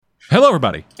Hello,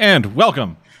 everybody, and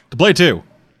welcome to Blade 2.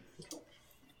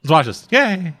 Let's watch this.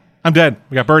 Yay! I'm dead.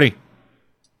 We got Birdie.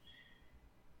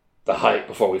 The height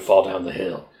before we fall down the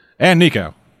hill. And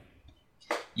Nico.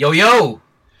 Yo, yo!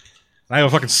 I have a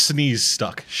fucking sneeze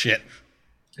stuck. Shit.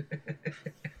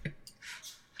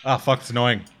 Oh, fuck, it's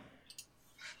annoying.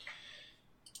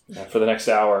 And for the next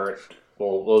hour,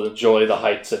 we'll enjoy the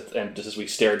heights and just as we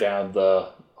stare down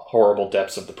the horrible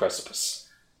depths of the precipice.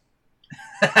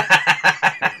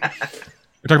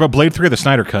 We're talking about Blade 3 or the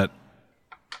Snyder Cut.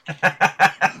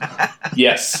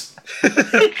 Yes.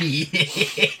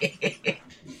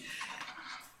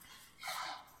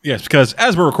 Yes, because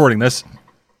as we're recording this,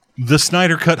 the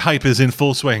Snyder Cut hype is in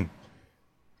full swing.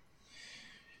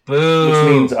 Boo!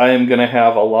 Which means I am going to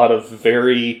have a lot of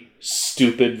very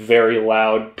stupid, very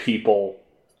loud people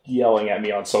yelling at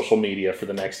me on social media for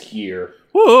the next year.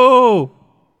 Whoa!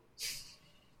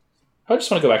 I just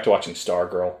want to go back to watching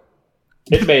Stargirl.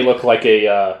 It may look like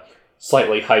a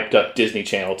slightly hyped up Disney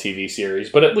Channel TV series,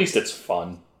 but at least it's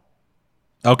fun.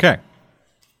 Okay.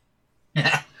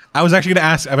 I was actually going to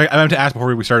ask, I meant to ask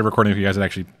before we started recording if you guys had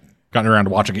actually gotten around to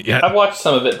watching it yet. I've watched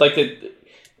some of it. Like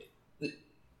the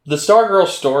Stargirl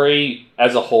story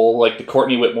as a whole, like the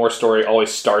Courtney Whitmore story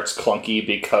always starts clunky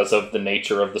because of the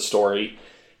nature of the story.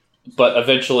 But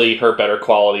eventually her better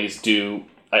qualities do,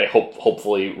 I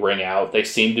hopefully ring out. They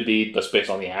seem to be, just based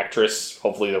on the actress.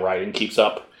 Hopefully the writing keeps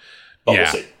up. But Yeah.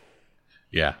 we'll see.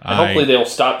 Yeah. And hopefully they'll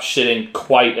stop shitting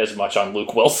quite as much on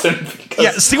Luke Wilson. Because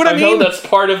Yeah, see what I mean?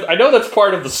 I know that's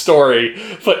part of the story,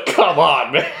 but come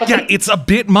on, man. Yeah, it's a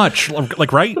bit much,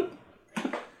 like, right?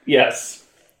 Yes.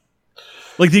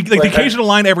 Like the occasional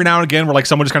line every now and again where like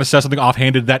someone just kind of says something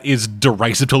offhanded that is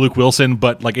derisive to Luke Wilson,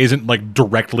 but like isn't like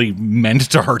directly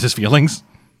meant to hurt his feelings.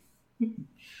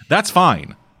 That's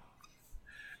fine.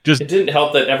 It didn't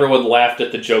help that everyone laughed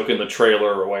at the joke in the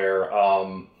trailer where,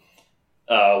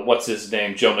 what's his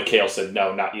name? Joe McHale said,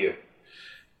 "No, not you."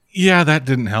 Yeah, that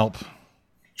didn't help.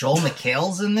 Joel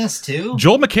McHale's in this, too?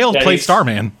 Joel McHale Yeah, played he's-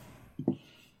 Starman.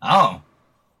 Oh.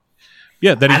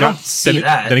 Yeah, then he I got don't see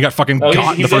that. then he got fucking Oh,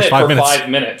 got in he's the first in it 5 for minutes. 5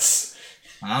 minutes.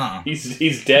 Oh.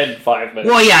 He's dead in 5 minutes.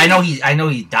 Well, yeah, I know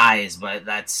he dies, but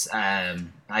that's, I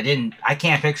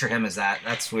can't picture him as that.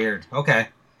 That's weird. Okay.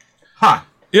 Huh.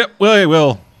 Yep,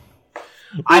 well,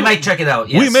 I might check it out,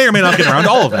 yes. we may or may not get around to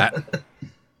all of that.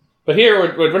 But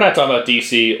here, we're not talking about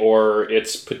DC or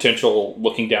its potential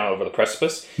looking down over the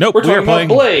precipice. Nope, we're we are talking about playing-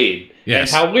 Blade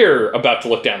Yes. and how we're about to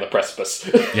look down the precipice.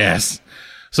 Yes.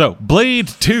 So, Blade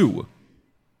 2.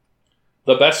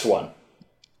 The best one.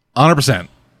 100%.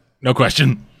 No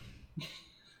question.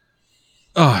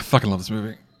 Oh, I fucking love this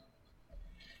movie.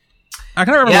 I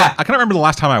kind of remember the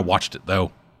last time I watched it,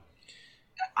 though.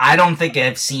 I don't think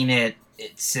I've seen it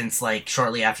since, like,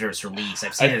 shortly after its release.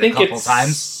 I've seen it a couple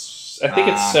times. I think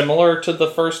it's similar to the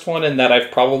first one in that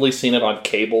I've probably seen it on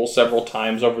cable several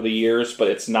times over the years, but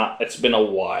it's been a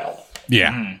while.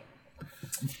 Yeah.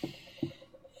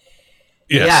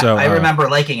 Yeah, so I remember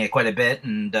liking it quite a bit,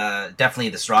 and definitely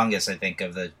the strongest, I think,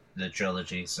 of the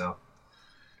trilogy, so...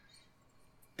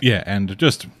 Yeah, and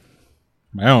just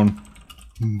my own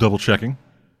double checking.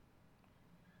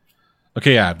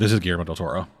 Okay, yeah, this is Guillermo del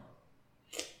Toro.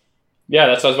 Yeah,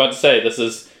 that's what I was about to say. This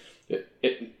is...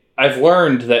 I've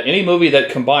learned that any movie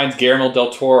that combines Guillermo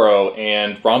del Toro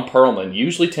and Ron Perlman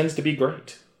usually tends to be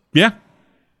great. Yeah.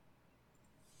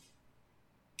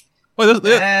 Well,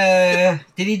 did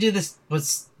he do this?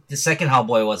 Was the second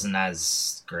Hellboy wasn't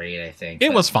as great? I think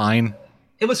it was fine.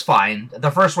 It was fine. The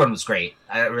first one was great.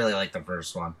 I really liked the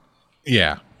first one.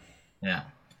 Yeah. Yeah.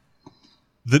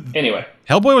 Anyway.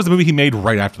 Hellboy was the movie he made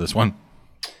right after this one.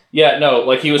 Yeah, no,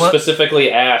 like he was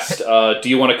specifically asked, do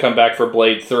you want to come back for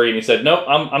Blade 3? And he said, nope,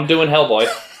 I'm doing Hellboy.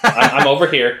 I'm over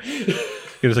here.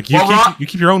 It was like, you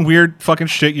keep your own weird fucking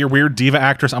shit, your weird diva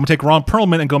actress. I'm going to take Ron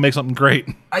Perlman and go make something great.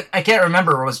 I can't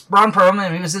remember. Was Ron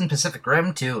Perlman, he was in Pacific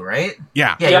Rim too, right?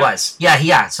 Yeah. Yeah, he was.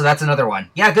 Yeah, so that's another one.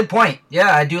 Yeah, good point.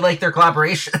 Yeah, I do like their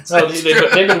collaborations. No,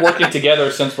 they've been working together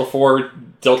since before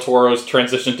Del Toro's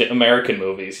transition to American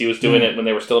movies. He was doing it when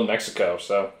they were still in Mexico,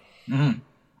 so... Mm-hmm.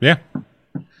 Yeah.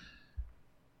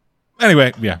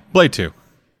 Anyway, yeah, Blade 2. You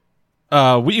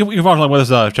can watch along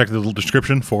with us. Check the little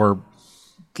description for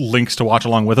links to watch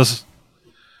along with us.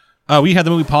 We had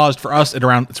the movie paused for us at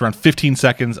around 15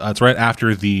 seconds. It's right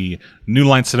after the New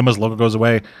Line Cinemas logo goes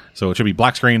away, so it should be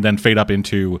black screen, then fade up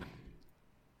into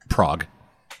Prague.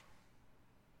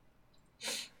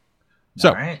 So,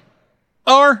 All right.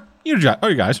 are you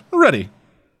guys ready?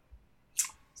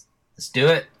 Let's do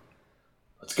it.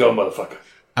 Let's go, motherfucker.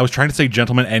 I was trying to say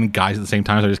gentlemen and guys at the same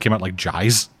time, so I just came out like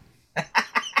guys.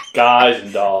 Guys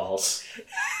and dolls.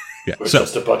 Yeah. We're So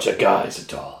just a bunch of guys and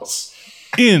dolls.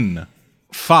 in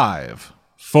 5,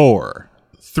 4,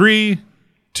 3,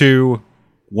 2,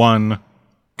 1,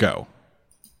 go.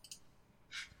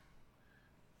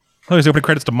 Oh, there's opening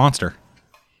credits to Monster.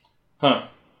 Huh.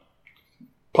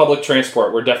 Public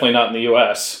transport. We're definitely not in the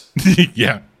U.S.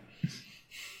 Yeah.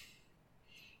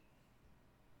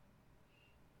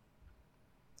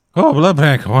 Oh, Blood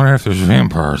Bank. I wonder if there's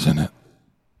vampires in it.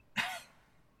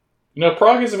 You know,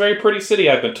 Prague is a very pretty city,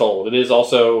 I've been told. It is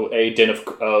also a den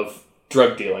of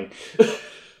drug dealing.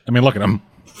 I mean, look at him.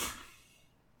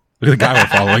 Look at the guy we're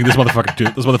following. This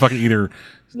motherfucker either...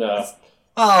 No.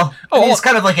 Oh, he's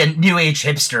kind of like a new age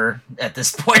hipster at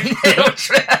this point.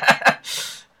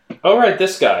 Oh, right,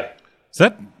 this guy. Is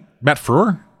that Matt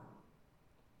Frewer?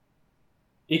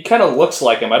 He kind of looks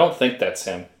like him. I don't think that's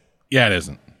him. Yeah, it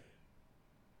isn't.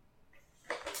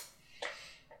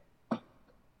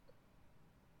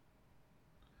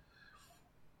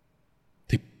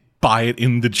 They buy it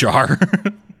in the jar.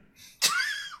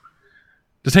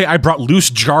 Just, hey, I brought loose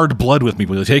jarred blood with me.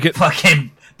 Will you take it?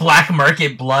 Fucking black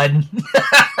market blood.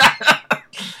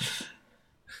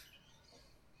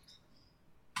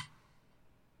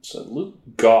 So Luke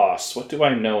Goss, what do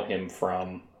I know him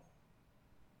from?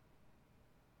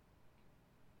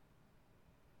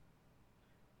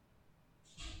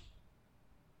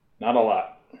 Not a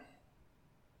lot.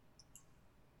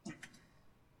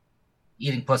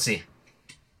 Eating pussy.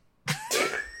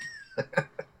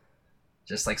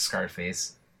 Just like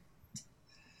Scarface.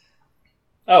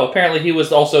 Oh, apparently he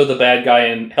was also the bad guy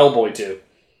in Hellboy 2.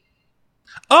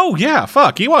 Oh, yeah,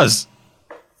 fuck, he was.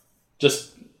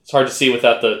 Just, it's hard to see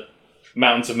without the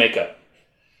mountains of makeup.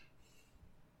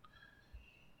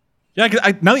 Yeah,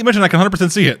 now that you mention it, I can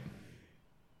 100% see it.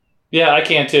 Yeah, I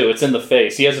can too. It's in the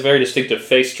face. He has a very distinctive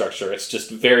face structure. It's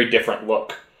just a very different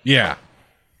look. Yeah.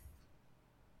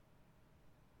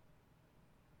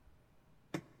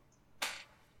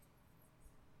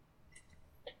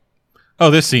 Oh,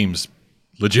 this seems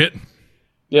legit.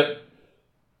 Yep.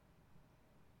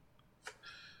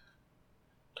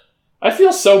 I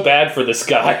feel so bad for this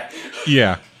guy.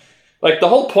 Yeah. Like, the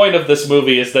whole point of this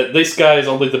movie is that this guy is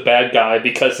only the bad guy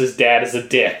because his dad is a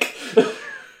dick.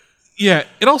 Yeah,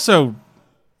 it also...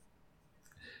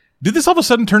 Did this all of a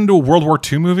sudden turn into a World War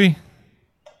II movie?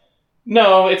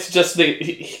 No, it's just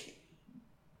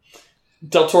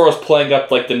Del Toro's playing up,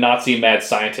 like, the Nazi mad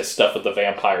scientist stuff with the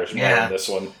vampires more in this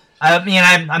one. I mean,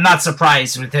 I'm not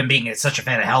surprised with him being such a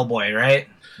fan of Hellboy, right?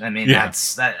 I mean,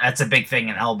 that's a big thing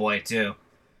in Hellboy, too.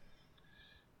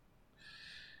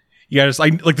 Yeah, just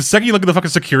like the second you look at the fucking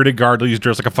security guard, he's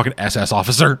dressed like a fucking SS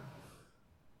officer.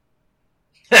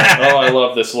 Oh, I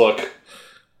love this look.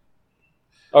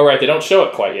 Oh, right, they don't show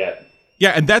it quite yet.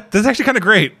 Yeah, and that's actually kind of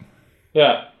great.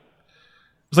 Yeah.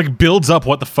 It's like builds up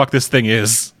what the fuck this thing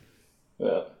is.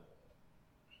 Yeah.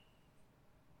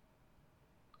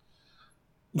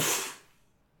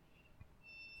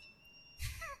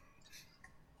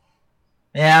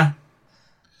 Yeah.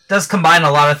 Does combine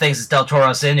a lot of things that Del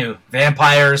Toro's into.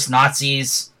 Vampires,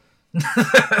 Nazis.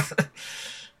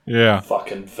 Yeah.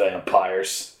 Fucking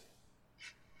vampires.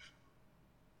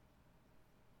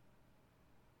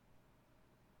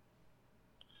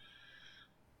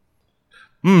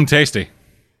 Tasty.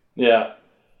 Yeah.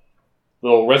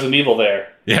 Little Resident Evil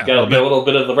there. Yeah. Got a little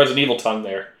bit of the Resident Evil tongue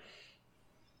there.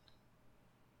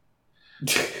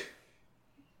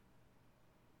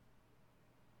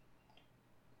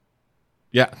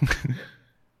 Yeah.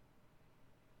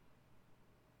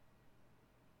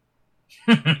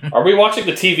 Are we watching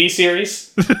the TV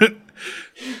series?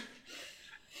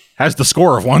 Has the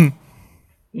score of one.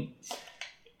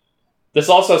 This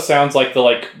also sounds like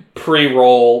the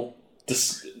pre-roll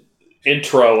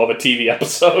intro of a TV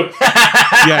episode.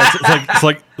 Yeah, it's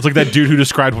like that dude who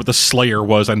described what the Slayer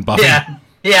was on Buffy. Yeah,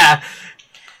 yeah.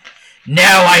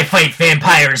 Now I fight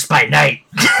vampires by night.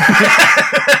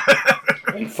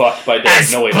 And fuck by day.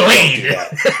 As No, wait, don't do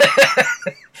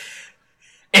that.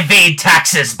 Evade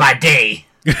taxes by day.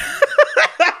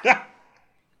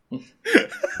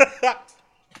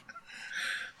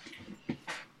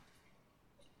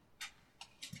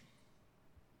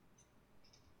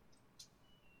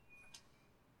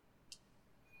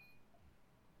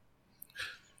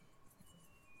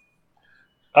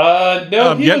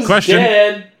 No, he was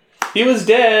dead. He was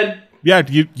dead. Yeah,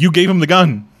 you gave him the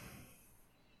gun.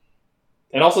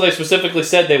 And also they specifically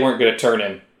said they weren't going to turn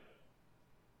him.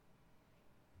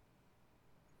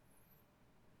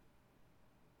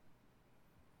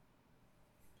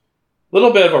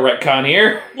 Little bit of a retcon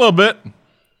here. A little bit.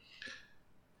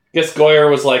 Guess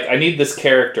Goyer was like, I need this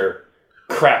character.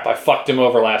 Crap, I fucked him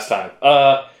over last time.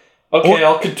 Okay,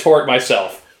 I'll contort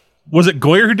myself. Was it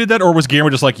Goyer who did that, or was Guillermo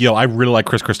just like, yo, I really like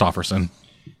Chris Christopherson?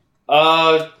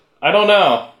 I don't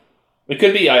know. It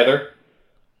could be either.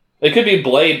 It could be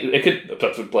Blade.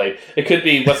 It could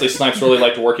be Wesley Snipes really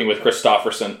liked working with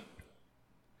Christopherson.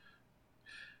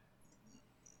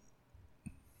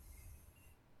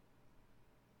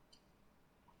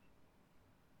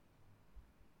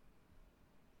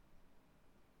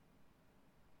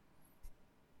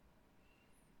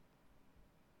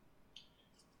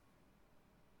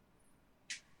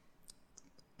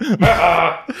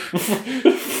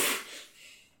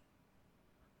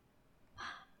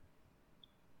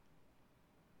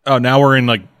 Oh, now we're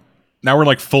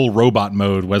like full robot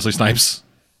mode, Wesley Snipes.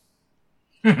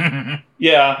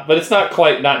 Yeah, but it's not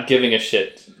quite not giving a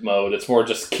shit mode. It's more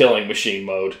just killing machine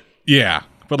mode. Yeah,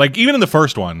 but like even in the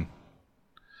first one,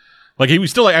 like he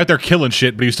was still like out there killing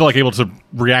shit, but he was still like able to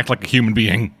react like a human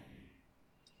being.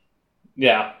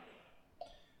 Yeah.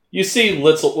 You see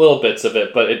little bits of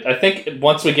it, but I think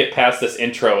once we get past this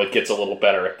intro, it gets a little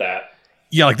better at that.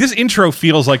 Yeah, like this intro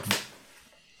feels like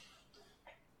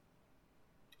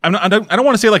I don't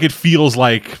want to say like it feels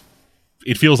like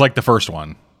the first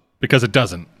one, because it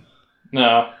doesn't.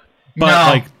 No.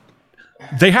 But like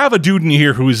they have a dude in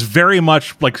here who is very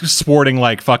much like sporting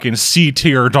like fucking C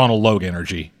tier Donald Logue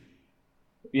energy.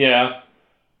 Yeah.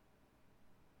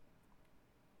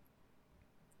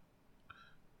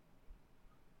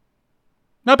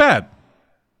 Not bad.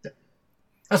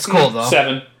 That's cool though.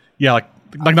 7. Yeah, like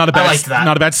not a bad liked that.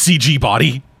 not a bad CG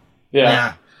body.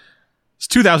 Yeah. It's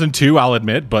 2002, I'll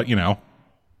admit, but you know.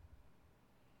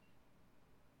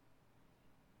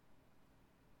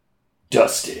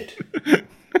 Dusted.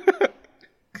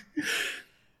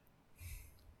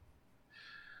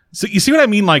 So you see what I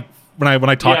mean? Like when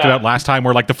I talked about last time,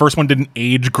 where like the first one didn't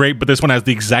age great, but this one has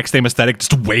the exact same aesthetic,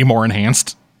 just way more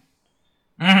enhanced.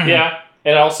 Mm-hmm. Yeah,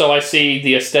 and also I see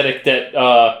the aesthetic that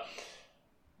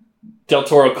Del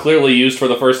Toro clearly used for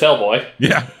the first Hellboy.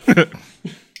 Yeah.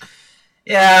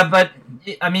 Yeah, but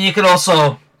I mean, you could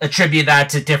also attribute that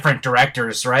to different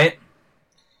directors, right?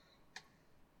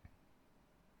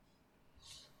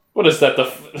 What is that?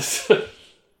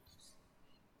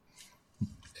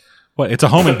 What? It's a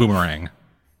homing boomerang.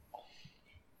 I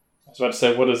was about to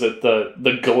say, what is it? The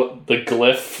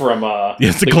glyph from Yeah,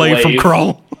 it's the glaive from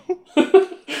Krull.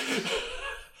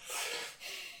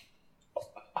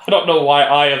 I don't know why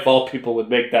I, of all people, would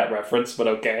make that reference, but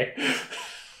okay.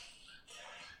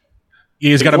 Yeah,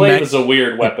 he's got glaive is a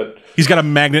weird weapon. He's got a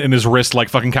magnet in his wrist like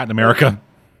fucking Captain America.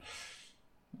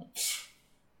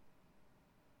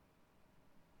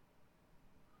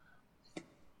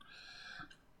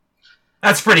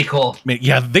 That's pretty cool. I mean,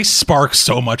 yeah, they spark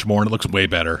so much more and it looks way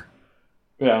better.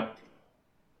 Yeah.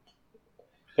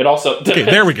 It also... Okay,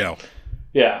 there we go.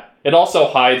 Yeah. It also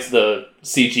hides the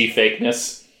CG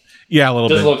fakeness. Yeah, a little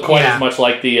bit. Doesn't look quite as much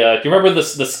like the... do you remember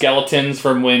the skeletons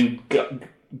from when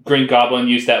Green Goblin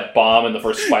used that bomb in the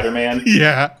first Spider-Man?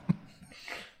 Yeah.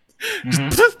 Mm-hmm.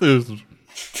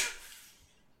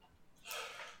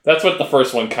 That's what the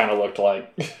first one kind of looked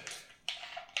like.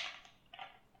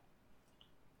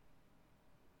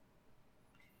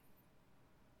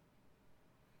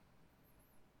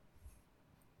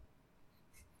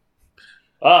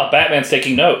 Batman's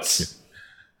taking notes.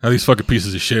 Now these fucking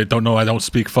pieces of shit don't know I don't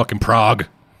speak fucking Prague.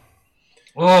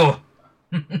 Oh.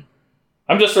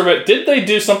 I'm just remembering, did they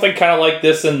do something kind of like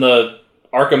this in the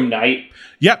Arkham Knight?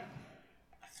 Yep.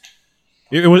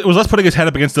 It was less putting his head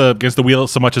up against the wheel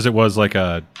so much as it was like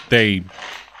he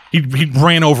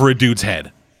ran over a dude's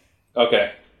head.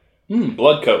 Okay.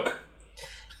 Blood coke.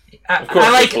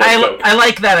 I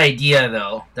like that idea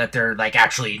though, that they're like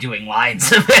actually doing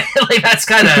lines of it. Like that's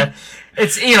kind of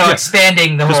it's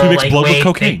expanding the whole we mix like blood way with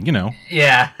cocaine,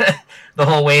 Yeah, the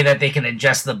whole way that they can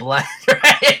ingest the blood.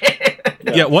 Right?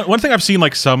 Yeah. One thing I've seen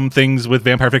like some things with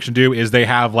Vampire Fiction do is they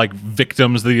have like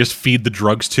victims they just feed the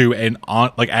drugs to and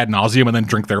on like ad nauseum and then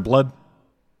drink their blood.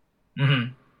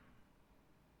 Mm-hmm.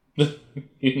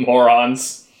 You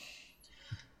morons.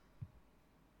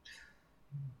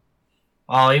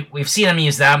 Oh, we've seen him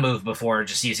use that move before,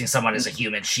 just using someone as a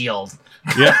human shield.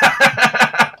 Yeah.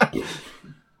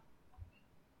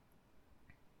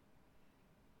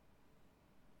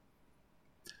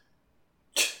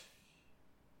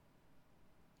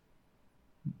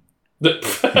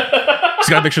 Just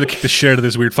gotta make sure to kick the shit out of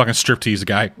this weird fucking striptease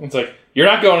guy. It's like, you're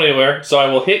not going anywhere, so I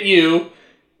will hit you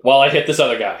while I hit this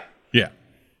other guy. Yeah.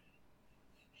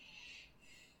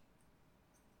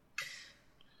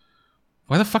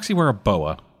 Why the fuck's he wear a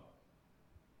boa?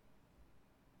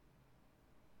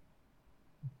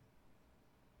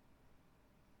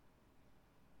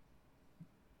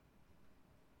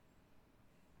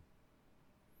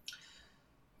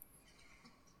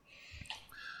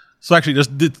 So actually,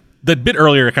 just that bit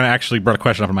earlier kind of actually brought a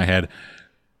question up in my head.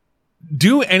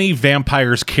 Do any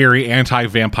vampires carry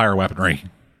anti-vampire weaponry?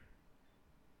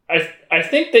 I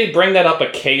think they bring that up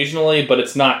occasionally, but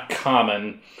it's not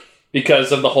common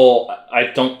because of the whole. I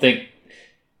don't think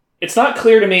it's not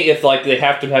clear to me if like they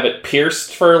have to have it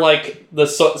pierced for like the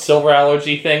silver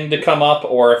allergy thing to come up,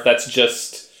 or if that's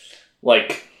just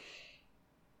like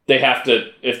they have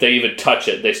to. If they even touch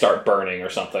it, they start burning or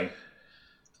something.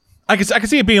 I can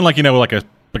see it being like like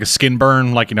a skin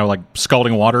burn, like like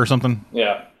scalding water or something.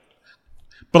 Yeah,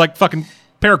 but like fucking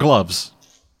pair of gloves.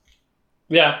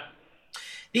 Yeah.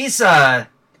 These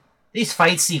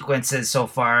fight sequences so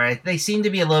far, they seem to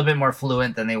be a little bit more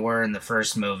fluent than they were in the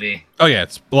first movie. Oh yeah,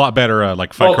 it's a lot better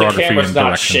like fight choreography the camera's and not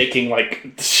direction. shaking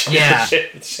like yeah.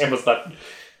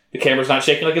 The camera's not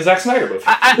shaking like a Zack Snyder movie.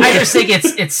 I just think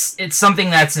it's something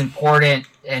that's important,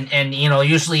 and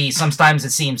usually sometimes it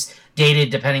seems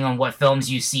dated depending on what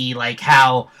films you see, like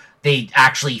how they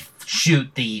actually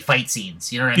shoot the fight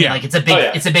scenes. You know what I mean? Yeah. Like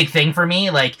it's a big thing for me.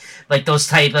 Like those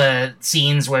type of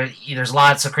scenes where there's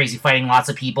lots of crazy fighting, lots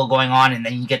of people going on, and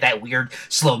then you get that weird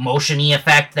slow motion-y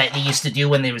effect that they used to do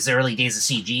when there was the early days of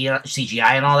CGI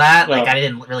and all that. Yeah. Like I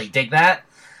didn't really dig that.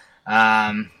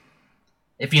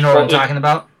 If you know what I'm talking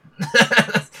about.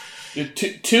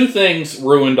 Two things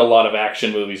ruined a lot of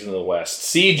action movies in the West: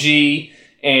 CG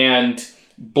and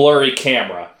blurry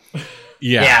camera.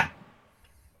 Yeah.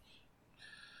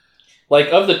 Like,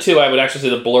 of the two, I would actually say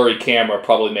the blurry camera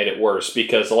probably made it worse,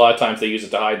 because a lot of times they use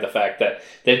it to hide the fact that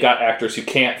they've got actors who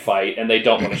can't fight, and they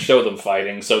don't want to show them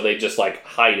fighting, so they just, like,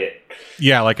 hide it.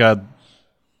 Yeah, like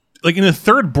in the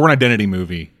third Bourne Identity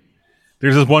movie,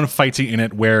 there's this one fight scene in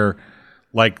it where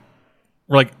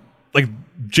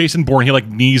Jason Bourne, he, like,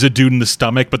 knees a dude in the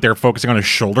stomach, but they're focusing on his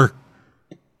shoulder.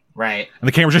 Right. And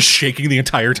the camera's just shaking the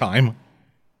entire time.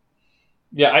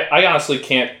 Yeah, I honestly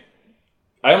can't...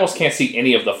 I almost can't see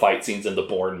any of the fight scenes in the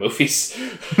Bourne movies.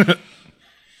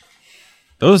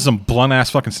 Those are some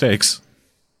blunt-ass fucking stakes.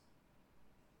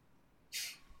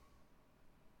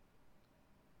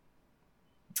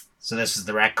 So this is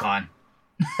the retcon.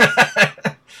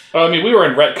 I mean, we were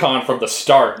in retcon from the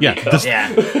start. Yeah, because...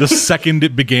 the second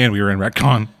it began, we were in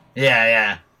retcon.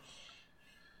 Yeah.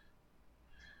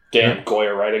 Damn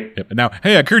Goya writing. Yep. And now,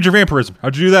 hey, I cured your vampirism.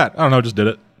 How'd you do that? I don't know, just did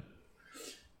it.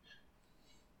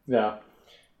 Yeah.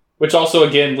 Which also,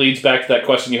 again, leads back to that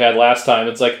question you had last time.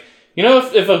 It's like,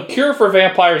 if a cure for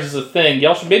vampires is a thing,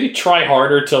 y'all should maybe try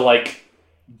harder to, like,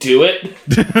 do it.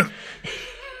 It's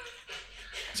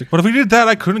like, what if we did that?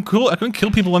 I couldn't kill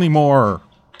people anymore.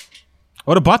 I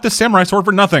would have bought this samurai sword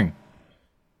for nothing.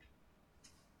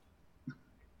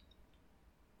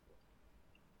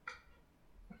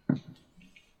 Can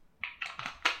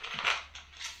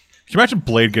you imagine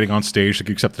Blade getting on stage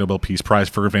to accept the Nobel Peace Prize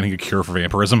for inventing a cure for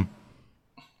vampirism?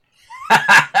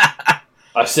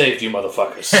 I saved you,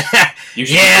 motherfuckers. You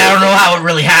I don't know how it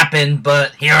really happened,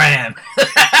 but here I am.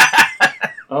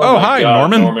 Oh my hi, God,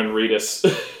 Norman. Norman Reedus.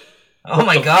 Oh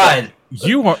my God.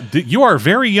 You are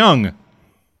very young.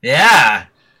 Yeah.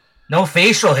 No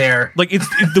facial hair. Like it's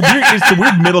the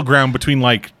weird middle ground between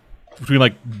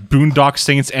Boondock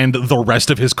Saints and the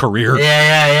rest of his career.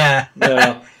 Yeah.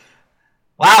 Yeah.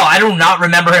 Wow, I do not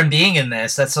remember him being in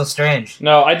this. That's so strange.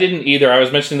 No, I didn't either. I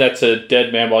was mentioning that to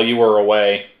Deadman while you were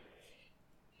away.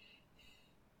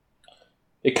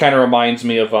 It kind of reminds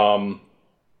me of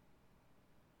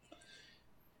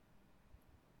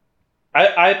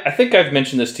I think I've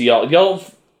mentioned this to y'all. Y'all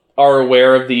are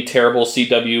aware of the terrible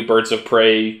CW Birds of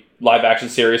Prey live action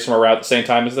series from around the same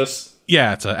time as this?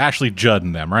 Yeah, it's Ashley Judd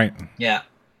and them, right? Yeah.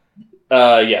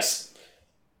 Yes.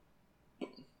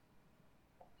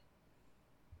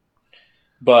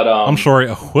 But I'm sorry,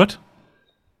 a what?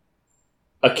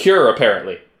 A cure,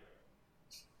 apparently.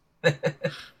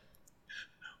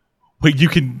 Wait, you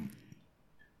can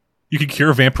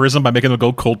cure vampirism by making them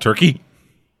go cold turkey?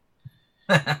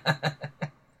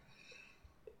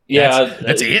 Yeah,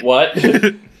 that's it? What?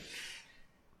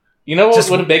 You know what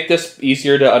would make this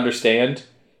easier to understand?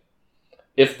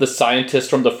 If the scientist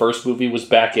from the first movie was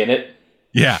back in it.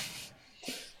 Yeah.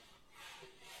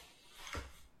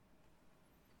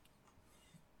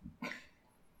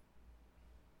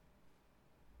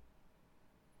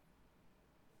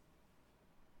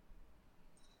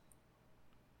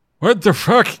 What the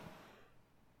fuck?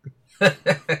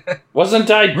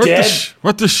 Wasn't I dead?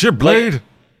 What the shit, Blade?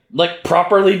 Like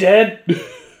properly dead?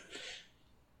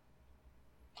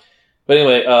 But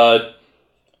anyway, I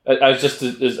was just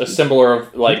a similar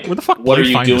of like, where the fuck what are Blade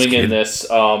you find this doing in kid? this?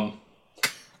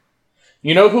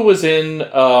 You know who was in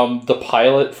the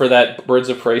pilot for that Birds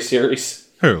of Prey series?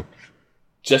 Who?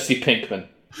 Jesse Pinkman.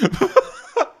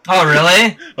 Oh,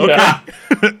 really? Okay. Yeah.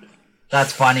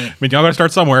 That's funny. I mean, y'all gotta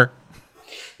start somewhere.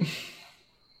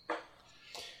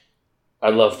 I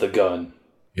love the gun.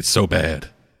 It's so bad.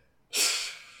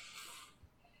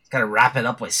 Gotta wrap it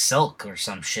up with silk or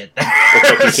some shit.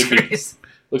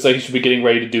 Looks like he should be getting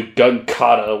ready to do gun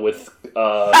kata with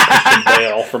Christian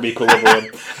Bale from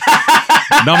Equilibrium.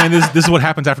 No, man, this is what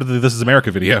happens after the This Is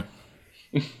America video.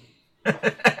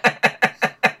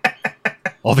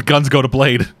 All the guns go to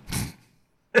Blade.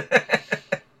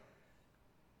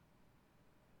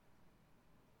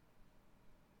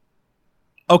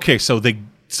 Okay, so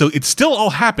it still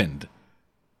all happened.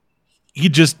 It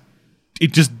just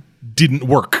didn't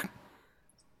work.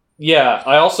 Yeah,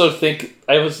 I also think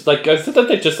I thought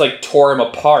they just like tore him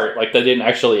apart, like they didn't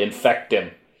actually infect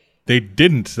him. They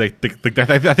didn't. I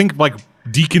think like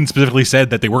Deacon specifically said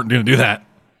that they weren't going to do that.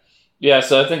 Yeah,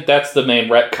 so I think that's the main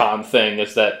retcon thing,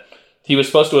 is that he was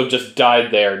supposed to have just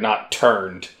died there, not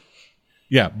turned.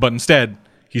 Yeah, but instead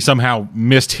he somehow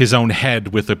missed his own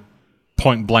head with a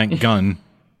point blank gun.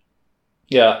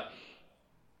 Yeah.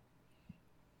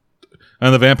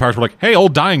 And the vampires were like, "Hey,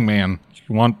 old dying man,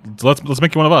 let's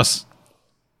make you one of us.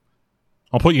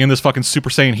 I'll put you in this fucking Super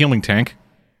Saiyan healing tank."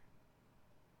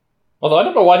 Although I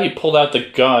don't know why he pulled out the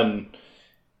gun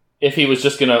if he was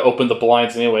just going to open the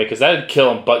blinds anyway, because that'd kill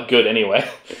him but good anyway.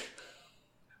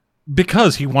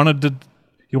 Because he wanted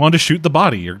to shoot the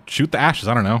body or shoot the ashes.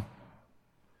 I don't know.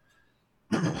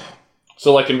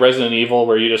 So like in Resident Evil,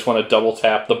 where you just want to double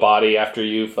tap the body after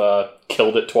you've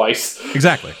killed it twice.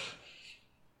 Exactly.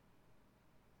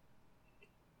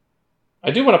 I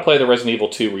do want to play the Resident Evil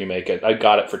 2 remake. I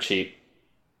got it for cheap.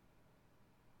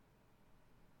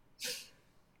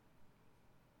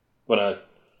 I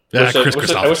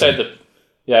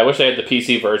wish I had the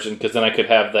PC version, because then I could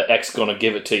have the X Gonna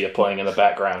Give It To You playing in the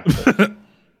background.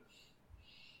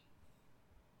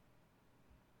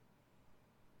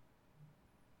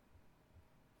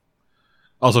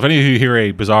 Also, if any of you hear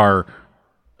a bizarre,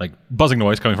 like, buzzing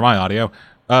noise coming from my audio,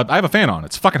 I have a fan on.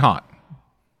 It's fucking hot.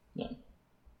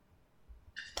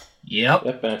 Yep.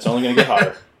 Yep, and it's only going to get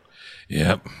hotter.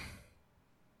 Yep.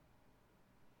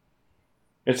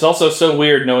 It's also so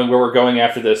weird knowing where we're going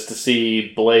after this to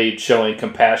see Blade showing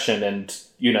compassion and,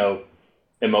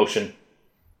 emotion.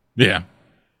 Yeah.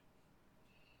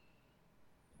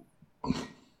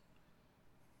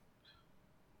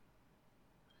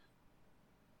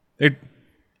 You're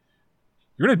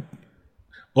gonna...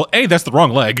 Well, A, that's the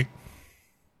wrong leg.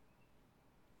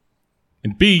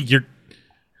 And B,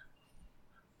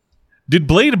 Did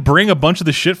Blade bring a bunch of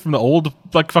the shit from the old,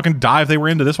 like, fucking dive they were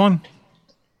into this one?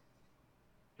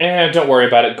 Don't worry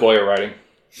about it, Goya writing.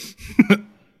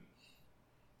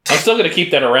 I'm still going to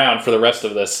keep that around for the rest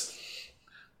of this.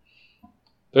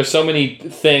 There's so many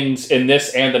things in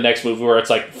this and the next movie where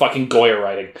it's like fucking Goya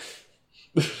writing.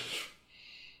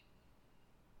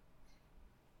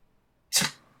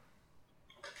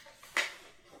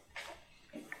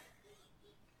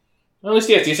 Well, at least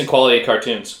he has decent quality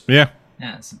cartoons. Yeah.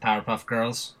 Yeah, some Powerpuff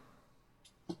Girls.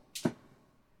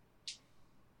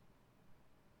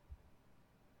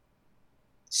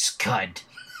 Scud.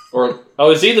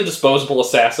 Is he the disposable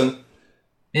assassin?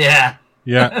 Yeah.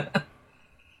 Yeah.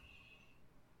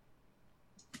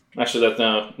 Actually,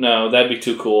 no, that'd be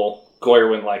too cool. Goyer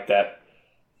wouldn't like that.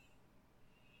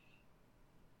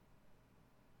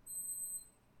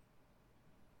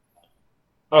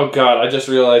 Oh god, I just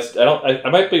realized I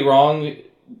might be wrong.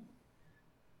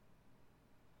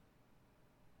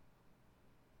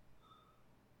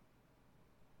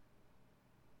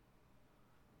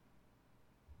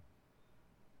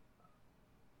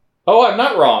 Oh, I'm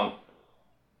not wrong.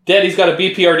 Daddy's got a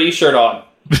BPRD shirt on.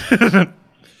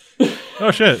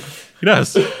 Oh shit, he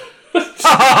does.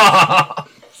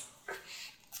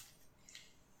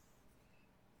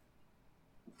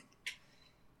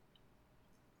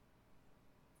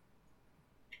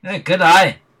 Hey, good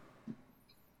eye.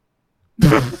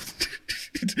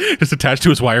 Just attached to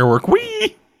his wire work.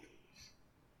 Whee!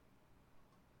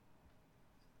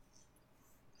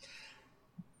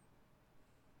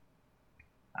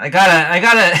 I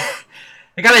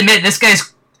gotta admit, this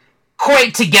guy's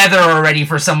quite together already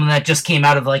for someone that just came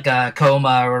out of like a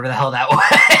coma or whatever the hell that was.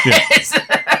 Yeah.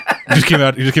 He just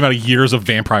came out of years of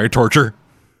vampire torture.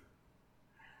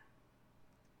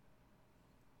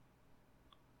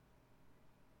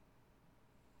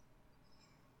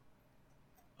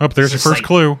 Oh, there's your first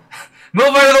clue. Move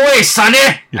out of the way, Sonny!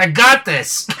 Yeah. I got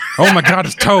this! Oh my god,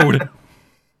 it's Toad!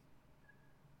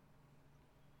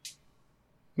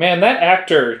 Man, that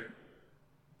actor,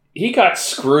 he got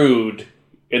screwed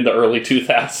in the early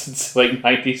 2000s, late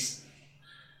 90s.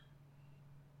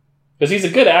 Because he's a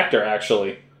good actor,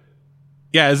 actually.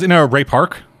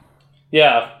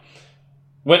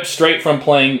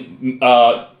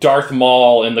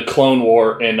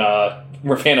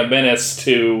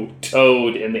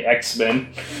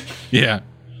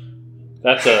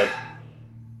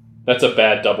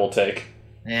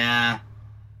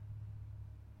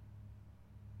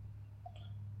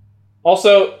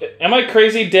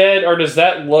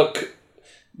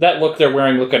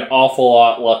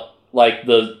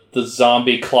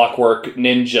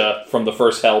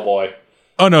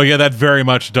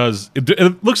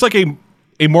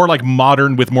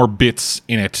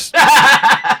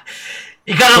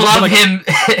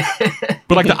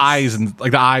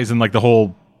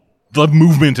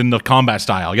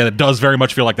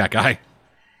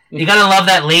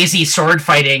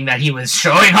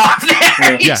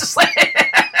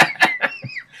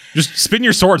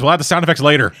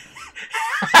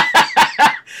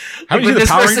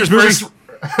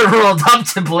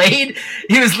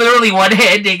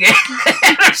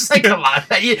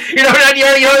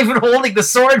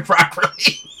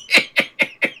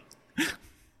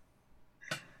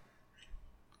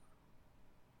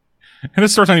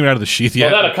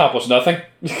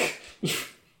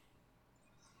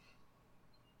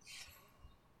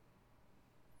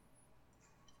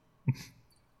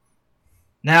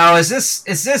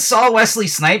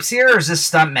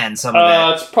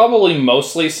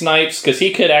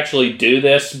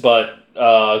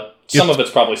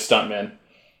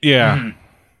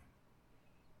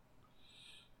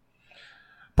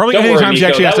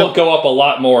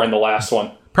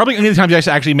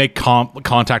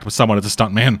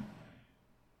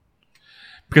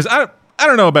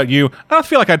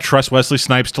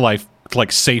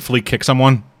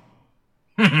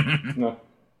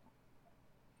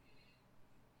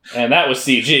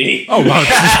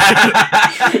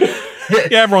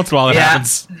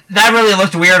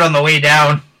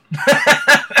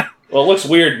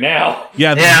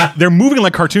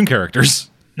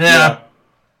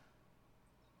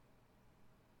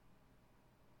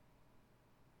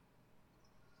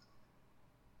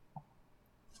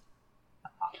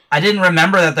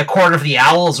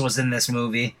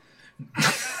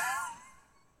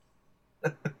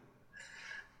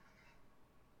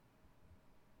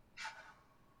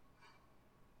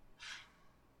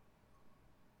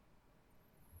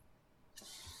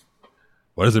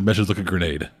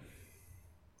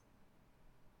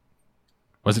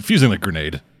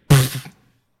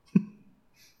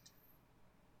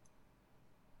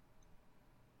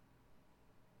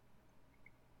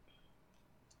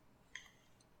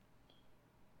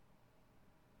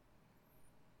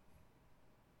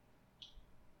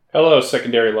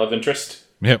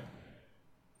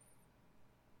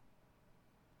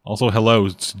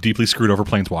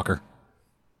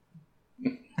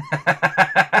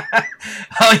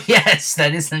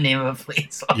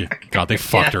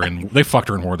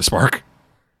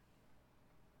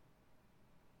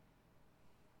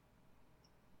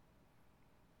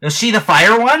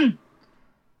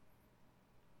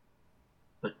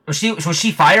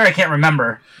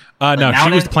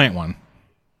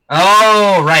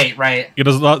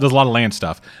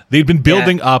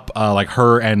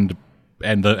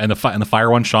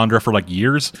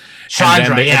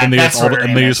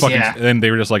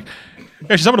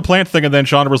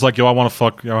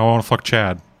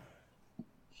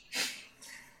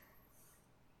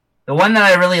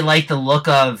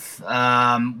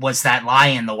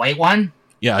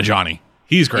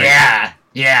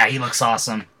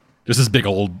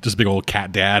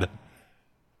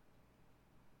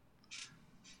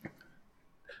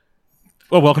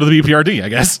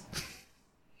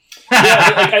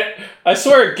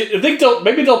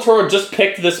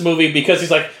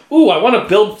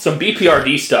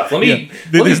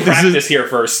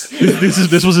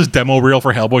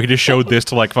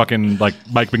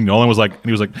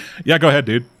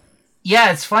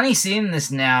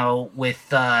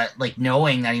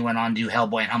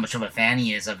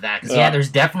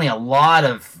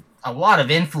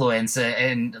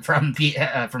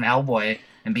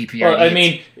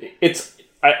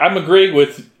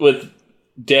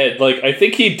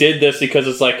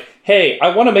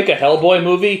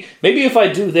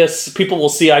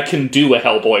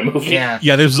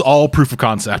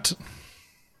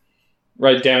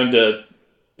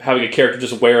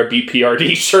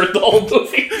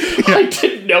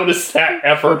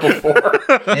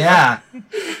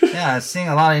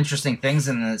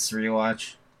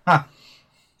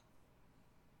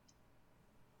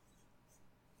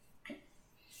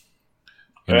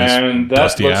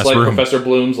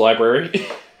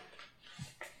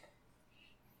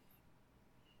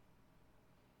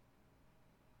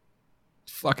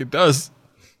 Fuck, it does.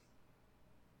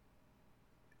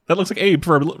 That looks like Abe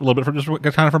for a little bit, from just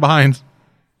kind of from behind.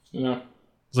 Yeah.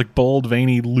 It's like bold,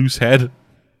 veiny, loose head.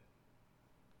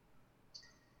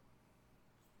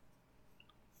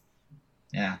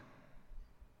 Yeah.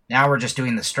 Now we're just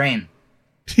doing the strain.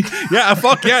 Yeah,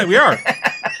 fuck yeah, we are.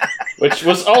 Which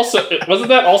was also, wasn't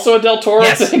that also a Del Toro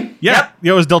thing? Yeah, Yep.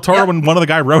 yeah, it was Del Toro when one of the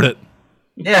guy wrote it.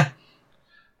 Yeah.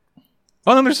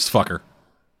 Oh, then there's this fucker.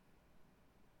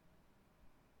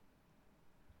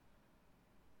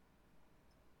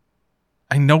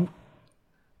 I know.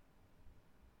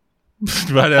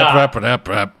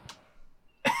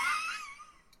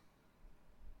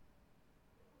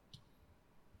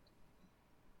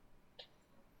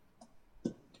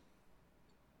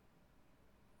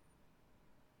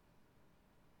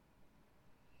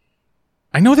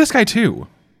 I know this guy too.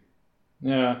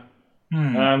 Yeah.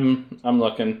 Hmm. I'm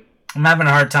looking. I'm having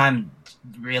a hard time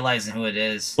realizing who it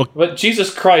is. Look, But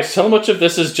Jesus Christ, so much of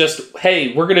this is just,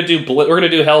 hey, we're gonna do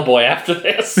Hellboy after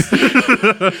this.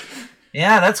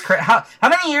 Yeah, that's crazy. How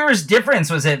many years difference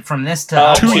was it from this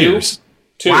to 2 Hellboy? years.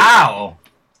 2. Wow.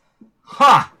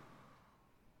 Huh.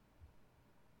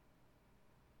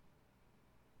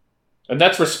 And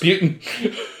that's Rasputin.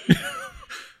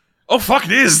 Oh fuck,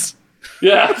 it is.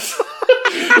 Yeah.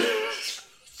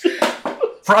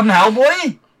 From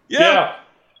Hellboy? Yeah.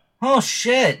 Oh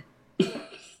shit.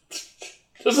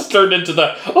 This has turned into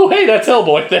the, oh hey, that's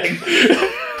Hellboy thing.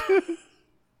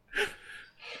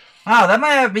 Wow, that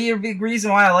might be a big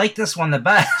reason why I like this one the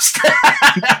best.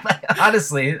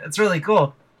 Honestly, it's really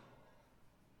cool.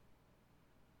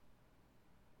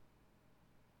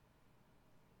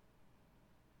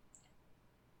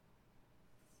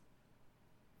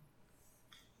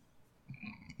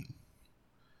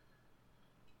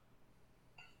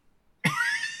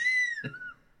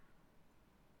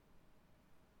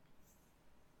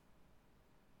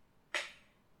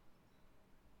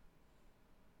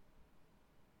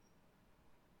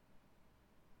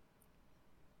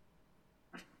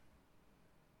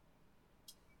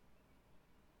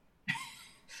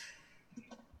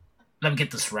 Let me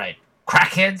get this right.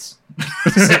 Crackheads?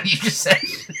 Is that what you just said?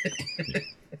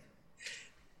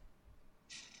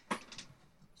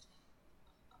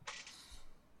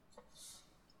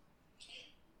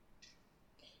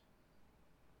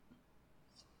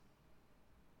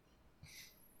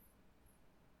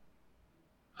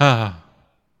 Ah,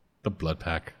 the Blood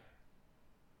Pack.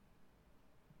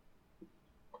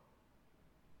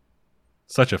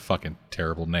 Such a fucking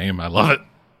terrible name. I love it.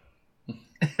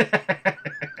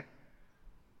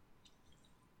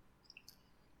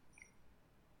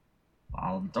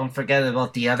 Well, don't forget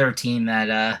about the other team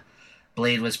that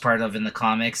Blade was part of in the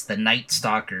comics, the Night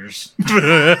Stalkers.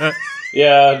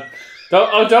 Yeah.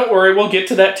 Don't worry, we'll get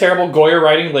to that terrible Goyer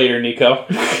writing later, Nico.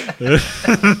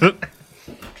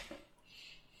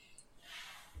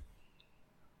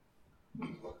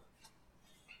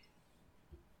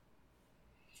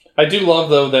 I do love,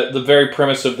 though, that the very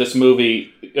premise of this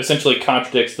movie essentially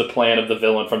contradicts the plan of the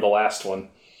villain from the last one.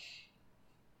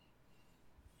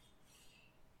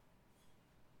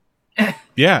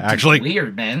 Yeah, actually.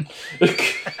 Weird, man. Because,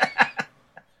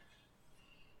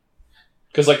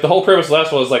 like, the whole premise of the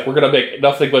last one was, like, we're going to make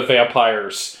nothing but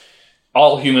vampires.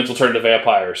 All humans will turn into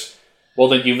vampires. Well,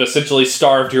 then you've essentially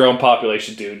starved your own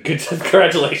population, dude.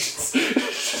 Congratulations.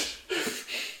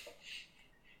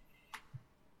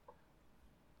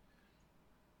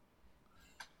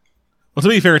 Well, to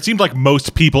be fair, it seemed like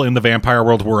most people in the vampire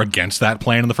world were against that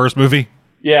plan in the first movie.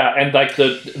 Yeah, and like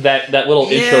that little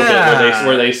intro bit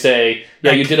where they say,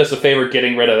 "Yeah, you did us a favor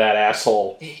getting rid of that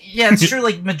asshole." Yeah, it's true.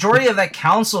 Like, majority of that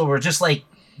council were just like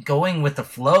going with the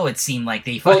flow. It seemed like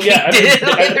they fucking did.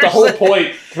 The whole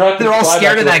point throughout the they're all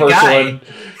scared of that guy.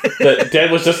 That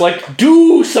Dad was just like,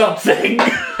 "Do something."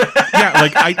 Yeah,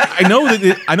 like I know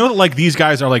that like these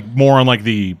guys are like more on like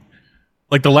the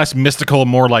less mystical,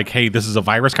 more like, hey, this is a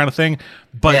virus kind of thing.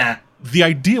 But Yeah. the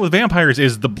idea with vampires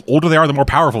is the older they are, the more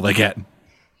powerful they get.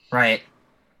 Right.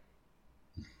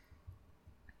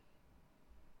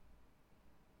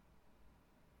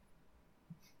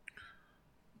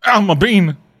 I'm a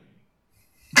bean.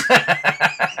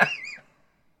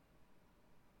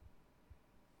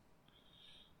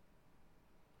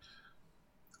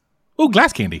 Ooh,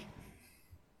 glass candy.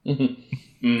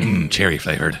 Cherry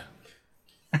flavored.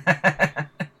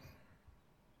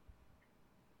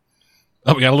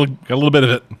 Oh, we got a little bit of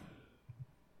it.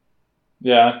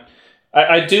 Yeah,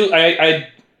 I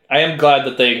am glad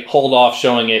that they hold off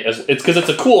showing it as it's because it's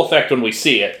a cool effect when we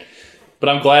see it, but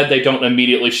I'm glad they don't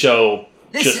immediately show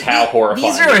just how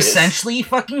horrifying. These are it is. essentially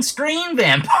fucking strain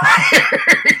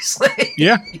vampires. Like,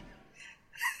 Yeah.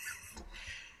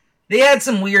 They had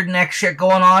some weird neck shit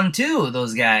going on too.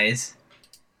 Those guys,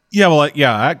 Yeah, well,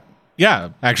 yeah,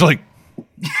 actually,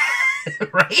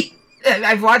 right?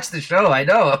 I've watched the show. I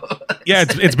know. yeah,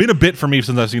 it's been a bit for me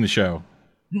since I've seen the show.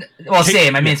 Well,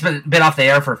 same. I mean, it's been off the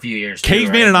air for a few years.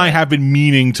 Caveman and I have been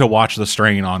meaning to watch The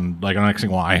Strain on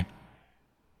XY.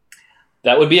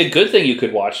 That would be a good thing you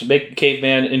could watch. Make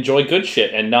Caveman enjoy good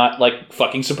shit and not like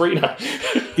fucking Sabrina.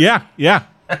 Yeah. Yeah,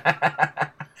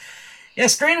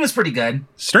 Strain was pretty good.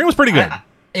 Strain was pretty good.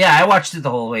 I watched it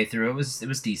the whole way through. It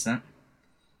was decent.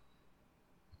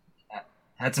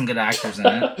 Had some good actors in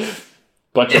it.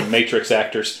 Bunch of Matrix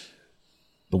actors.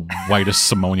 The whitest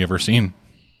Simone you ever seen.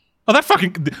 Oh, that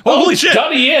fucking holy shit!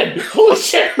 Donnie Yen! Holy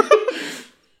shit!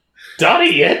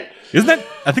 Donnie Yen! Isn't that?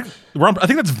 I think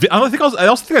that's. I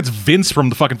also think that's Vince from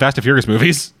the fucking Fast and Furious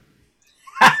movies.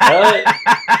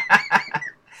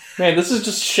 Man, this is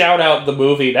just shout out the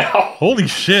movie now. Holy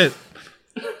shit!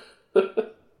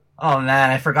 Oh man,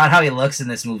 I forgot how he looks in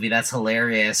this movie. That's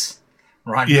hilarious.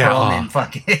 Ron Yeah. Perlman,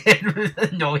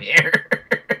 fucking no hair.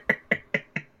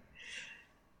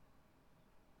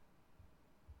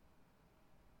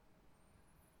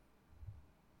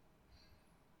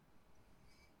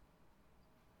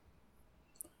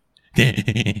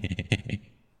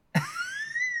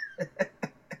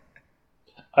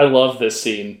 I love this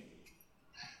scene.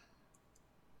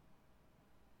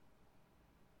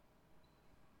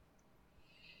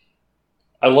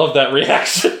 I love that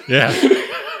reaction. Yeah.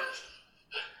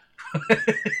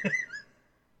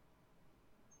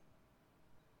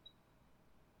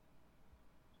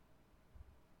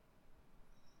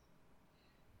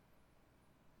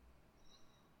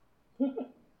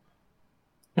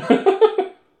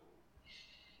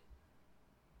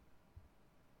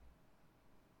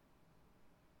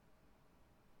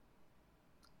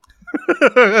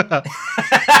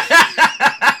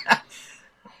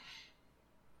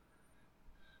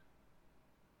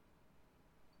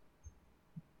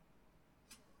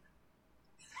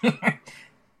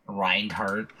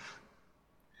 Reinhardt.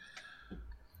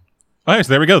 All right,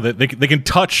 so there we go. They can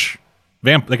touch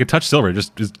Vamp. They can touch Silver.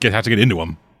 Just have to get into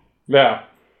him. Yeah.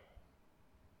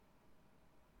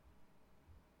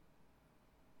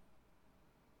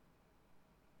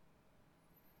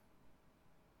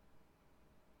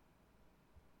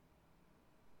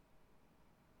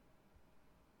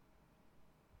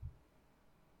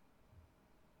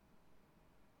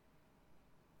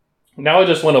 Now I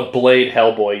just want a Blade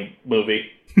Hellboy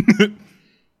movie.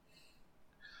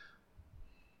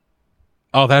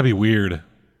 Oh, that'd be weird.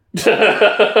 Trying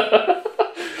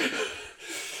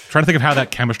to think of how that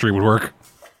chemistry would work.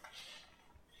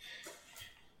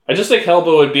 I just think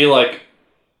Hellboy would be like,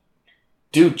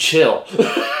 dude, chill.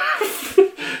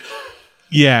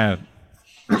 Yeah.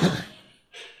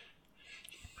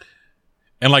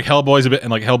 And like Hellboy's a bit, and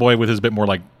like Hellboy with his bit more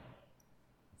like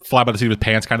fly by the seat of his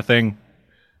pants kind of thing.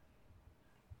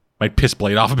 Might piss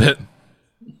Blade off a bit.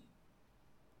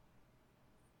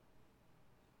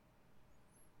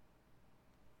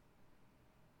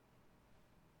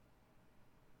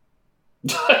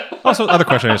 Also, other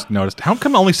question I just noticed: how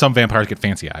come only some vampires get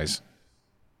fancy eyes?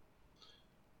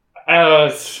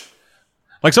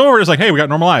 Like some of them are just like, hey, we got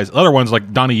normal eyes. Other ones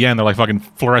like Donnie Yen, they're like fucking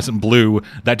fluorescent blue.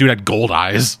 That dude had gold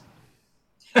eyes.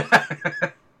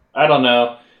 I don't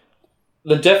know.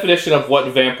 The definition of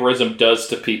what vampirism does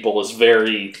to people is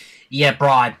very... Yeah,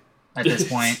 broad at this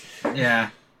point. Yeah.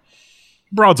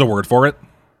 Broad's a word for it.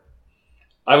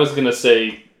 I was going to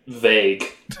say vague.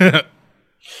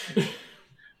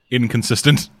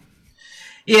 Inconsistent.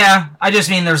 Yeah, I just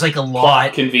mean there's like a lot.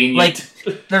 Plot convenient. Like,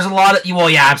 there's a lot of... Well,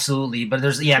 yeah, absolutely. But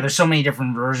there's so many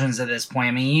different versions at this point.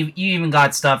 I mean, you even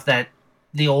got stuff that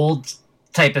the old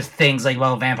type of things, like,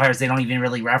 well, vampires, they don't even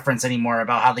really reference anymore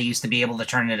about how they used to be able to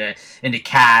turn into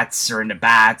cats or into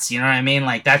bats. You know what I mean?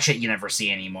 Like, that shit you never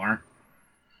see anymore.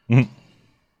 Mm-hmm.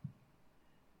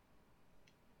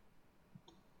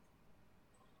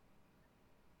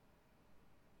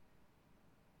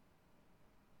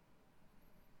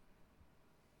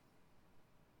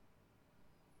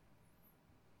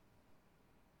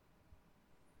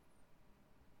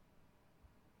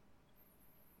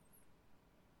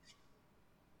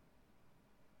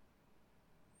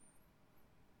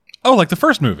 Oh, like the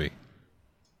first movie.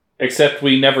 Except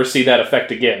we never see that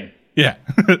effect again. Yeah.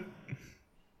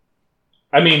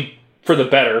 I mean, for the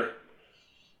better.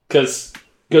 Because,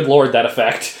 good lord, that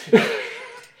effect.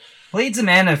 Blade's a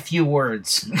man of few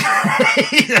words.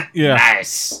 Yeah.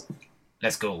 Nice.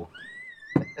 Let's go.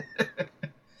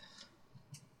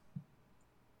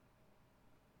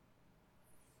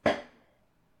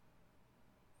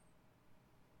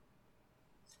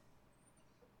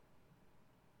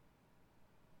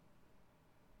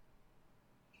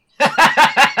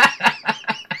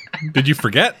 Did you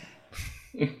forget?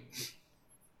 It's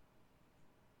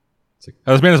like,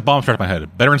 oh, this man has bomb struck my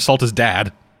head. Better insult his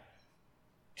dad.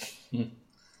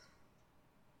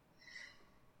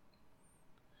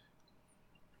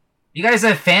 You guys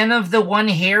a fan of the one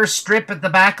hair strip at the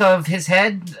back of his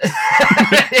head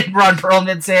in Ron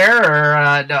Perlman's hair,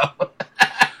 or no?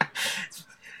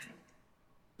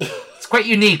 It's quite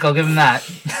unique, I'll give him that.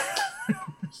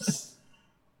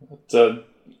 It's a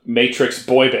Matrix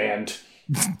boy band.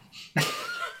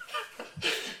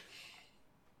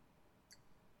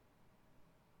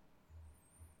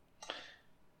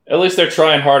 At least they're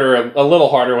trying harder, a little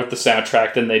harder with the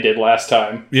soundtrack than they did last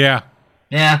time. Yeah.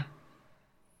 Yeah.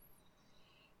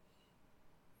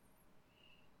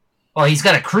 Well, he's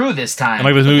got a crew this time. And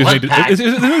like this movie Blood Pact. made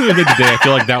today, I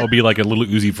feel like that would be like a little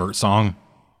Uzi Vert song.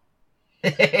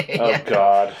 Oh,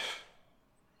 God.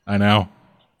 I know.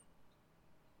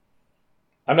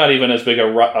 I'm not even as big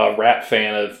a rap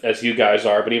fan as you guys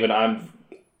are, but even I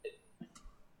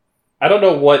don't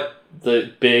know what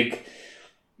the big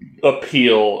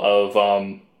appeal of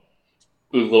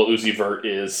Lil Uzi Vert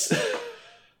is.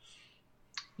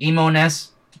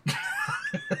 Emo-ness.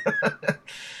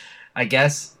 I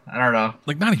guess. I don't know.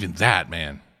 Like, not even that,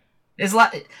 man.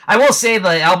 I will say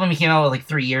the album he came out with like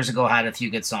 3 years ago had a few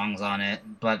good songs on it,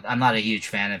 but I'm not a huge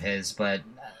fan of his. But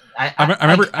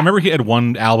I remember he had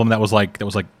one album that was like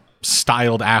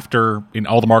styled after, in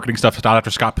all the marketing stuff styled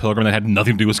after Scott Pilgrim that had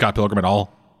nothing to do with Scott Pilgrim at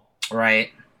all.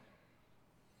 Right.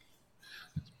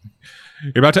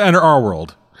 You're about to enter our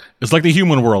world. It's like the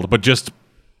human world, but just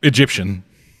Egyptian.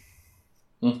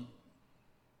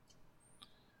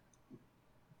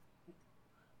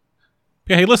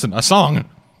 Yeah, hey, listen, a song.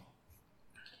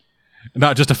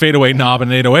 Not just a fadeaway knob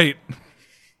and an 808.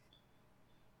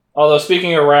 Although,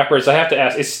 speaking of rappers, I have to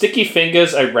ask, is Sticky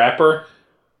Fingers a rapper?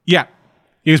 Yeah.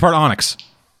 He was part of Onyx.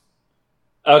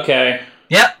 Okay.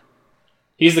 Yep.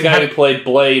 He's the guy who played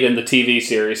Blade in the TV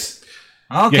series.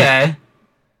 Okay.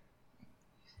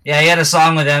 Yeah, he had a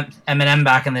song with Eminem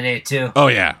back in the day, too. Oh,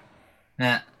 yeah.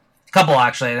 Yeah. A couple,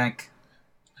 actually, I think.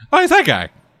 Oh, he's that guy.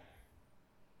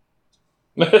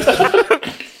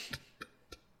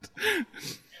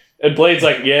 And Blade's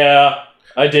like, yeah,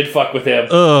 I did fuck with him.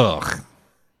 Ugh.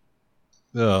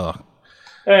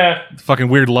 Eh. Fucking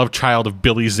weird love child of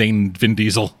Billy Zane and Vin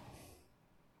Diesel.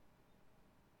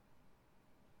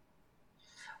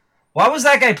 Why was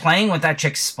that guy playing with that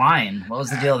chick's spine? What was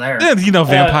the deal there? Yeah, you know,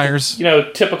 vampires.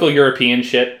 Typical European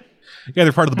shit. Yeah,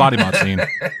 they're part of the body mod scene.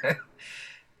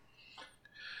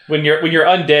 When you're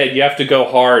undead, you have to go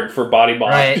hard for body mod.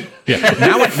 Right. Yeah.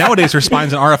 Nowadays, their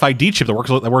spine's an RFID chip that works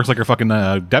like your fucking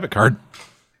debit card.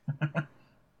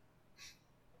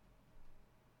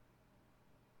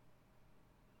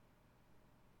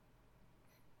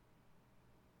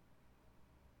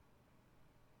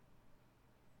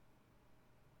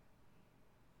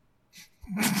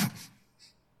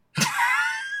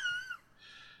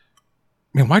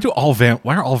 Man, why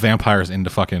are all vampires into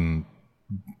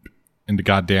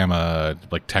goddamn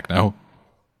like techno?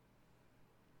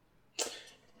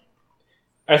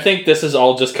 I think this is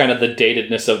all just kind of the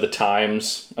datedness of the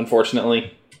times,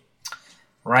 unfortunately.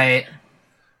 Right.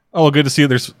 Oh, well, good to see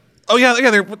there's. Oh yeah.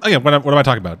 What am I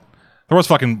talking about? There was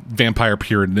fucking vampire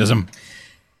puritanism.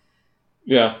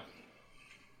 Yeah.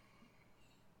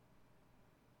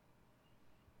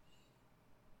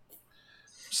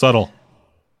 Subtle.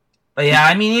 But yeah,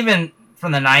 I mean, even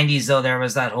from the 90s, though, there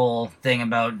was that whole thing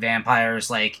about vampires,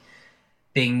 like,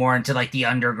 being more into, like, the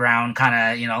underground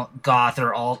kind of, goth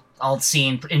or alt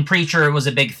scene. In Preacher, it was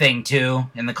a big thing, too,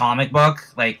 in the comic book.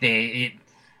 Like,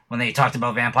 when they talked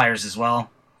about vampires as well.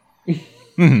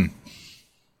 Mm-hmm.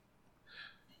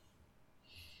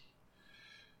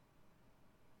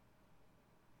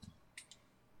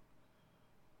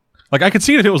 Like, I could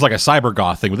see it if it was, like, a cyber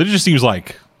goth thing, but it just seems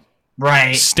like...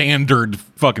 Right. Standard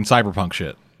fucking cyberpunk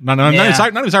shit. Not even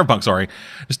cyberpunk. Sorry,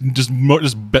 just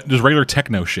regular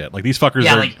techno shit. Like these fuckers.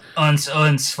 Yeah, are, like uns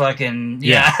fucking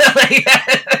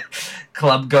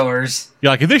club goers.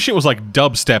 Yeah, like if this shit was like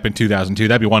dubstep in 2002,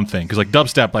 that'd be one thing. Because like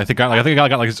dubstep, I think it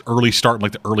got like its early start in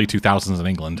like the early 2000s in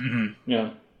England. Mm-hmm. Yeah.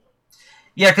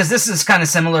 Yeah, because this is kind of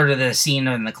similar to the scene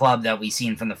in the club that we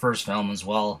seen from the first film as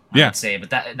well, I would say. But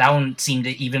that one seemed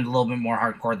even a little bit more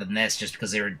hardcore than this, just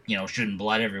because they were, shooting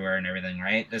blood everywhere and everything,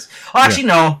 right?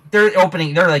 No, they're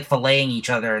like filleting each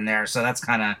other in there, so that's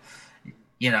kind of,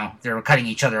 they were cutting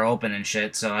each other open and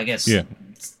shit, so I guess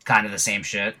it's kind of the same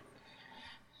shit.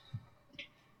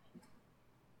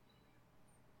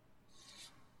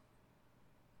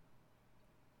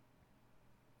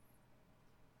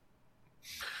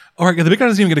 All right, the big guy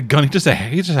doesn't even get a gun. He's just a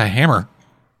hammer.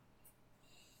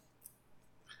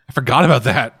 I forgot about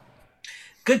that.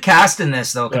 Good cast in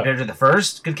this, though, compared to the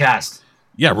first. Good cast.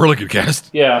 Yeah, really good cast.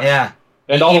 Yeah. Yeah.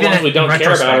 And all the Even ones we in don't care about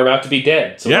retrospect. are about to be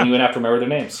dead, so we Yeah. don't even have to remember their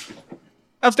names.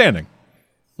 Outstanding.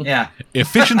 Yeah.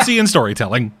 Efficiency in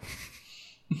storytelling.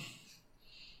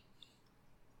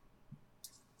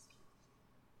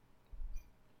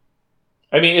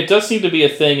 I mean, it does seem to be a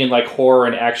thing in like horror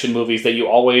and action movies that you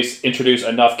always introduce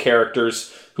enough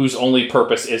characters whose only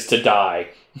purpose is to die.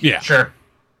 Yeah. Sure.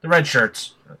 The red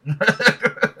shirts.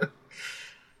 Did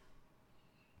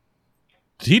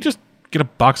he just get a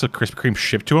box of Krispy Kreme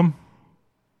shipped to him?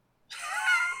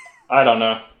 I don't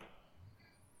know.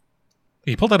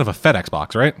 He pulled out of a FedEx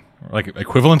box, right? Like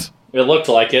equivalent? It looked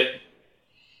like it.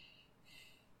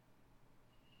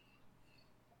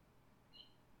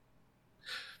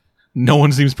 No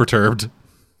one seems perturbed.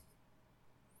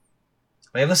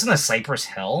 Wait, listen to Cypress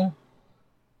Hill?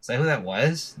 Is that who that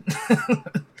was?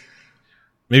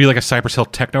 Maybe like a Cypress Hill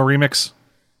techno remix?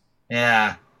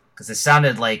 Yeah. Because it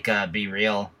sounded like Be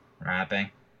Real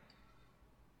rapping.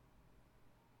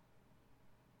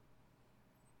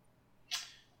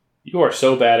 You are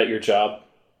so bad at your job.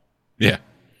 Yeah.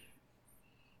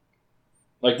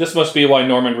 Like, this must be why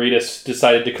Norman Reedus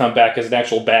decided to come back as an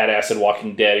actual badass in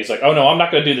Walking Dead. He's like, oh no, I'm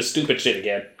not going to do this stupid shit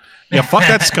again. Yeah, fuck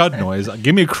that scud noise.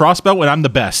 Give me a crossbow and I'm the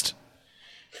best.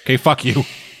 Okay, fuck you.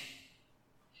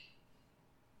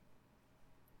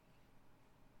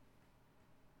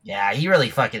 Yeah, he really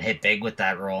fucking hit big with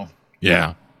that role.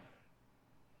 Yeah.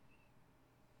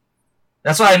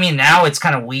 That's what I mean. Now it's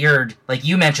kind of weird. Like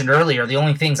you mentioned earlier, the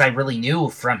only things I really knew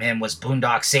from him was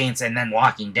Boondock Saints and then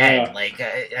Walking Dead. Yeah. Like,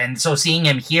 and so seeing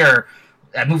him here,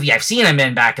 a movie I've seen him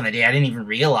in back in the day, I didn't even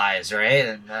realize, right?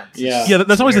 And that's just Yeah,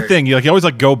 that's always the weird. thing. You always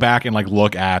like go back and like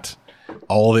look at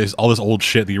all this old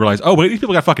shit that you realize, oh, wait, these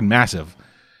people got fucking massive.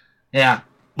 Yeah,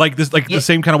 Like this, like Yeah. the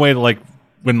same kind of way that like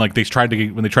when they tried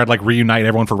to like reunite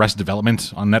everyone for Arrested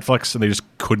Development on Netflix, and they just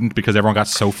couldn't because everyone got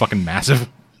so fucking massive.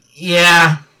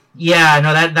 yeah.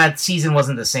 No, that season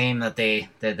wasn't the same that they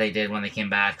did when they came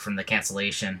back from the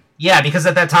cancellation. Yeah, because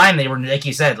at that time they were, like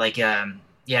you said, like yeah,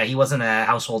 he wasn't a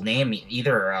household name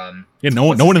either. Yeah, no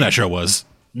one in that show was.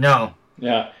 No.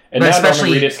 Yeah. And But now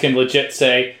especially- Norman Reedus can legit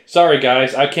say, sorry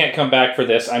guys, I can't come back for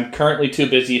this. I'm currently too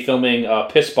busy filming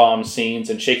piss bomb scenes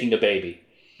and shaking a baby.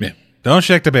 Yeah, don't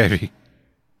shake the baby.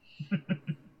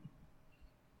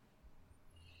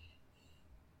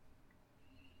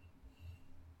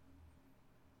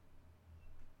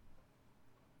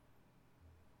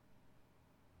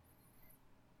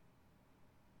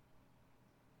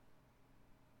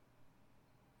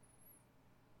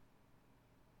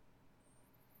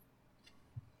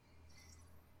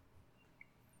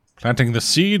 Planting the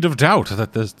seed of doubt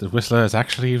that the Whistler is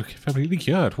actually completely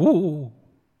cured. Woo.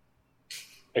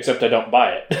 Except I don't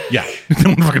buy it. Yeah, no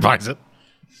one fucking buys it.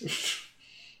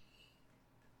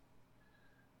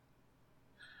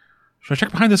 Should I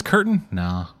check behind this curtain?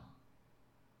 No.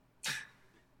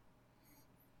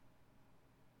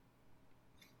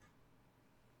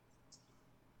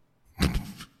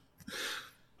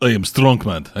 I am strong,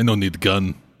 man. I no need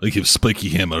gun. I have spiky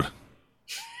hammer.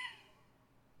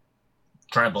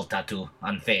 Tribal tattoo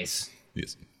on face.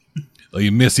 Yes. I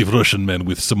am massive Russian man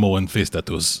with Samoan face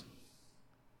tattoos.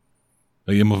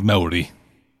 I am of Maori.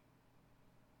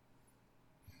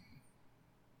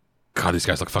 God, these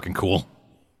guys look fucking cool.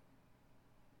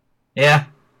 Yeah.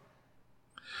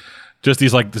 Just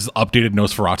these like this updated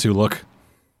Nosferatu look.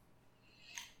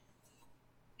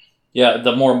 Yeah,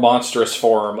 the more monstrous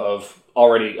form of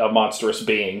already a monstrous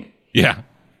being. Yeah.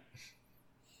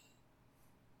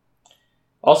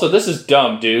 Also, this is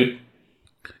dumb, dude.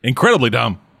 Incredibly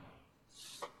dumb.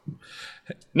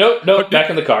 Nope, back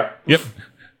in the car. Yep.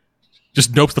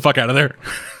 Just nopes the fuck out of there.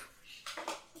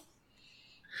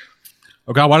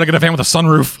 Oh god, why did I get a van with a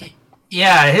sunroof?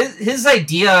 Yeah, his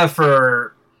idea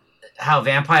for how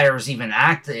vampires even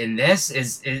act in this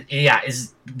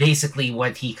is basically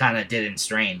what he kind of did in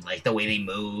Strain, like the way they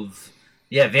move.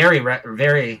 Yeah, very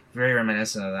very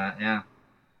reminiscent of that. Yeah.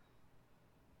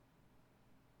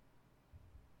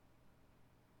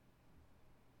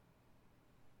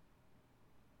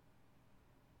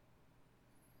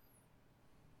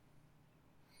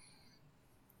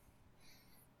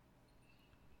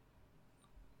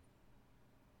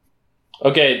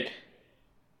 Okay,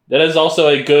 that is also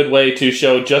a good way to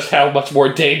show just how much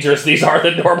more dangerous these are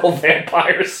than normal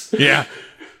vampires. Yeah.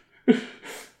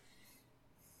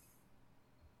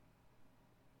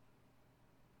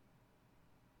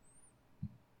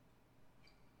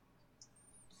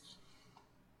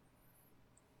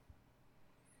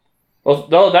 Well,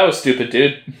 no, that was stupid,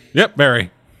 dude. Yep,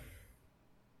 Barry.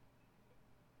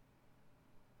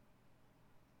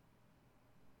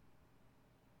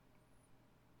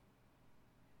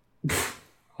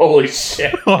 Holy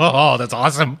shit. Oh, that's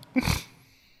awesome.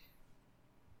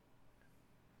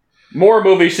 More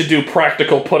movies should do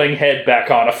practical putting head back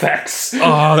on effects.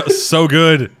 Oh, that's so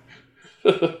good.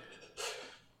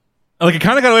 Like, it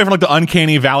kind of got away from, like, the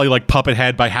Uncanny Valley, like, puppet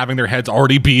head by having their heads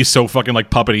already be so fucking,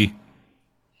 like, puppety.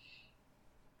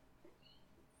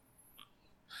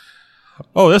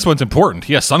 Oh, this one's important.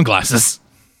 He has sunglasses.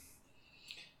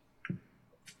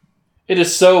 It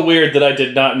is so weird that I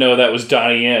did not know that was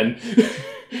Donnie Yen.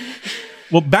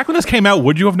 Well, back when this came out,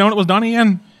 would you have known it was Donnie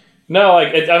Yen? No,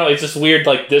 like, I don't know, it's just weird,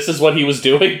 like, this is what he was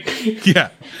doing. Yeah.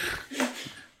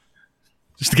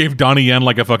 Just gave Donnie Yen,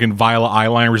 like, a fucking Viola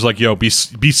eyeliner. Where he's like, yo, be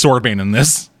Swordbane in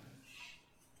this.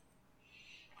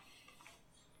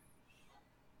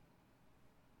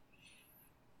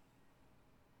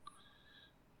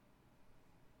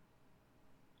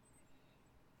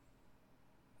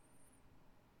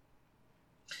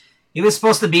 He was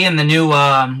supposed to be in the new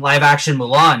live-action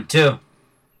Mulan, too.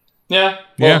 Yeah.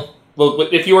 Yeah. Well,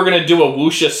 if you were going to do a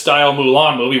wuxia-style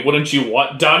Mulan movie, wouldn't you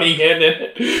want Donnie Yen in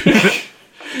it?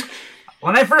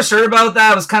 When I first heard about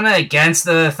that, I was kind of against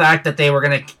the fact that they were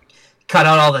going to cut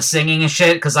out all the singing and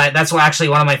shit, because that's actually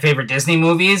one of my favorite Disney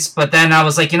movies. But then I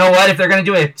was like, you know what? If they're going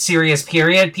to do a serious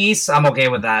period piece, I'm okay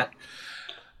with that.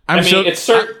 Go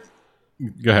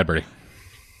ahead, Bertie.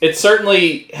 It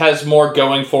certainly has more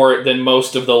going for it than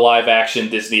most of the live-action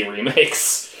Disney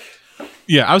remakes.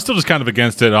 Yeah, I was still just kind of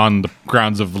against it on the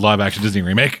grounds of the live-action Disney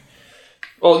remake.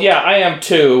 Well, yeah, I am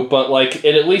too, but, like,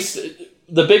 it at least...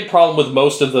 The big problem with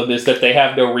most of them is that they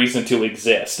have no reason to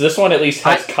exist. This one at least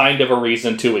has kind of a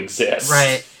reason to exist.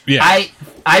 Right. Yeah.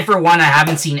 I for one, I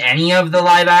haven't seen any of the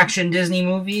live-action Disney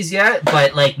movies yet,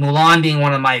 but, like, Mulan being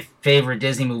one of my favorite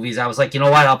Disney movies, I was like, you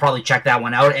know what, I'll probably check that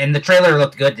one out, and the trailer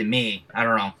looked good to me. I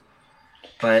don't know.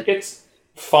 But it's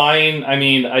fine. I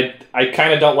mean, I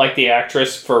kind of don't like the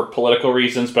actress for political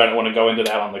reasons, but I don't want to go into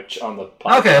that on the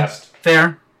podcast. Okay,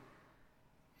 fair.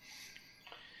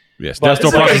 Yes,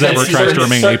 Desktop Process ever tries to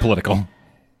remain apolitical.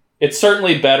 It's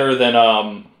certainly better than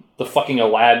the fucking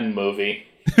Aladdin movie,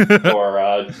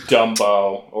 or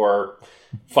Dumbo, or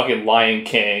fucking Lion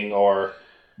King, or...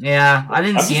 Yeah, I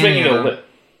didn't see any of them.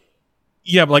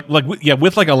 Yeah, but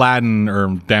with like Aladdin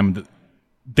or them,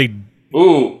 they...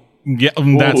 Ooh. Yeah,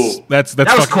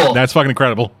 that's cool. That's fucking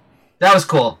incredible. That was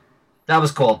cool.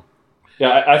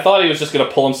 Yeah, I thought he was just going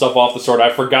to pull himself off the sword. I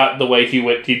forgot the way he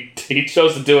went. He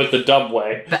chose to do it the dumb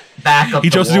way. Back up. He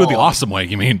chose to do it the awesome way.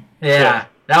 You mean? Yeah,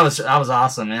 that was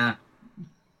awesome. Yeah.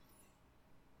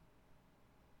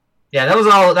 Yeah, that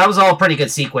was all a pretty good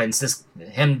sequence.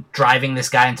 Him driving this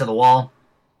guy into the wall.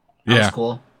 That was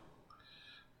cool.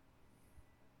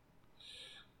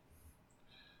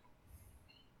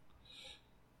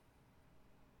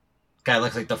 Guy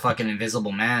looks like the fucking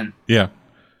Invisible Man. Yeah.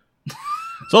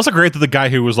 It's also great that the guy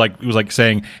who was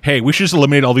saying, "Hey, we should just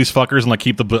eliminate all these fuckers and like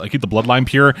keep the bloodline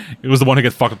pure." It was the one who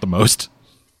gets fucked up the most.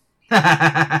 All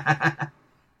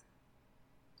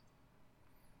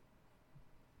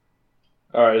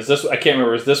right, is this? I can't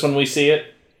remember. Is this when we see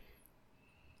it?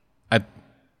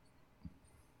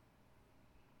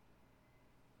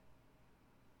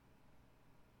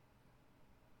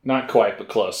 Not quite, but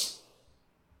close.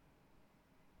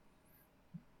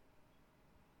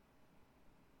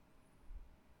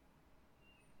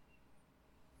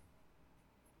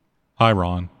 Hi,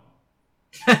 Ron.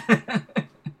 God,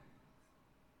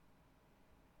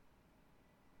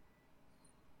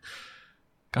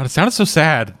 it sounded so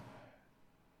sad.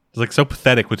 It's like so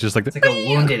pathetic, which is like it's like a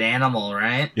wounded animal,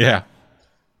 right? Yeah.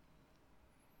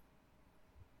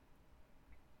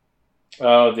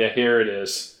 Oh, yeah, here it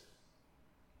is.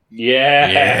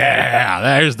 Yeah,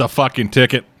 there's the fucking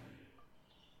ticket.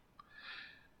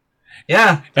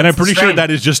 Yeah, and I'm pretty sure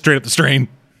that is just straight up the strain.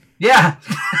 Yeah.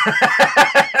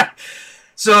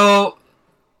 So,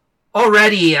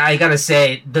 already, I gotta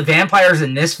say, the vampires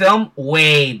in this film,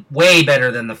 way, way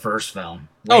better than the first film.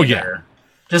 Way better.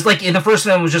 Just like, in the first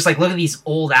film, it was just like, look at these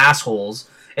old assholes.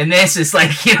 And this is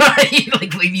like, you know what I mean? Like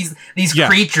these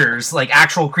creatures, like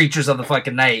actual creatures of the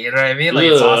fucking night. You know what I mean? Like,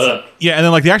 it's awesome. Yeah, and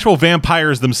then like the actual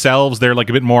vampires themselves, they're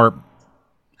like a bit more...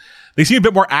 They seem a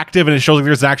bit more active, and it shows like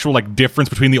there's actual like difference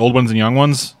between the old ones and young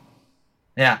ones.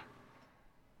 Yeah.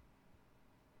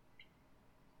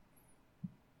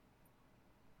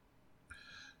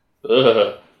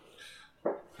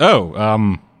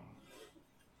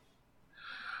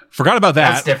 Forgot about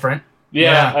that. That's different.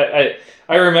 Yeah.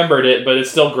 I remembered it, but it's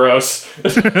still gross.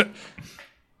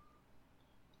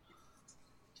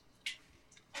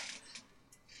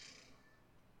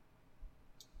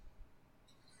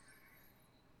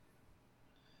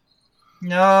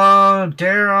 No,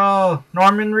 Daryl,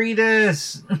 Norman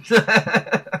Reedus.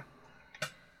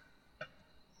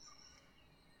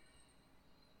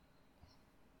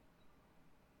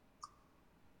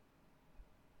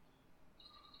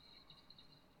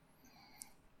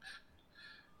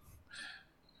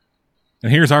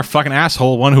 And here's our fucking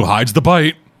asshole one who hides the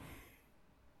bite.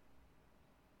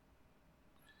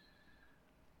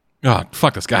 God,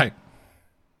 fuck this guy.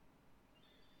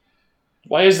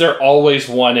 Why is there always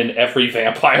one in every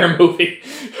vampire movie?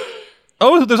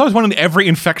 Oh, there's always one in every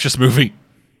infectious movie.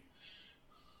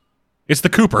 It's the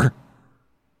Cooper.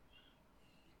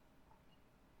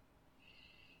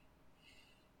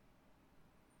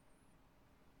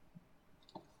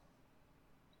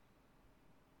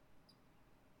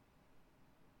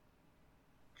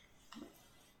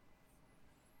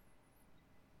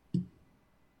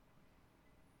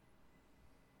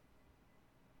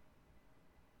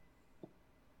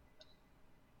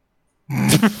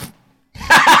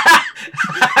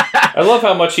 I love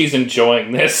how much he's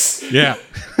enjoying this. Yeah.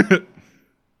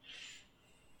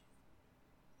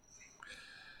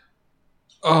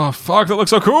 Oh, fuck, that looks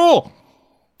so cool.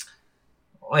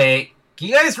 Wait, can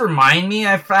you guys remind me?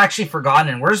 I've actually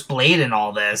forgotten. Where's Blade in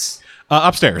all this?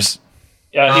 Upstairs.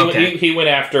 Yeah, Okay. he went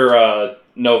after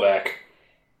Novak.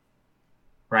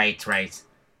 Right.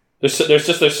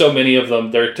 There's so many of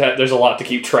them. There's a lot to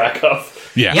keep track of.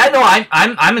 Yeah. Yeah, no,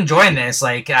 I'm enjoying this.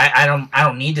 Like, I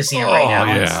don't need to see it right now.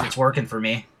 Yeah. It's working for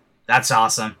me. That's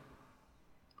awesome.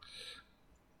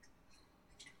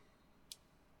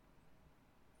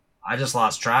 I just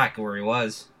lost track of where he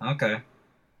was. Okay.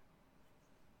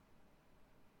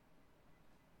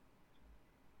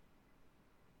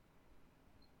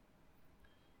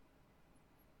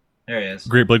 There he is.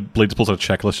 Great. Blades pulls out a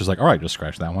checklist, just like, all right, just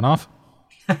scratch that one off.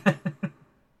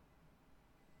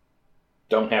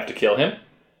 Don't have to kill him.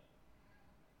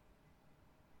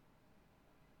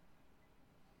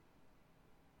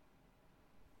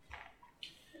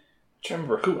 I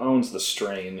remember who owns the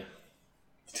Strain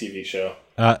TV show.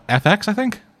 FX, I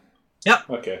think?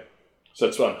 Okay, so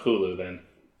it's on Hulu then.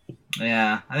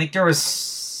 Yeah, I think there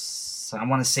was, I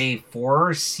want to say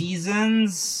 4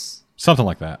 seasons. Something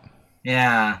like that.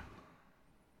 Yeah.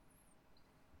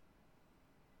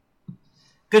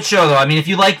 Good show, though. I mean, if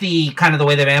you like the kind of the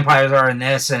way the vampires are in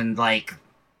this, and like,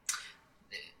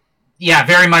 yeah,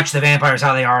 very much the vampires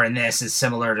how they are in this is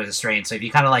similar to the Strain. So if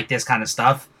you kind of like this kind of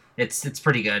stuff, it's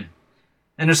pretty good.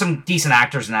 And there's some decent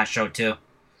actors in that show too.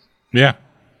 Yeah.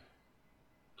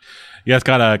 Yeah, it's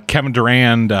got Kevin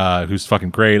Durand, who's fucking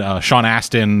great. Sean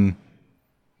Astin.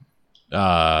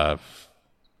 Yeah,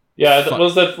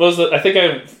 was that? I think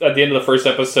at the end of the first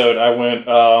episode, I went.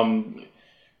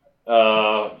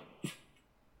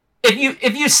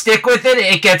 If you stick with it,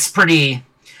 it gets pretty.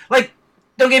 Like,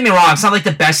 don't get me wrong, it's not like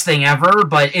the best thing ever,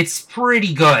 but it's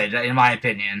pretty good in my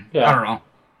opinion. Yeah. I don't know.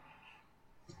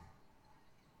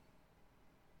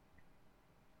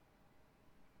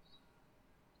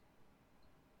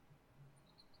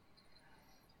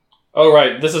 Oh,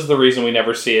 right. This is the reason we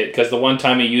never see it, because the one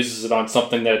time he uses it on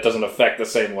something that it doesn't affect the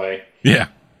same way. Yeah.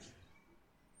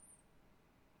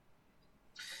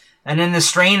 And in the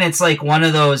Strain, it's like one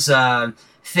of those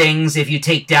things, if you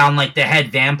take down like the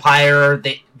head vampire,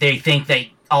 they think that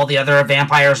all the other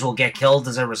vampires will get killed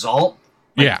as a result.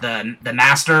 Like yeah. The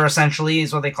master, essentially,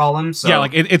 is what they call him. So. Yeah,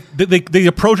 like they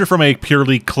approach it from a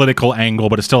purely clinical angle,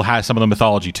 but it still has some of the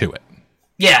mythology to it.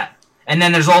 Yeah. And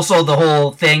then there's also the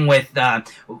whole thing with the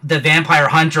vampire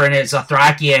hunter and his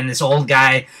Thracian, this old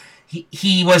guy.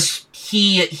 His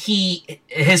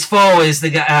foe is the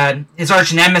guy, his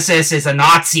arch nemesis is a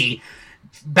Nazi.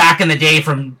 Back in the day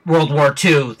from World War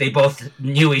II, they both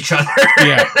knew each other.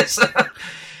 Yeah. So.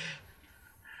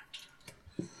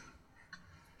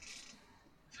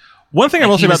 One thing I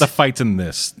will say about the fights in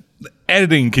this, the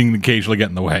editing can occasionally get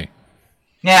in the way.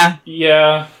 Yeah.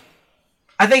 Yeah.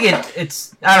 I think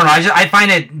it's I don't know. I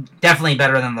find it definitely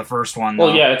better than the first one. Though.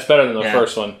 Well, yeah, it's better than the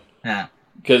first one. Yeah.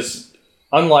 Because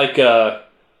unlike the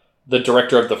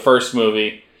director of the first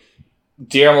movie,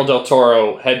 Guillermo del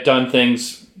Toro had done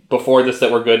things before this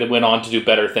that were good and went on to do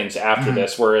better things after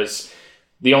this, whereas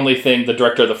the only thing the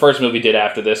director of the first movie did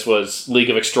after this was League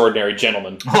of Extraordinary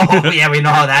Gentlemen. Oh, yeah, we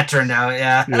know how that turned out,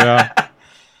 yeah. Yeah.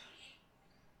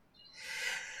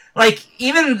 Like,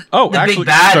 even actually, big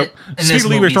bad in this speaking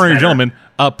of League of Extraordinary Gentlemen,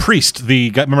 Priest, the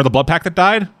guy, remember the blood pack that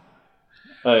died?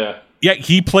 Oh, yeah. Yeah,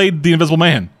 he played the Invisible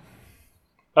Man.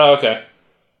 Oh, okay.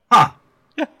 Huh.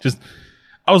 Yeah, just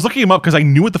I was looking him up because I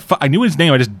knew I knew his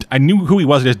name. I knew who he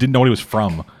was. I just didn't know what he was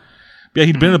from. But yeah,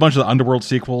 he'd been in a bunch of the Underworld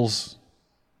sequels.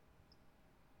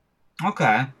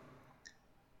 Okay.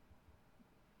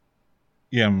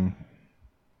 Yeah. I'm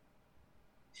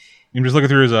just looking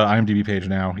through his IMDb page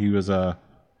now. He was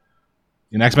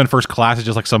in X-Men First Class is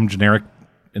just like some generic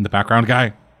in the background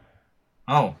guy.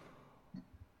 Oh.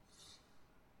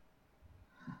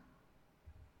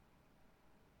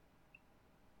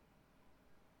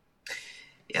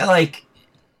 Yeah, like,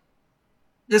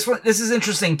 this is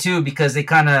interesting too because they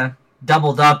kind of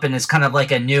doubled up and it's kind of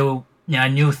like a new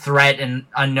threat and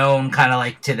unknown kind of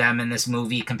like to them in this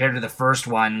movie compared to the first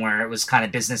one where it was kind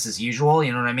of business as usual.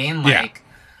 You know what I mean? Like,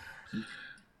 yeah.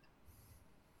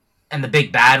 And the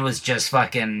big bad was just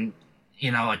fucking,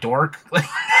 a dork.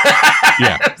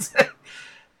 Yeah.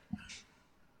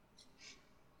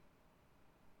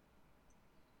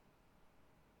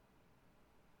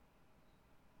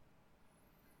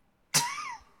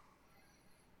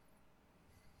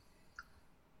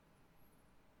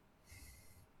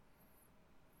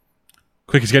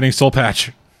 Quick, he's getting soul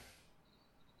patch.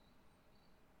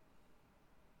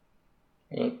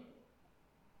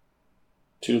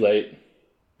 Too late.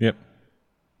 Yep.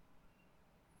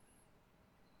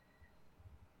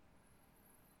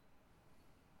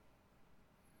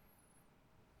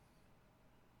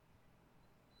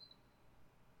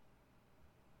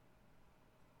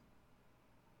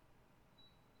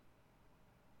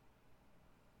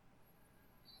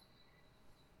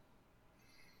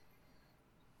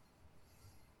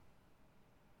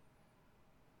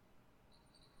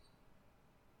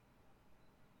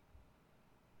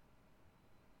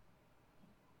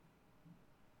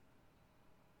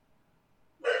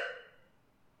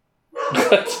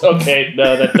 Okay,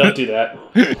 no, don't do that.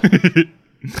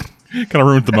 Kind of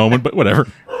ruined the moment, but whatever.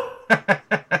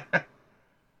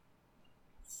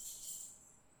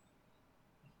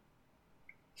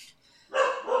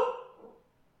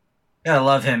 Yeah, I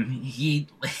love him. He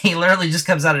literally just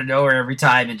comes out of nowhere every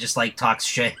time and just like talks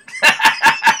shit.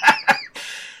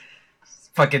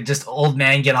 Fucking just old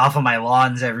man, get off of my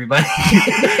lawns, everybody.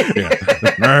 Yeah.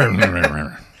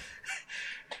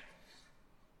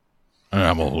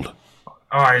 I'm old.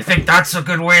 Oh, I think that's a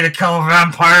good way to kill a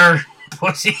vampire,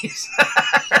 pussies.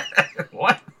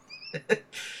 What?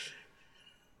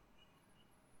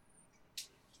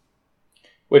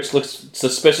 Which looks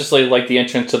suspiciously like the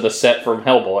entrance to the set from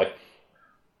Hellboy.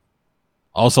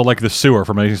 Also like the sewer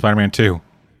from Amazing Spider-Man 2.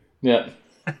 Yeah.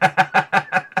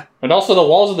 And also the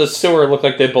walls of the sewer look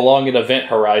like they belong in Event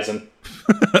Horizon.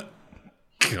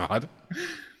 God.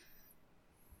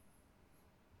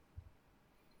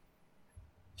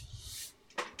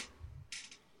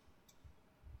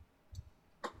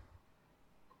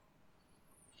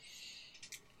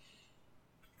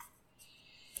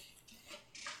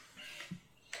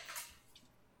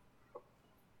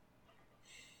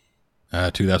 Uh,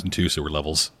 2002 sewer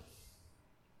levels.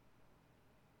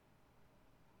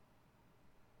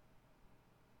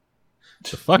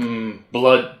 The fuck?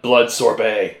 Blood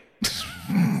sorbet.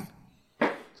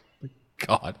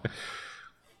 God.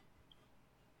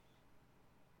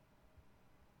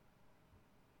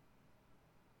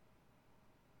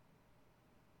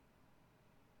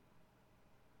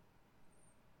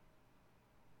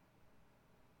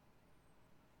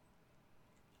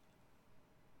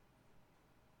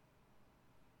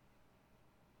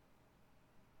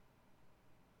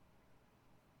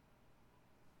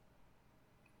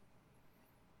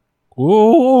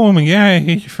 Oh my God,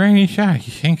 he's very shy.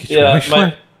 You think it's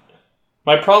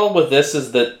my problem with this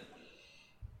is that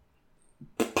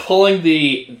pulling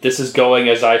the "this is going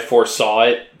as I foresaw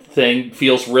it" thing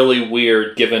feels really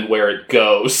weird given where it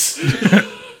goes.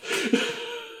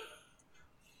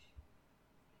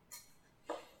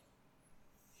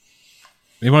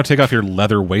 You want to take off your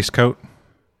leather waistcoat?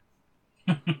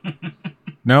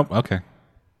 Nope. Okay.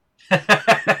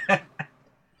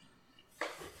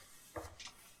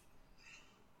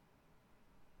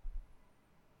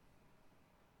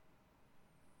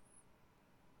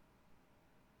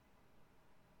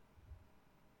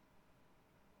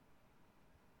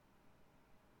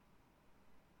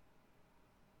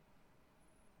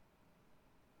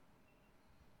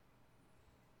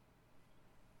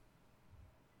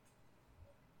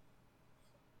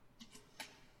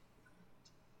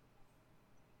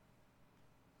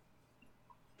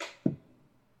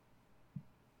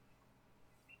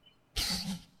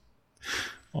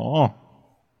 Oh.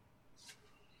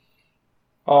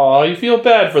 Aw, you feel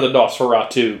bad for the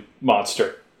Nosferatu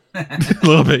monster. A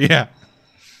little bit, yeah.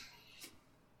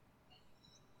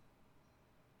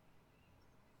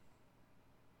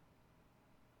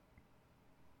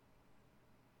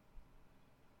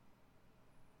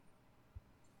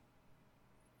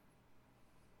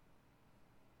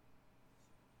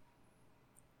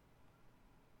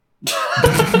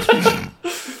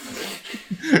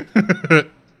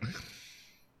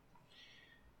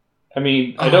 I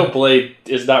mean, I know Blade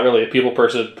is not really a people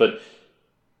person, but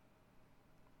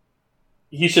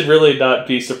he should really not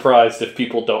be surprised if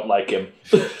people don't like him.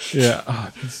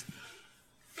 Yeah.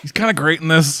 He's kind of great in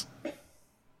this.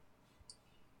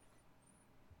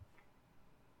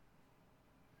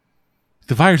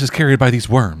 The virus is carried by these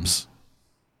worms.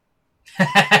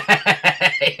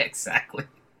 Exactly.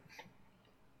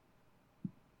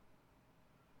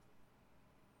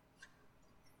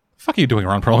 Fuck are you doing,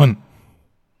 Ron Perlman?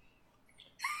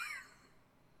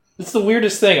 It's the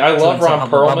weirdest thing. I love Doing Ron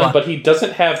some Perlman, hubba-bubba. but he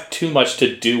doesn't have too much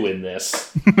to do in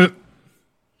this.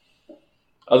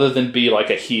 Other than be like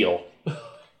a heel.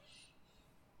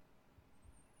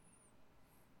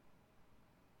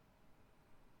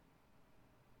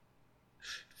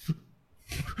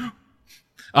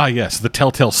 Ah, yes, the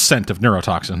telltale scent of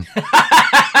neurotoxin.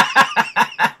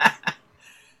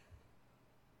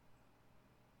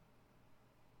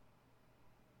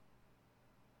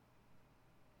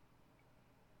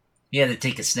 He had to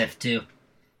take a sniff too.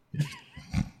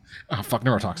 Oh, fuck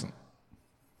neurotoxin.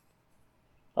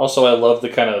 Also, I love the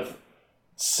kind of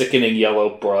sickening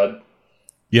yellow blood.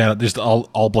 Yeah, just all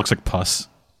looks like pus.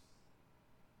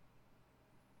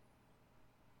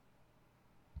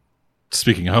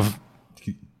 Speaking of,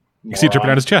 you see it dripping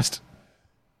out his chest.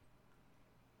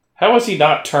 How has he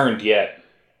not turned yet?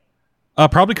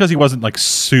 Probably because he wasn't like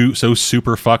so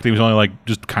super fucked. He was only like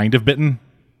just kind of bitten.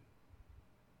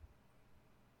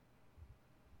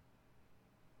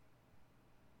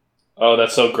 Oh,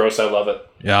 that's so gross. I love it.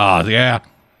 Yeah.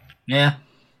 Yeah.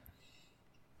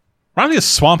 Probably a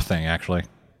Swamp Thing, actually.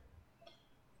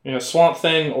 You know, Swamp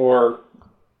Thing or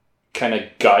kind of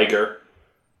Geiger.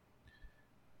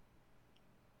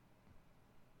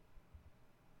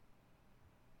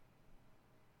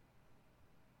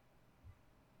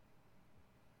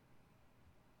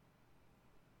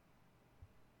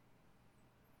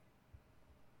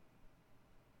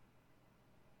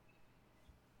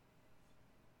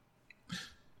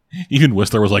 Even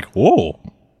Whistler was like, "Whoa."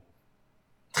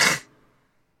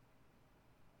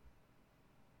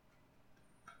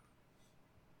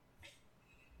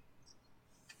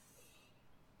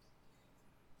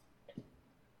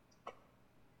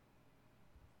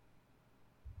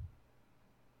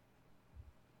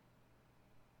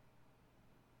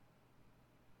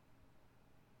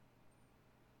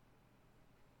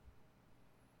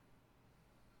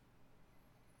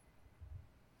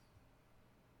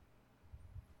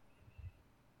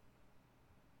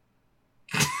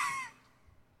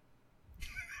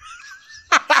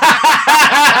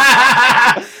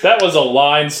 That was a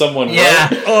line someone Yeah.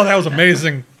 wrote. Oh, that was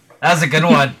amazing. That was a good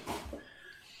one.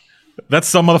 That's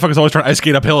some motherfuckers always trying to ice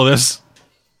skate uphill of this.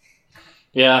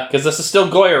 Yeah, because this is still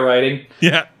Goya writing.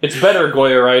 Yeah. It's better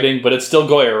Goya writing, but it's still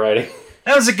Goya writing.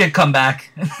 That was a good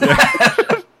comeback.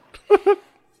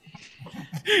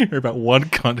 You're about one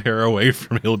cunt hair away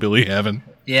from hillbilly heaven.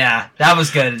 Yeah, that was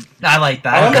good. I like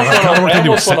I that.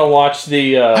 almost want to watch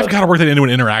I've got to work that into an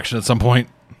interaction at some point.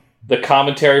 the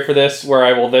commentary for this, where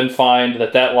I will then find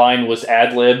that line was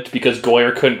ad-libbed because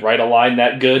Goyer couldn't write a line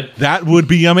that good. That would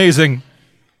be amazing.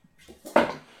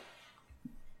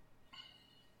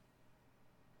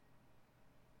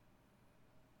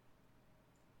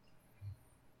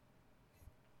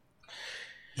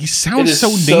 He It sounds is so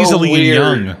so nasally weird.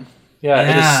 and young. Yeah, it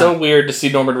Yeah. is so weird to see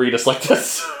Norman Reedus like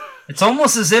this. It's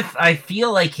almost as if I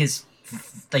feel like his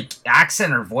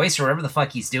accent or voice or whatever the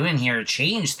fuck he's doing here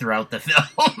changed throughout the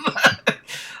film.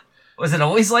 Was it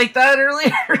always like that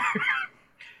earlier?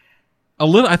 A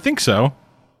little, I think so.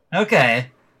 Okay,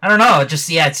 I don't know. Just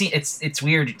it's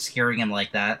weird just hearing him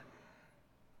like that.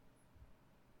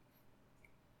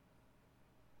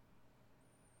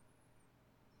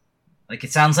 Like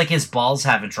it sounds like his balls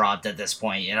haven't dropped at this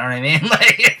point. You know what I mean?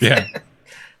 Like, Yeah.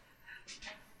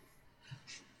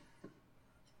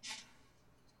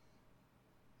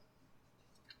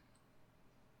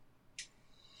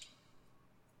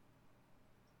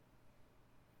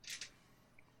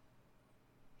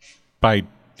 By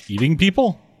eating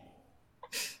people?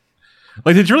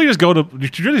 Like, did you really just go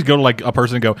to like a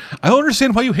person and go, I don't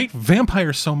understand why you hate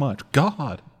vampires so much.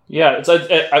 God. Yeah,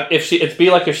 it'd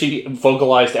be like if she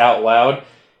vocalized out loud.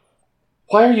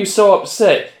 Why are you so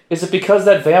upset? Is it because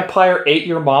that vampire ate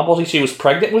your mom while she was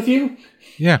pregnant with you?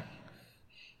 Yeah.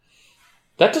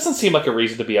 That doesn't seem like a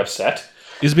reason to be upset.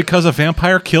 Is it because a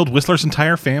vampire killed Whistler's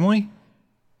entire family?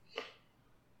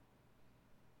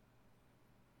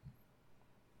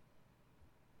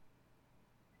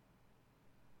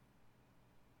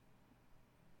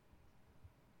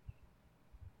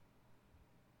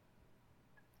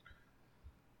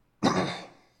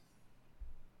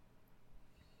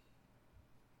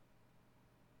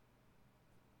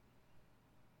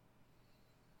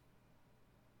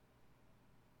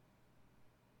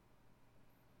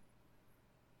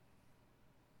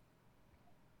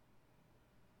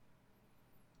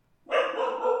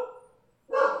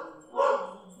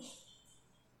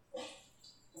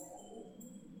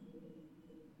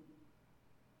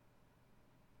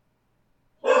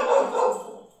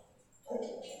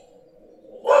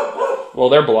 Well,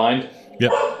 they're blind.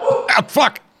 Yep. Ah,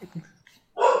 fuck!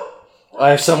 I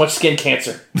have so much skin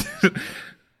cancer.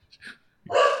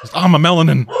 I'm a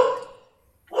melanin.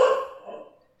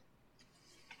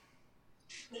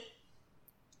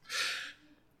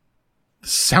 The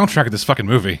soundtrack of this fucking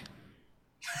movie.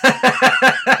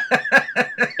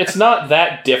 It's not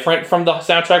that different from the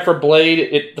soundtrack for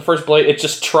Blade. The first Blade, it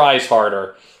just tries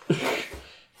harder.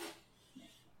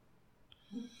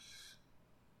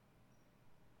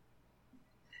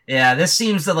 Yeah, this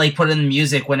seems to like put in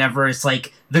music whenever it's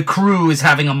like the crew is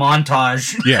having a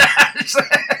montage. Yeah.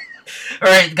 All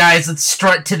right, guys, let's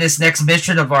strut to this next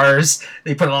mission of ours.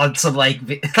 They put on some like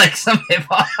some hip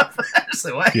hop.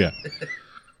 Like, what? Yeah.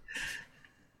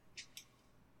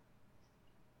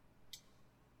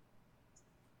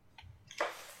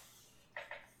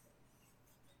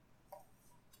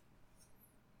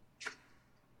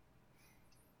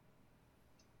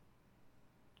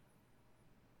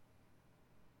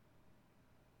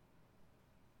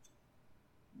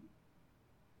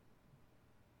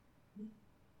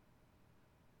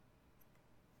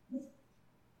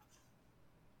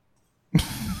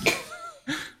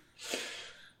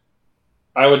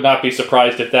 I would not be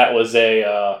surprised if that was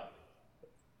a...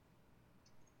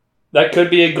 that could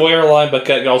be a Goyer line, but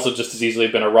could also just as easily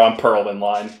have been a Ron Perlman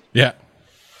line. Yeah.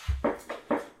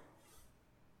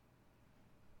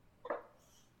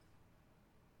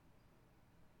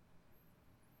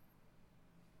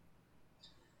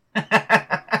 I'm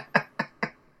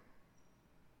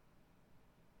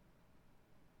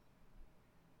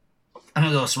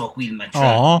gonna go smoke weed in my truck.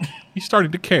 Aw, he's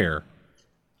starting to care.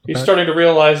 He's starting to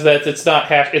realize that it's not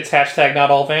it's hashtag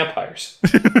not all vampires.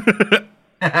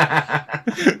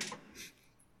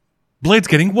 Blade's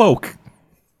getting woke.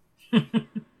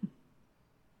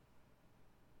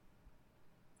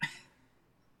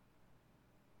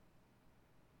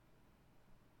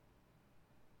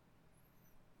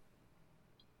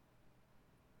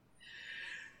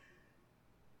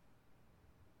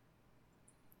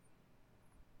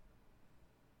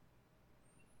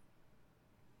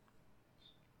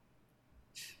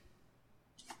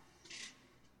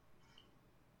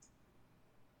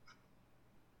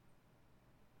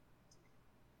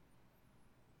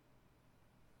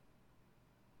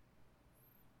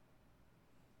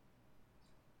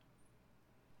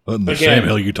 What in the Again, same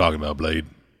hell are you talking about, Blade?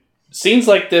 Scenes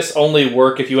like this only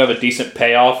work if you have a decent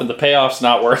payoff, and the payoff's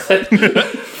not worth it.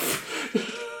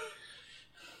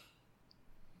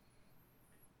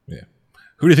 Yeah.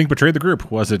 Who do you think betrayed the group?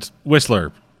 Was it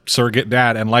Whistler, surrogate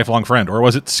dad, and lifelong friend? Or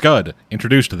was it Scud,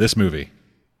 introduced to this movie?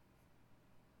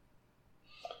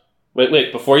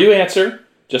 Wait, before you answer,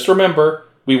 just remember,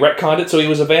 we retconned it so he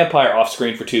was a vampire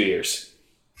off-screen for 2 years.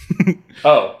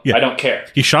 Oh, yeah. I don't care.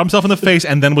 He shot himself in the face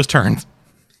and then was turned.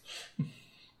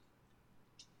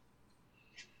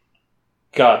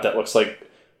 God, that looks like...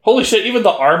 Holy shit, even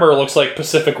the armor looks like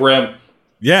Pacific Rim.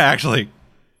 Yeah, actually.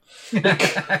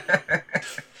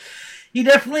 He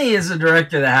definitely is a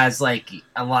director that has like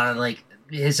a lot of like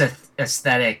his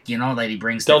aesthetic, you know, that he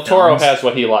brings to Del Toro films. has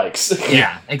what he likes.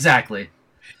 Yeah, exactly.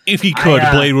 If he could,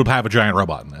 Blade would have a giant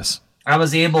robot in this. I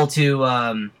was able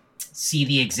to see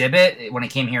the exhibit when I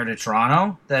came here to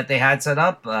Toronto that they had set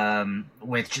up,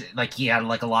 which like he had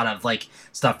like a lot of like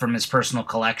stuff from his personal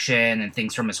collection and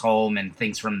things from his home and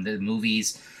things from the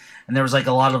movies. And there was like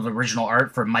a lot of original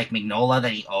art from Mike Mignola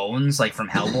that he owns, like from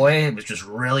Hellboy, which was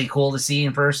really cool to see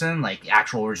in person, like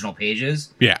actual original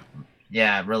pages. Yeah.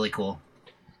 Yeah, really cool.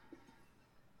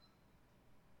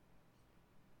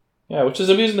 Yeah, which is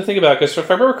amusing to think about, because if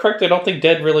I remember correctly, I don't think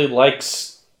Dead really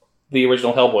likes the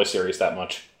original Hellboy series that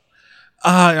much.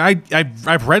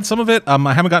 I've read some of it.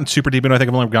 I haven't gotten super deep into it. I think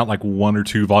I've only got like 1 or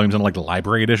 2 volumes in like the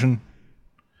library edition,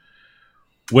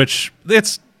 which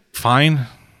it's fine.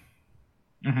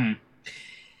 Mm-hmm.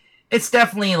 It's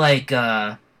definitely like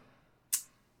with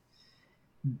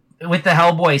the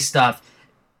Hellboy stuff,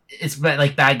 it's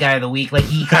like bad guy of the week. Like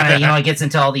he kind of he gets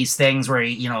into all these things where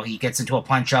he gets into a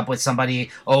punch up with somebody.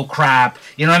 Oh crap!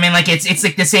 You know what I mean? Like it's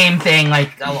like the same thing.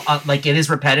 Like it is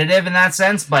repetitive in that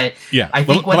sense. But yeah, I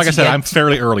think like I said, I'm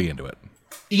fairly early into it.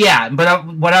 Yeah, but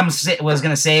what was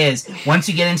gonna say is once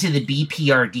you get into the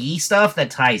BPRD stuff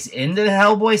that ties into the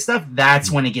Hellboy stuff,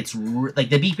 that's when it gets like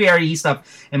the BPRD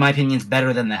stuff. In my opinion, is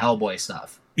better than the Hellboy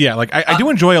stuff. Yeah, like I do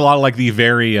enjoy a lot of like the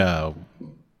very the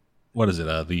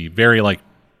very like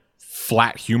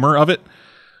flat humor of it,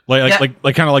 like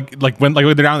kind of like when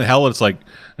they're down in hell, it's like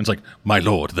my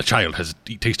lord, the child has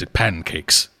tasted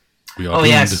pancakes. We are doomed.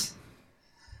 Yes.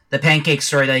 The pancake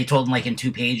story that he told in like in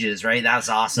 2 pages, right? That was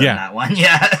awesome. Yeah. That one,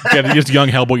 yeah. Yeah, just young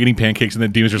Hellboy eating pancakes, and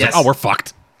then demons are just like, "Oh, we're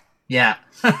fucked." Yeah,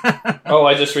 Oh,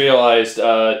 I just realized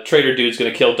Trader Dude's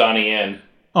gonna kill Donnie Yen.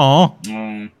 Aw.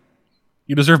 Mm.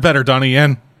 You deserve better, Donnie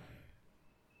Yen.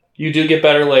 You do get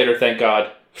better later, thank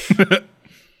God.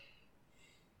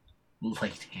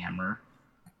 Light hammer.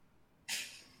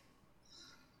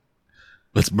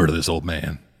 Let's murder this old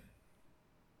man.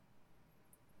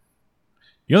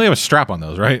 You only have a strap on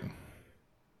those, right?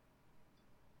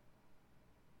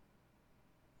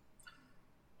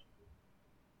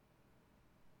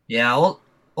 Yeah. Well,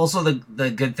 also,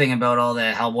 the good thing about all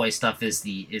the Hellboy stuff is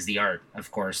the art. Of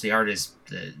course, the art is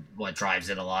what drives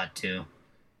it a lot too.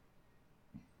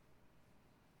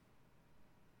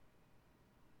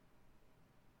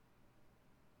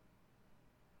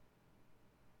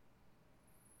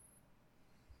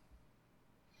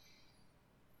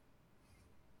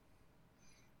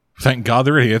 Thank God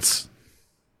they're idiots.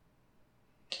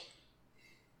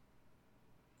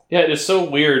 Yeah, it is so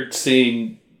weird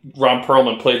seeing Ron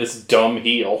Perlman play this dumb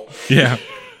heel. Yeah.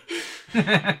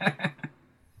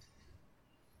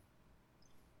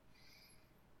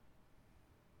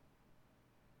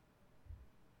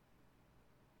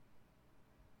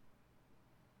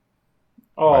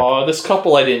 Aw, this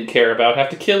couple I didn't care about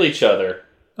have to kill each other.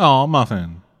 Oh,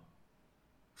 Muffin.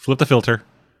 Flip the filter.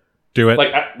 Do it.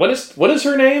 Like, what is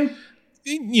her name?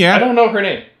 Yeah. I don't know her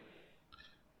name.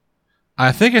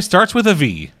 I think it starts with a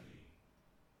V.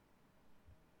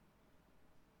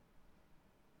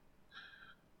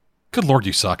 Good Lord,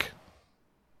 you suck.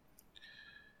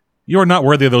 You are not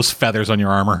worthy of those feathers on your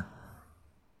armor.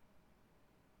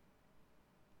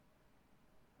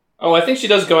 Oh, I think she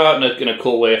does go out in a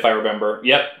cool way, if I remember.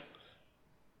 Yep.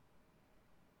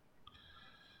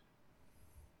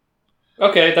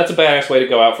 Okay, that's a badass way to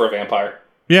go out for a vampire.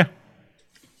 Yeah.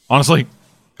 Honestly.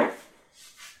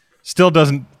 Still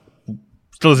doesn't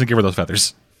give her those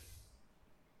feathers.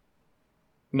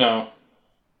 No.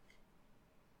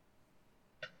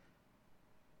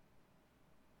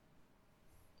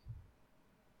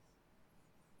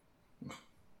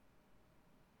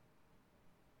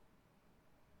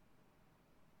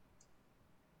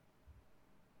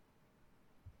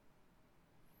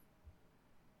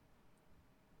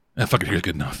 That fucking here's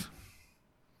good enough.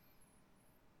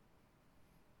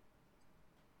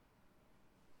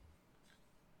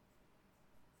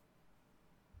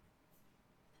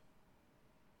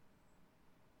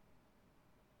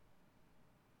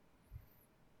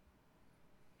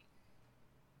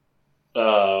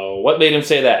 What made him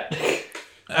say that?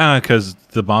 Because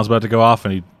the bomb's about to go off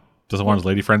and he doesn't want his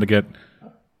lady friend to get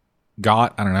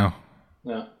got. I don't know.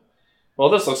 No. Well,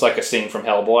 this looks like a scene from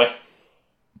Hellboy.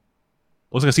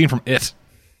 Looks like a scene from It.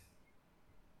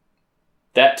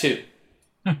 That too.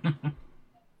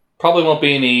 Probably won't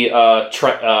be any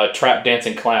trap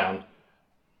dancing clown.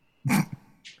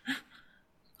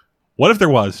 What if there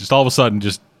was? Just all of a sudden,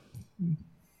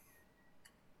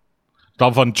 all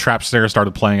of a sudden, Trap Snare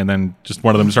started playing, and then just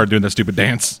one of them started doing that stupid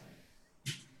dance.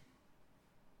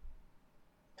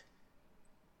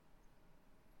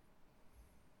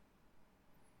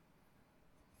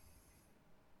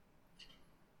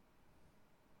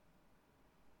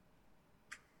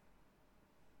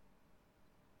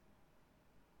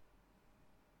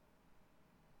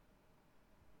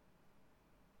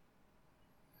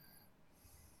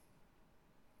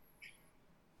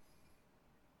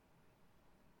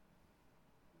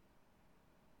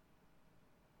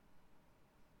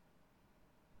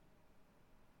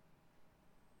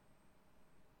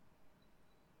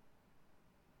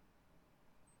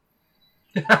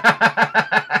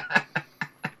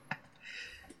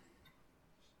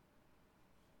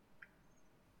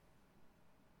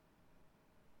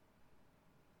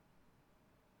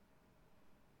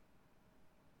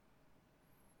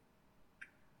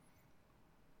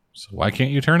 So why can't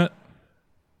you turn it?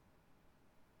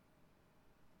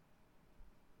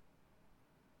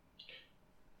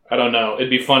 I don't know.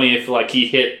 It'd be funny if like he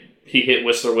hit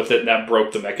Whistler with it and that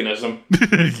broke the mechanism.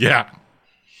 Yeah.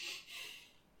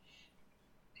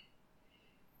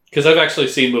 Because I've actually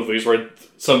seen movies where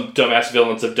some dumbass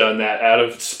villains have done that. Out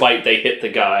of spite, they hit the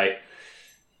guy.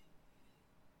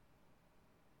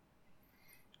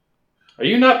 Are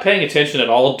you not paying attention at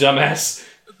all, dumbass?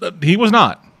 He was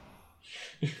not.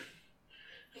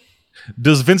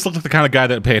 Does Vince look like the kind of guy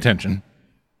that would pay attention?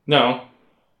 No.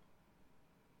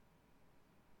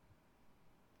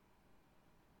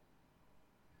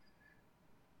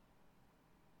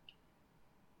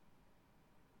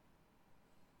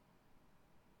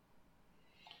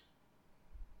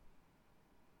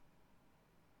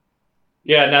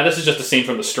 Yeah, now this is just a scene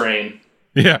from The Strain.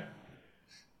 Yeah.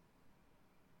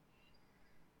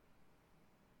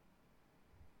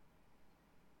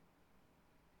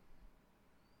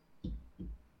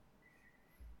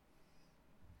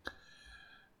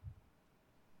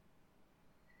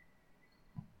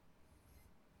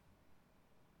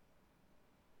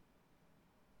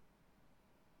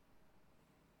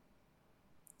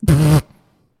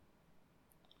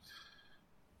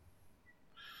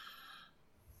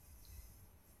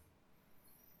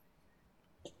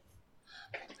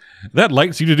 That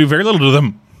light seemed to do very little to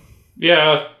them.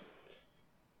 Yeah.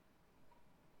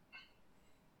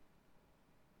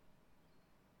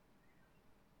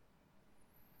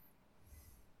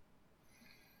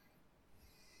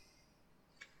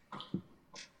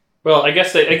 Well, I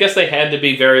guess they had to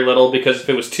be very little, because if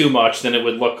it was too much, then it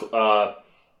would look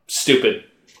stupid.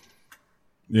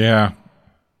 Yeah.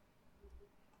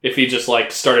 If he just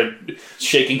like started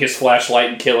shaking his flashlight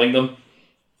and killing them.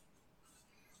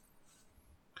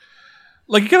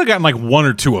 Like, you could have gotten like one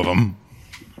or two of them.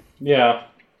 Yeah.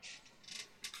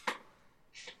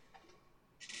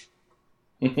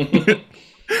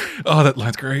 Oh, that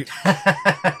line's great.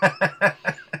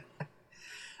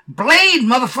 Blade,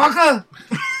 motherfucker!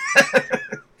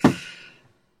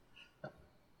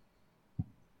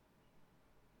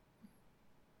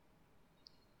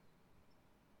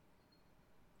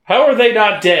 How are they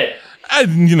not dead?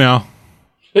 You know,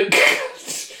 they're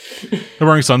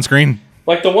wearing sunscreen.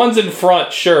 Like the ones in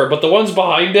front, sure, but the ones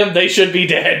behind him, they should be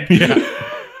dead. Yeah.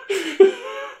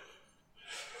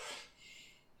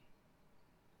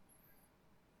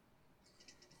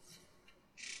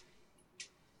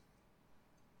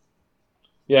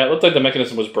 Yeah, it looked like the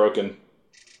mechanism was broken.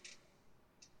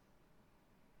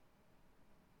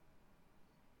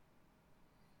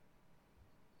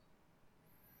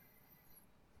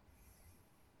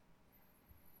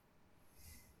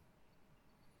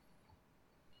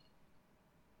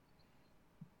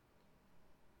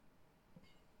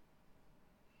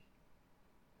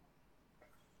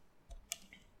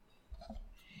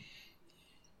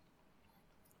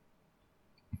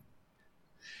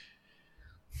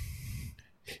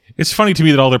 It's funny to me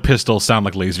that all their pistols sound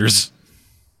like lasers.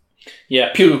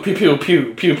 Yeah, pew, pew, pew,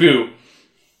 pew, pew, pew.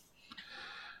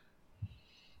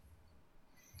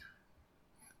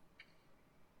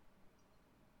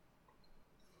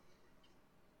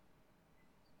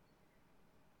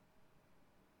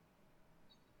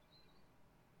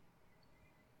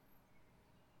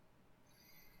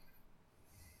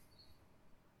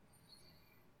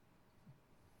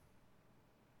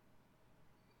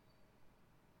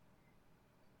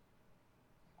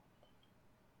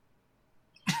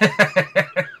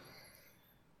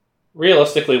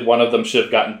 Realistically, one of them should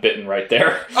have gotten bitten right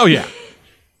there. Oh, yeah.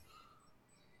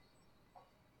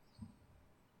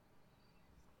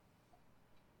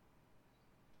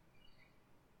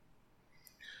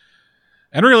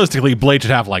 And realistically, Blade should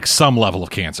have, like, some level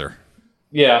of cancer.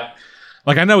 Yeah.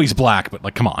 Like, I know he's black, but,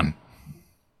 like, come on.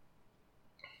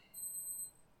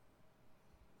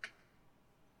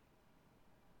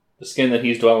 The skin that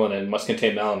he's dwelling in must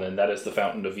contain melanin. That is the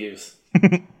fountain of youth.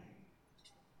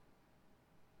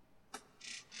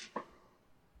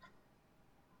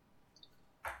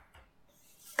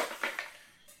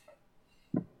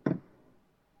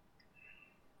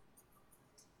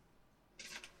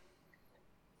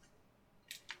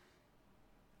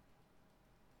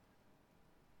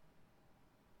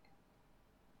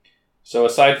 So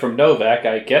aside from Novak,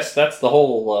 I guess that's the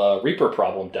whole Reaper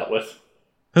problem dealt with.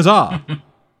 Huzzah!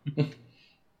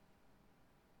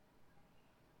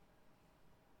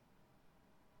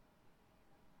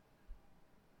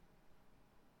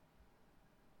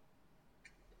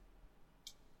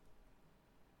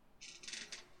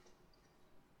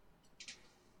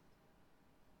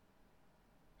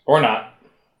 Or not.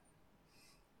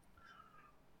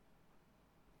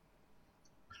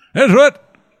 That's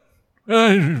what.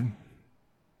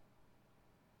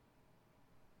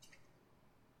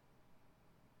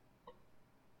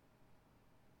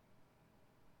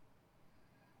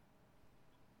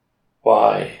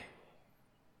 Why?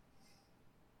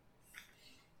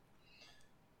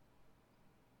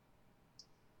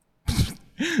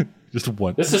 Just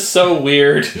one. This is so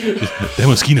weird. The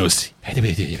mosquitoes.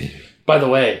 By the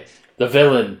way, the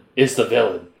villain is the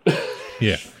villain.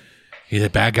 Yeah. He's the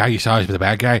bad guy. You saw he's the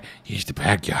bad guy. He's the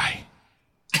bad guy.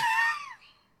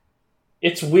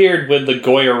 It's weird when the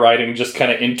Goya writing just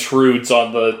kind of intrudes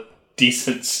on the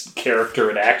decent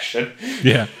character in action.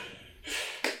 Yeah.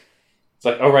 It's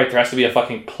like, oh right, there has to be a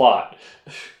fucking plot.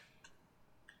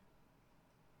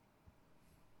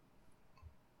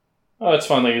 Oh, it's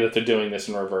funny that they're doing this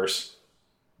in reverse.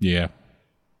 Yeah.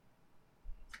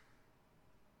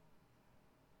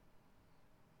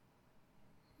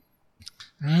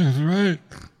 That's right.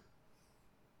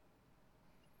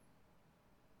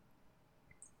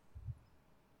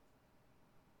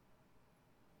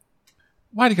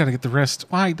 Why do you gotta get the wrist?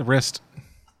 Why the wrist?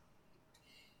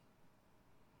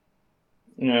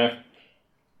 Yeah.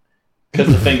 Because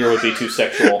the finger would be too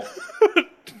sexual.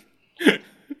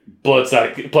 blood's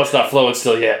not flowing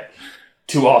still yet.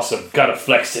 Too awesome. Gotta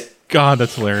flex it. God,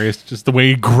 that's hilarious. Just the way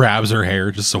he grabs her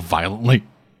hair just so violently.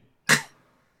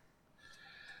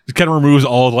 It kind of removes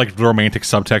all like the romantic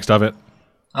subtext of it.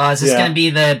 Is this gonna be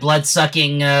the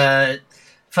blood-sucking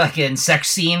fucking sex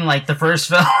scene like the first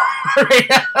film?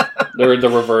 They're the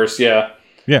reverse, yeah.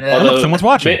 Yeah. Although, look, someone's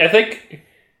watching. I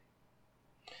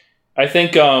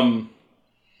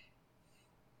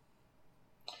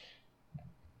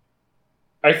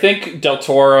think Del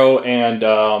Toro and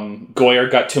Goyer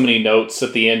got too many notes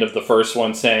at the end of the first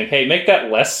one saying, "Hey, make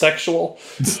that less sexual."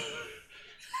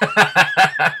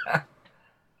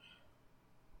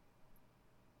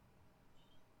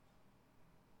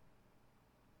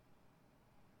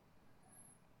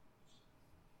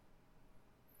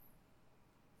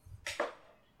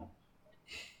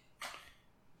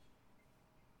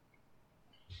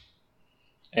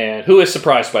 And who is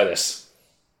surprised by this?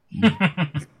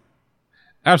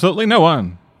 Absolutely no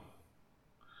one.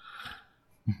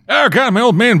 Oh, God, my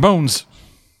old man bones.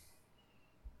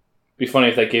 Be funny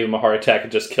if they gave him a heart attack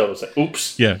and just killed him. It's like,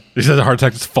 oops. Yeah, he says a heart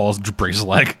attack just falls and breaks his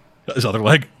leg. His other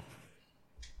leg.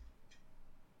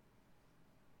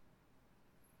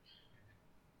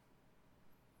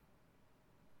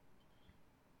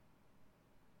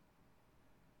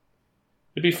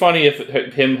 It'd be funny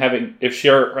if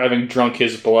Cher having drunk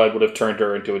his blood would have turned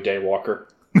her into a daywalker.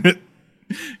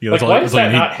 Yeah, like, why does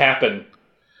that not happen?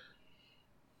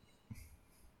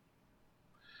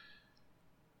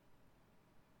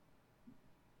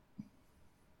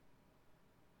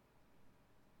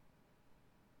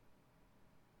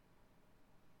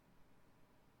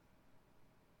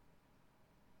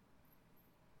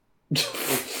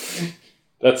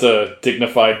 That's a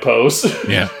dignified pose.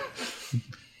 Yeah.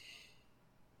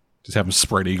 Just have him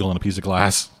spread eagle on a piece of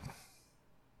glass.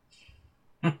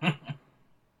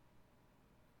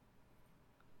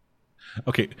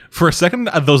 Okay, for a second,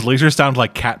 those lasers sound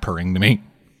like cat purring to me.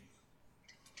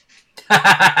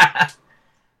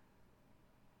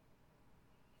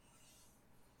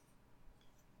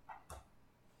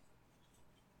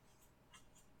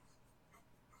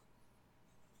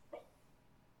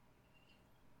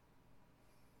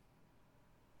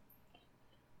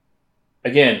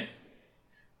 Again.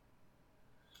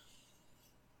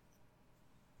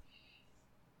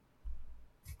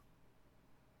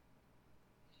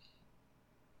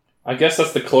 I guess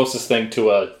that's the closest thing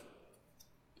to a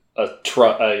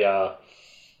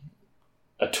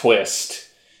twist,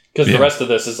 because the rest of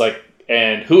this is like,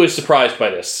 and who is surprised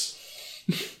by this?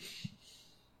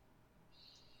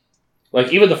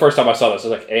 Like, even the first time I saw this, I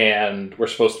was like, and we're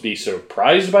supposed to be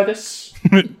surprised by this?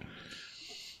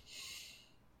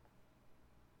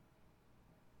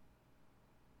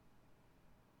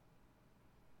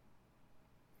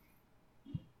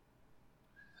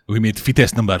 We made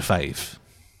fitness number 5.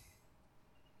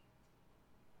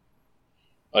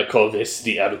 I call this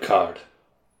the Alucard.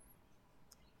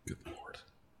 Good lord.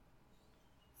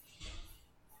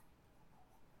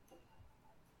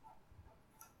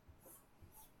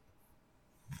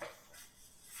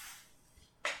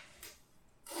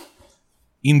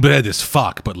 Inbred as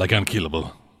fuck, but like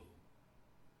unkillable.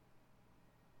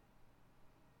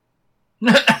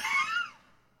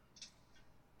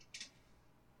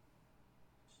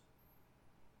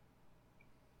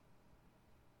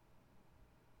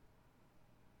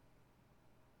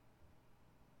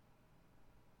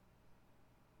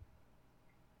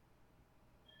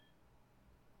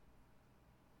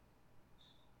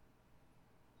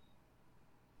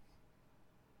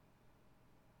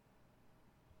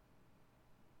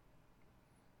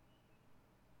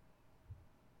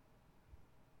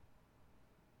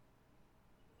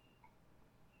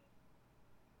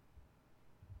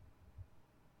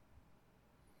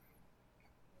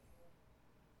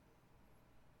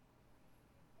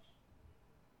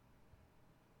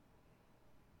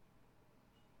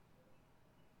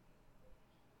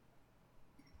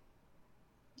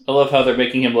 I love how they're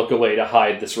making him look away to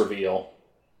hide this reveal.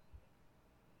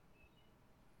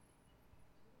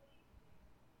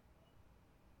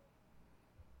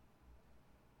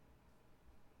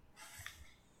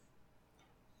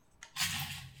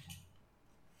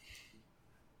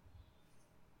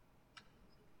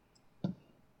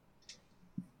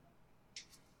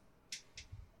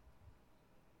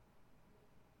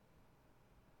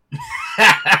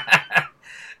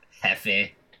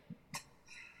 Hefe.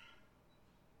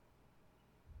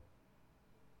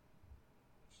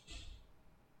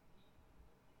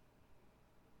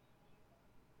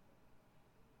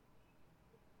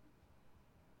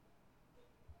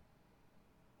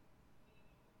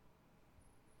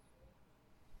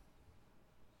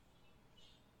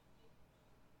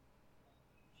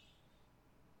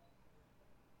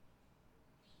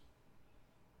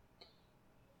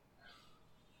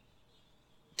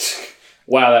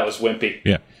 Wow, that was wimpy.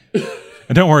 Yeah.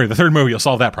 And don't worry, the third movie will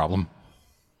solve that problem.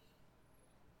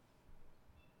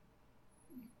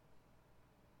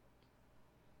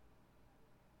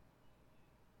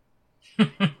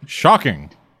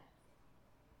 Shocking.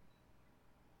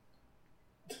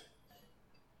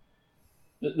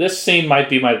 This scene might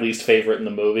be my least favorite in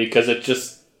the movie because it's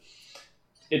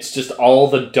just all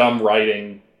the dumb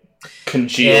writing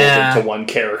congealed into one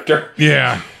character.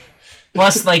 Yeah.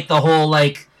 Plus, like, the whole,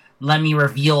 like, let me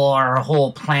reveal our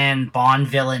whole plan Bond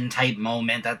villain type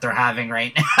moment that they're having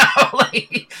right now.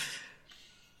 Like,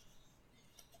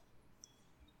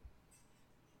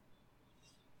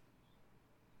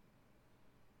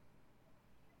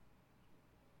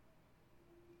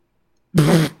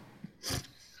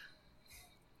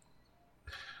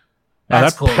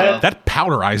 that's cool, though. That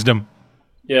powderized him.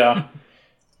 Yeah.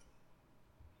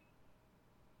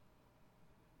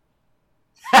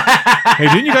 Hey,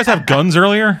 didn't you guys have guns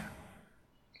earlier?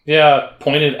 Yeah,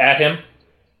 pointed at him.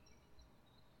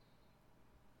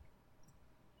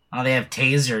 Oh, they have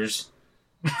tasers.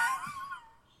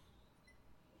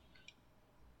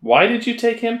 Why did you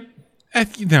take him?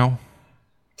 You know.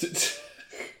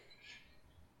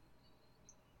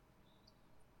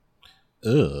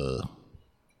 Ugh.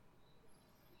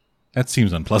 That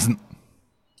seems unpleasant.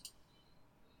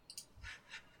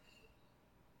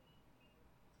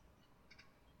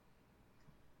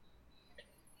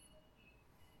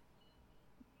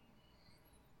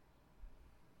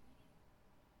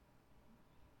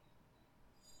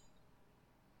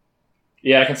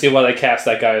 Yeah, I can see why they cast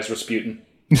that guy as Rasputin.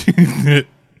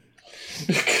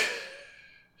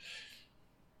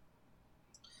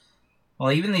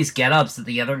 Well, even these get-ups that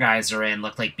the other guys are in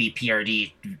look like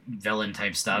BPRD villain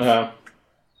type stuff.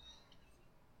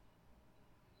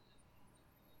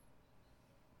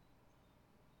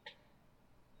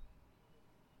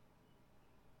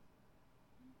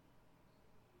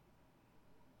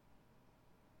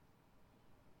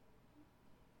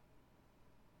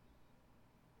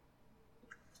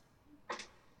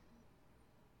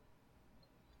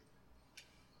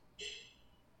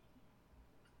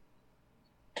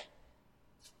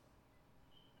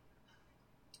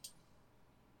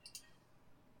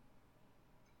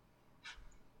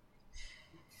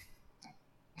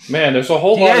 Man, there's a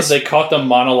whole lot of they caught them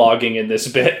monologuing in this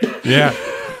bit. Yeah.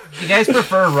 Do you guys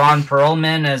prefer Ron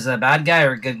Perlman as a bad guy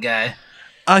or a good guy?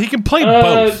 He can play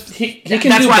both. He can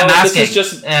that's do why both. I'm asking. This is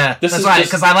just that's why,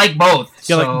 because I like both.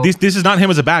 Yeah, so. like this is not him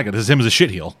as a bad guy. This is him as a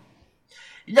shitheel.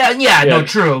 Yeah, no,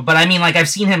 true. But I mean, like, I've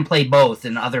seen him play both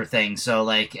in other things. So,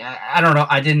 like, I don't know.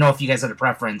 I didn't know if you guys had a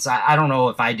preference. I don't know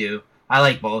if I do. I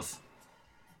like both.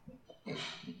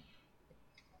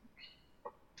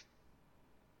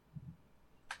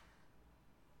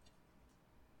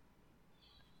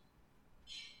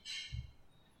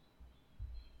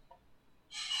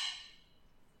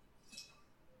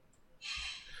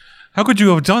 How could you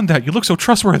have done that? You look so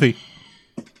trustworthy.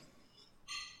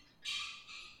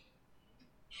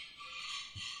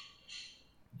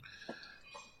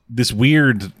 This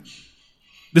weird,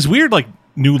 like,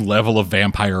 new level of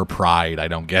vampire pride I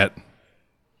don't get.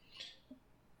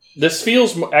 This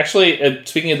feels... Actually,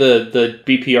 speaking of the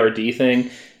BPRD thing,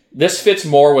 this fits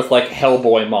more with, like,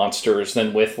 Hellboy monsters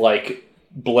than with, like,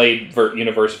 Blade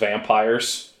universe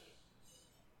vampires.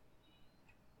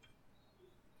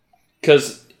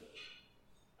 Because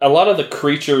a lot of the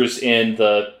creatures in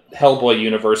the Hellboy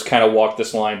universe kind of walk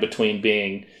this line between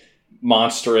being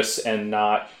monstrous and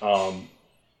not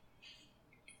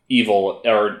evil,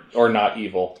 or not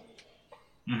evil.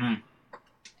 Mm-hmm.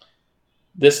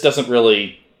 This doesn't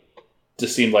really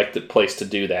just seem like the place to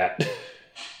do that.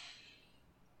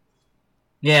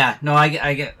 Yeah, no,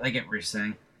 I get what you're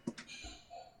saying.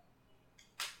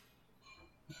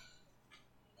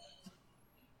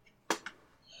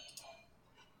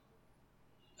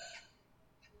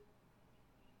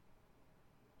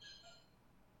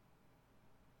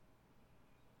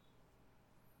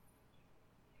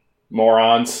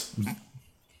 Morons.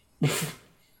 Guess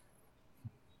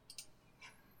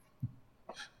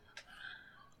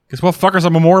what, fuckers?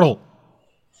 I'm immortal.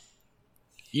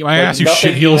 Eat my ass, you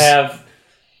shitheels.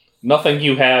 Nothing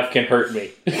you have can hurt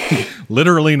me.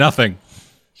 Literally nothing.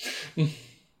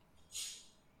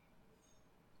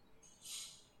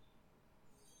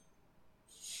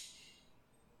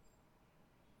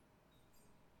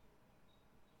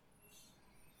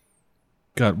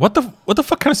 God, what the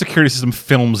fuck kind of security system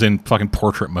films in fucking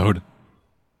portrait mode?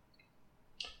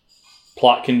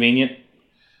 Plot convenient.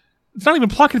 It's not even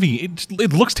plot convenient.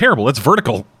 It looks terrible. It's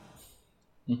vertical.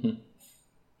 Mm-hmm.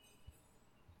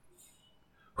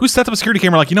 Who sets up a security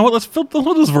camera like, you know what, let's film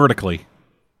this vertically?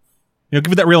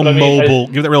 Give it that real mobile.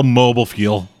 Give it that real mobile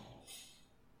feel.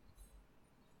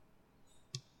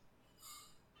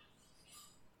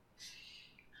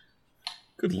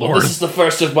 Good lord! Well, this is the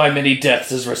first of my many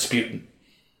deaths as Rasputin.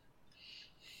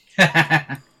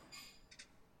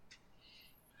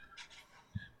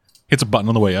 Hits a button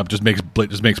on the way up. Just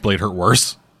makes Blade hurt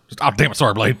worse. Oh damn it!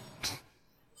 Sorry, Blade.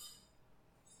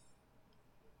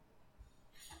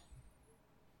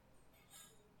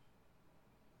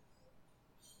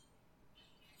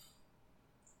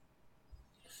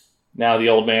 Now the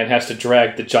old man has to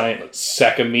drag the giant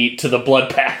sack of meat to the blood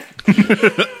path.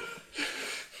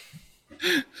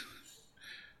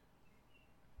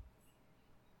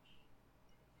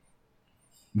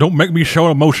 Don't make me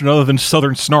show emotion other than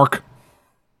southern snark.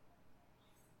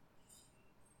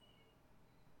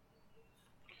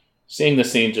 Seeing the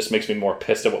scene just makes me more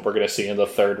pissed at what we're going to see in the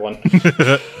third one.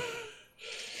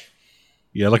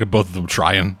 Yeah, look at both of them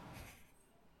trying.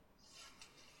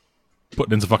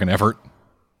 Putting in some fucking effort.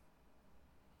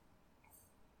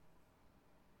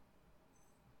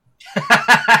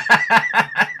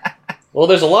 Well,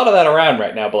 there's a lot of that around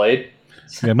right now, Blade.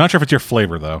 Yeah, I'm not sure if it's your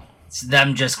flavor, though. It's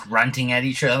them just grunting at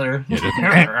each other.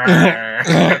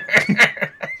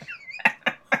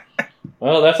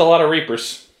 Well, that's a lot of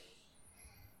Reapers.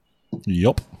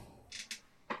 Yup.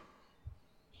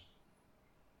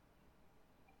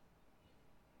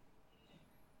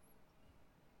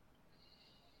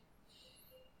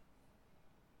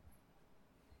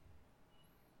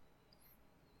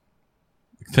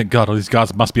 Thank God, all these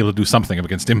gods must be able to do something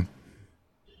against him.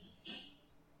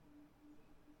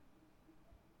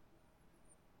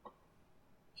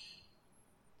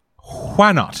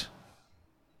 Why not?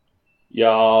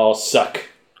 Y'all suck.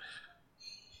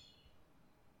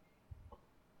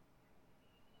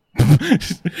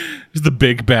 Just the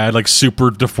big bad, like super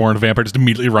deformed vampire just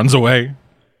immediately runs away.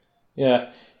 Yeah.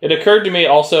 It occurred to me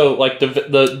also, like,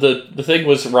 the thing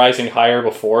was rising higher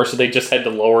before, so they just had to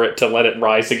lower it to let it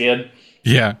rise again.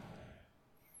 Yeah.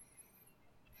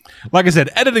 Like I said,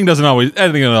 editing isn't always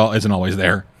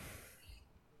there.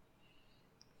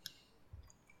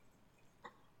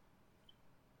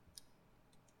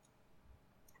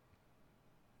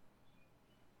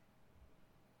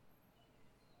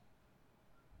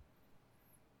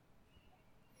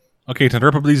 Okay, time to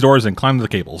rip up these doors and climb the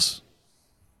cables.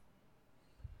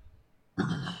 All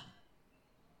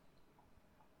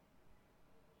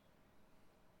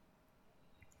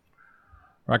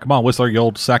right, come on, Whistler, you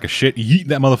old sack of shit. Yeet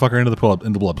that motherfucker into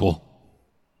the blood pool.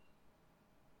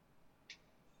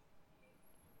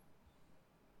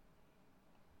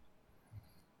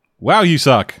 Wow, you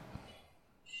suck.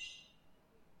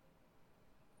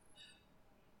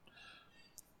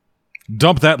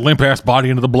 Dump that limp-ass body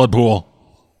into the blood pool.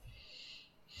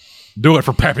 Do it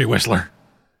for Pappy Whistler.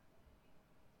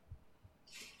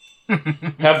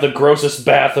 Have the grossest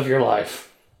bath of your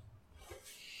life.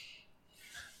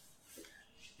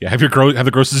 Yeah, have the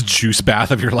grossest juice bath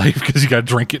of your life because you gotta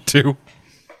drink it too.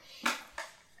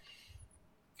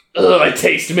 Ugh, it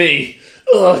tastes me.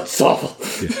 Ugh, it's awful.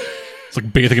 Yeah. It's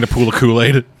like bathing in a pool of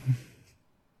Kool-Aid.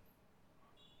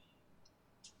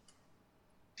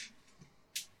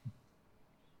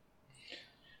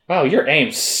 Wow, your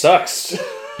aim sucks.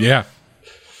 Yeah.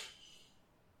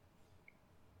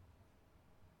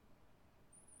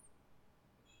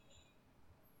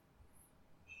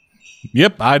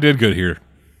 Yep, I did good here.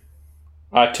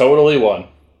 I totally won.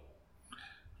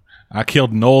 I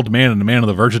killed an old man and a man on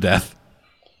the verge of death.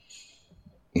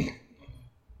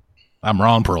 I'm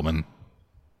Ron Perlman.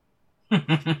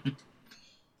 I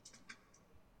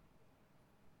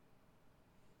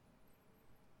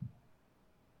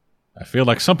feel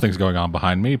like something's going on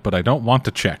behind me, but I don't want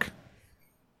to check.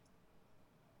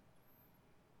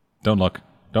 Don't look.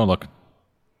 Don't look.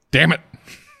 Damn it!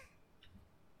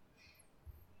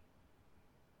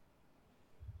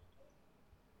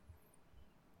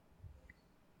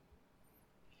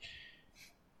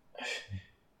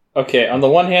 Okay, on the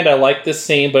one hand, I like this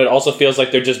scene, but it also feels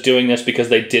like they're just doing this because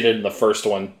they did it in the first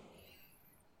one.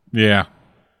 Yeah.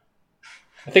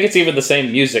 I think it's even the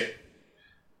same music.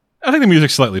 I think the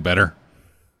music's slightly better.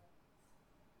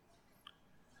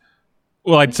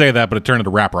 Well, I'd say that, but it turned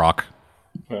into rap rock.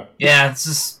 Yeah,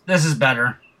 this is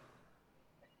better.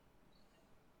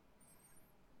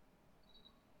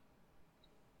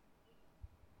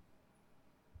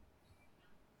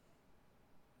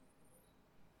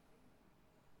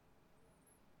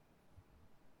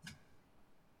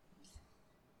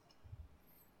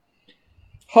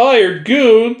 Hired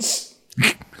goons!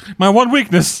 My one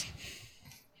weakness.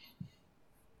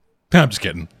 I'm just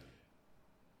kidding.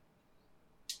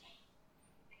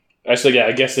 Actually, yeah,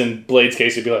 I guess in Blade's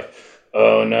case, he'd be like,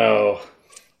 Oh no.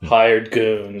 Hired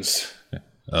goons.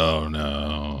 Oh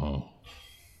no.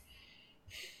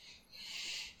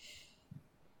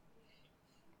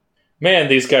 Man,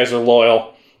 these guys are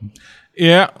loyal.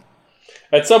 Yeah.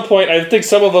 At some point, I think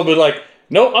some of them would like,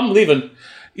 no, I'm leaving.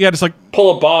 Yeah, just like,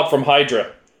 Pull a Bob from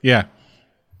Hydra. yeah.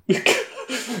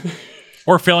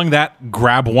 Or failing that,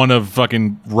 grab one of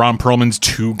fucking Ron Perlman's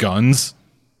 2 guns.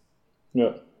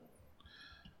 Yeah.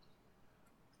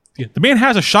 Yeah, the man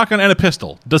has a shotgun and a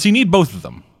pistol. Does he need both of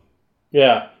them?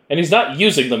 Yeah. And he's not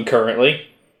using them currently.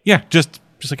 Yeah, just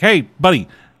like, hey, buddy,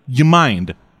 you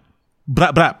mind?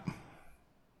 Brap, brap.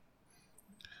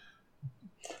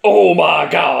 Oh my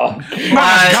god.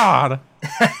 My God.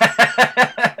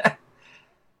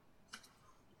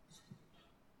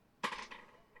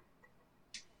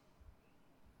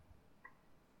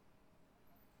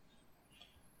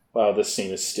 Wow, this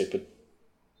scene is stupid.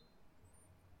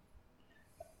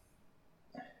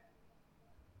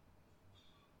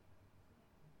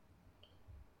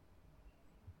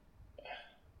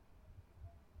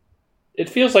 It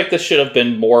feels like this should have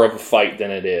been more of a fight than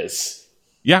it is.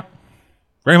 Yeah,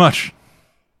 very much.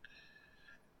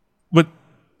 But,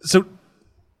 so...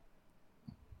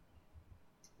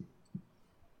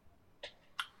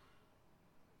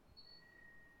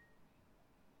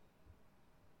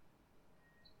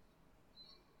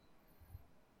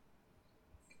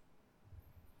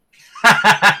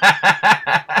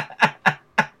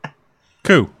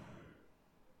 Cool.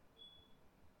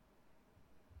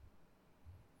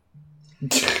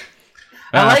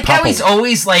 I like how Papa. he's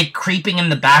always like creeping in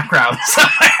the background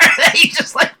somewhere. He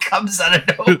just like comes out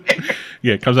of nowhere.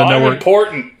 Yeah, it comes out of I'm nowhere.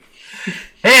 important.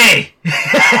 Hey,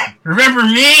 remember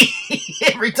me?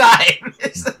 Every time.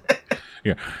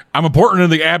 Yeah, I'm important in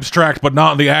the abstract, but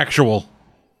not in the actual.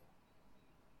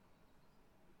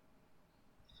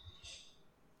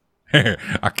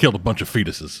 I killed a bunch of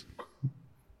fetuses.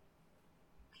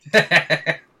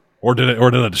 Or did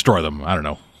I destroy them? I don't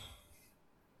know.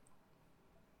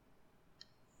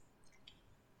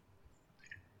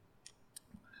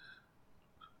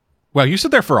 Well, you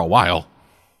stood there for a while.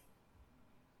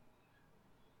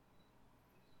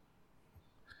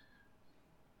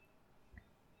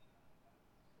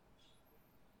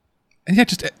 And yeah,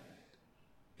 just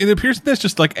it appears that this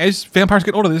just like as vampires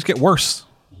get older, they just get worse.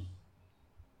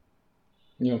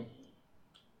 Yeah.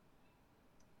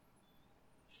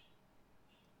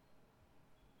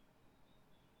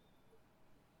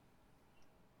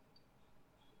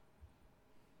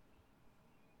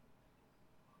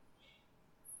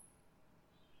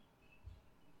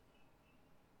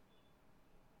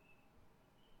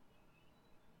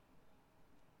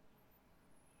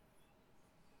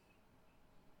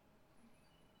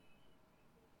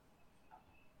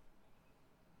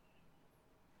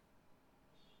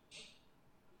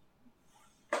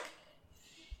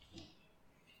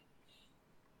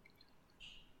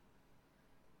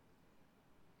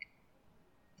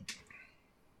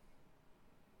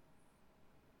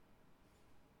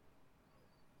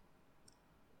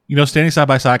 You know, standing side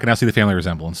by side, I can now see the family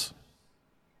resemblance.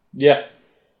 Yeah.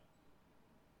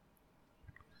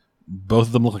 Both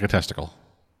of them look like a testicle.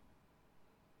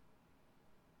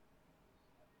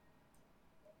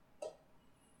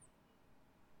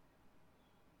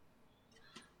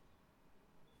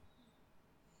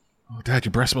 Oh, Dad,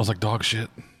 your breath smells like dog shit.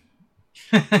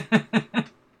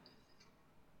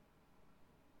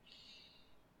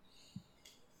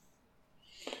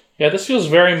 Yeah, this feels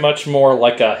very much more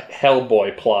like a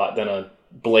Hellboy plot than a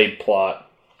Blade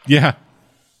plot. Yeah.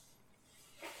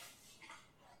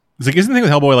 It's like, isn't the thing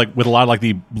with Hellboy, like, with a lot of, like,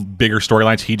 the bigger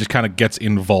storylines, he just kind of gets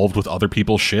involved with other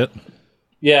people's shit?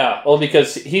 Yeah, well,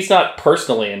 because he's not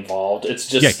personally involved. It's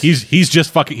just... Yeah, he's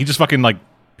just fucking, like,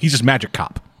 he's just magic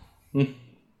cop.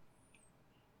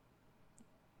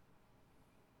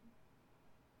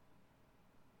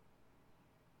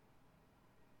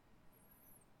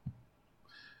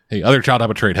 Hey, other child I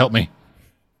betrayed, help me.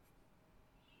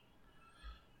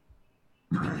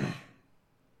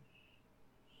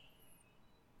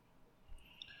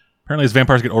 Apparently, as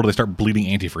vampires get older, they start bleeding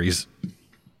antifreeze.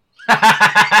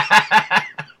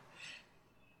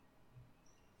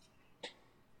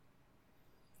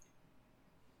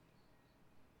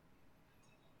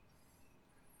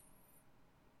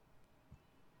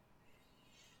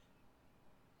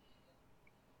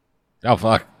 Oh,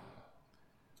 fuck.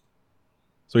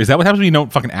 So is that what happens when you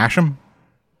don't fucking ash them?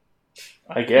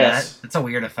 I guess. Yeah, that's a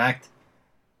weird effect.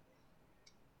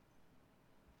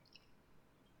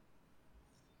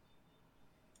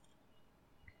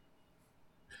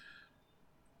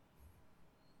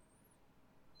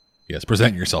 Yes,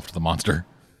 present yourself to the monster.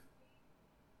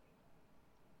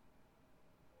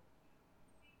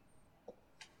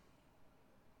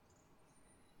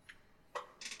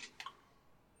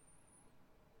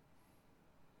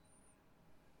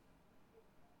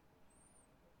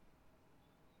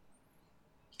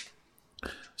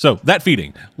 So that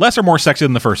feeding, less or more sexy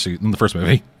than the first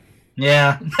movie.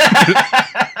 Yeah.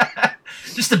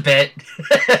 Just a bit.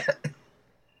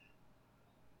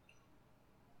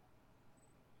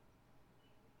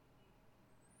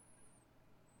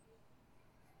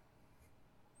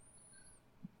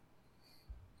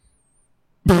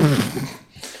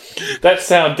 That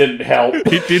sound didn't help.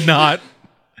 It did not.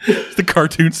 It's the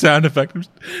cartoon sound effect.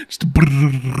 Just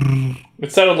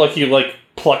It sounded like you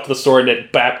plucked the sword and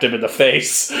it bapped him in the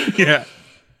face. yeah.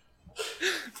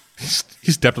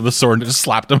 He stepped on the sword and just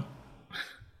slapped him.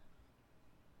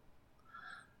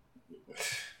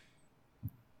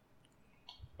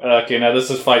 Okay, now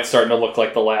this fight's starting to look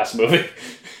like the last movie.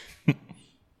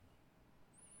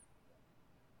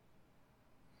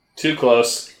 Too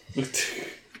close.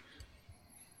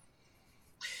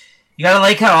 You gotta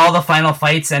like how all the final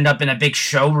fights end up in a big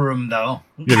showroom, though.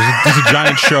 Yeah, there's a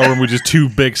giant showroom with just two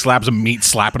big slabs of meat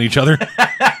slapping each other.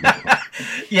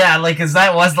 Yeah, because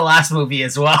that was the last movie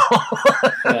as well.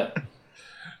 Yeah.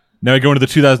 Now we go into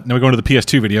the Now we go into the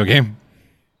PS2 video game.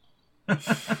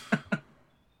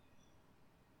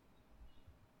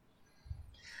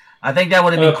 I think that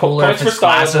would have been cooler Points if for his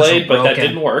Style glasses Blade, were but that broken.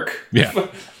 didn't work. Yeah.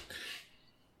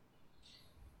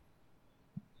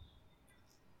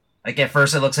 Like at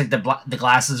first, it looks like the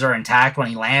glasses are intact when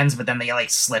he lands, but then they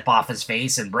slip off his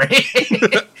face and break.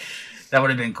 That would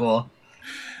have been cool.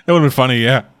 That would have been funny,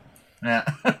 yeah. Yeah.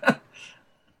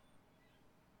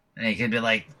 And he could be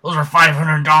like, "Those are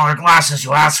 $500 glasses,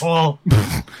 you asshole."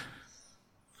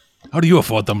 How do you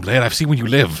afford them, Blade? I've seen where you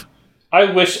live. I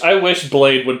wish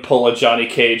Blade would pull a Johnny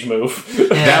Cage move.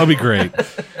 That would be great.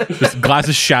 Just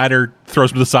glasses shattered,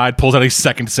 throws them to the side, pulls out a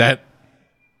second set.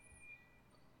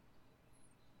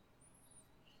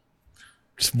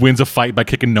 Just wins a fight by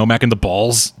kicking Nomak in the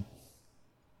balls.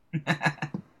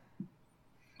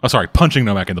 Oh, sorry, punching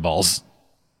Nomak in the balls.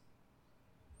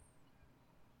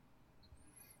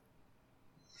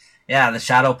 Yeah, the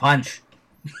shadow punch.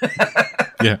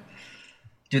 Yeah.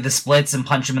 Do the splits and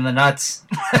punch him in the nuts.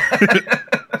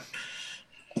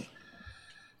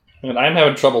 And I'm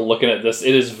having trouble looking at this.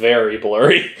 It is very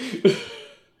blurry.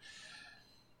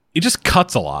 It just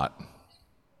cuts a lot.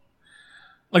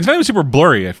 Like, it's not even super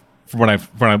blurry from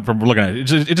looking at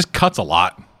it. It just cuts a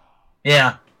lot.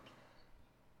 Yeah.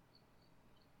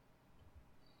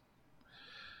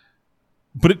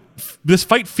 But this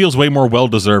fight feels way more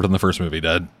well-deserved than the first movie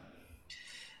did.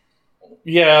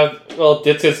 Yeah, well,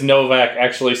 it's because Novak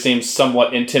actually seems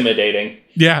somewhat intimidating.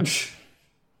 Yeah.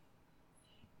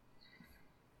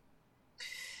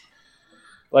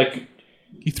 Like,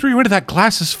 He threw you into that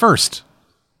glasses first.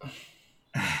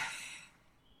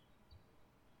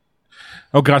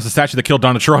 Oh god, it's the statue that killed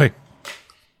Donna Troy.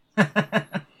 yeah,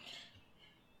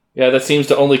 that seems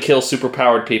to only kill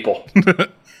superpowered people.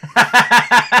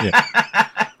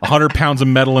 100 pounds of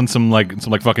metal and some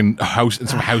fucking house and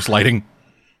some house lighting.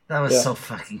 That was Yeah. so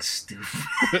fucking stupid.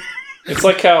 It's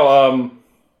like how,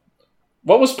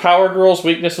 what was Power Girl's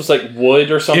weakness? Was like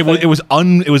wood or something? What was it?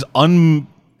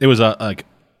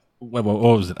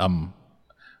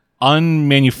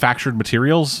 Unmanufactured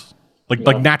materials? Like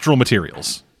natural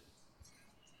materials.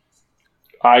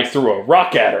 I threw a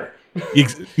rock at her.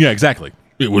 Yeah, exactly.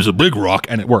 It was a big rock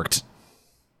and it worked.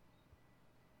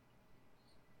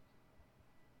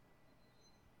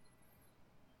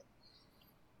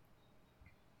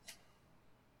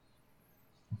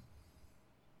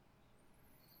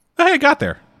 Hey, I got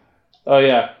there. Oh,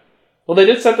 yeah. Well, they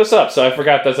did set this up, so I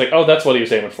forgot that's like, oh, that's what he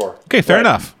was aiming for. Okay, fair Right.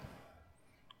 enough.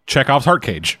 Chekhov's heart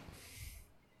cage.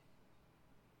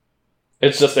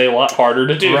 It's just a lot harder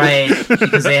to do. Right.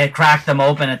 Because they had cracked them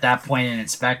open at that point and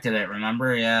inspected it,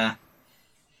 remember? Yeah.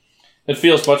 It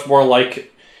feels much more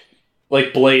like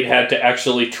Blade had to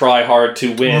actually try hard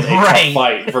to win a Right. tough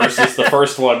fight versus the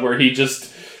first one where he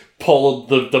just pulled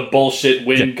the bullshit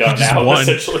wind gun just out, won.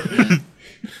 essentially.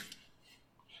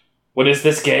 What is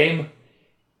this game?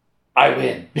 I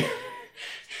win.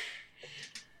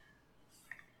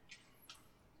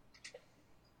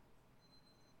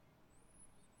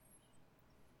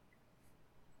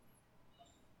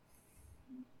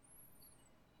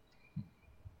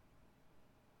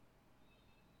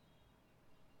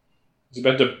 Is he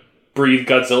meant to breathe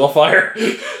Godzilla fire?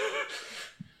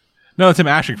 No, it's him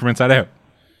ashing from inside out.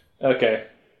 Okay.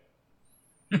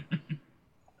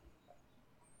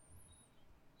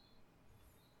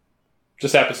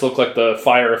 Just happens to look like the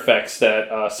fire effects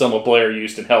that Selma Blair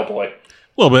used in Hellboy.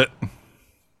 A little bit.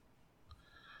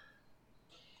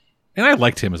 And I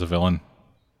liked him as a villain.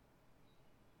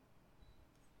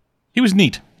 He was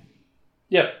neat.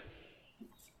 Yeah.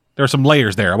 There were some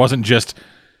layers there. It wasn't just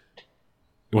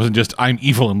I'm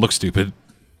evil and look stupid.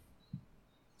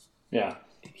 Yeah.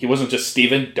 He wasn't just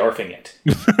Steven Dorfing it.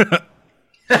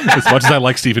 As much as I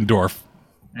like Stephen Dorff.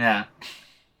 Yeah.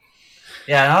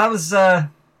 Yeah, no, that was,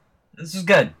 this was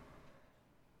good.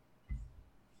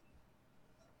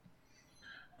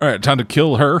 All right, time to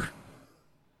kill her.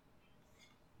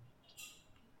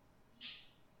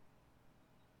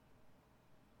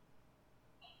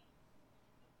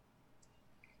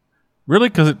 Really?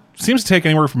 Because it seems to take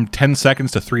anywhere from 10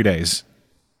 seconds to 3 days.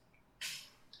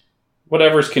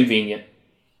 Whatever's convenient.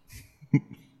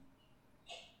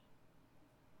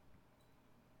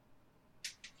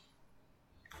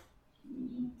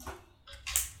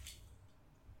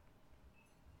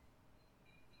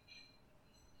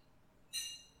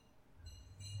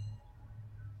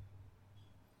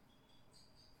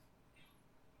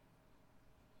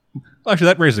 Well, actually,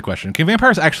 that raises the question. Can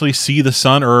vampires actually see the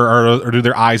sun, or do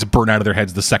their eyes burn out of their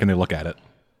heads the second they look at it?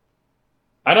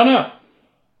 I don't know.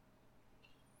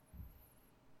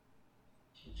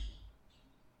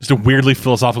 Just a weirdly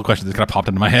philosophical question that kind of popped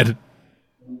into my head.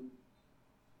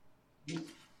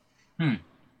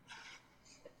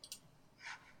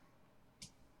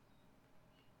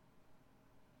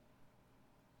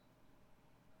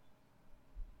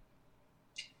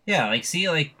 Yeah, like, see,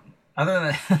 like,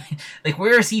 other than, like,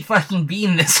 where has he fucking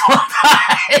been this whole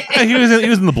time? Yeah, he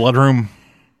was in the blood room.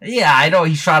 Yeah, I know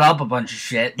he shot up a bunch of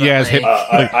shit. But Yeah, his hip.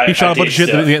 He shot a bunch of shit.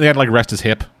 They had to, like, rest his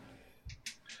hip.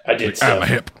 I did My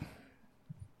hip.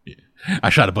 Yeah. I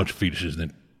shot a bunch of fetuses,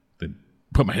 then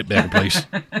put my hip back in place.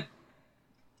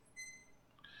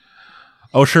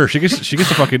 Oh, sure. She gets to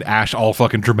fucking ash all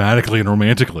fucking dramatically and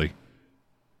romantically.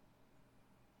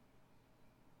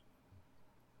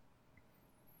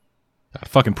 God,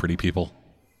 fucking pretty people.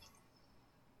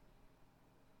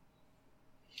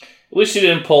 At least you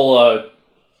didn't pull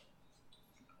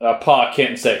Pa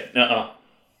Kent and say, "Uh-uh."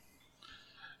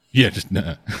 Yeah, just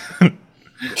nah.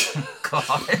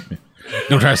 God.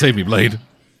 Don't try to save me, Blade.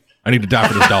 I need to die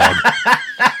for this dog.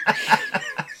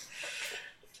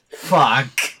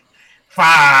 Fuck.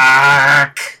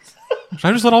 Should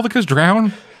I just let all the kids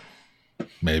drown?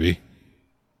 Maybe.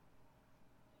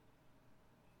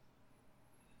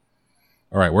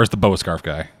 All right, where's the boa scarf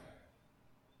guy?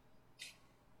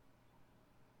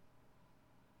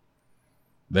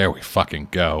 There we fucking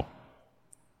go.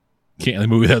 Can't really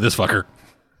move without this fucker.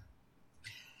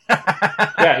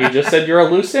 Yeah, he just said you're a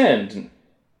loose end.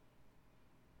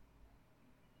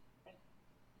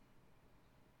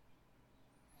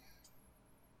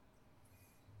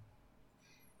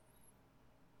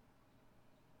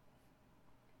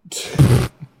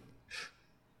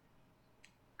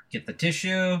 Get the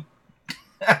tissue.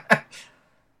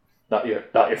 Not your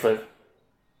flip.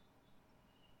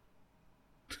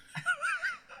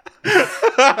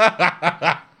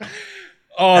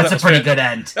 Oh, That's a pretty good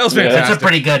end. That was Yeah, fantastic. That's a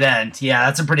pretty good end. Yeah,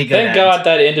 that's a pretty good Thank end. God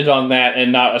that ended on that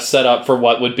and not a setup for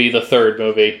what would be the third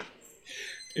movie.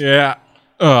 Yeah.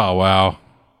 Oh, wow.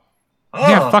 Oh,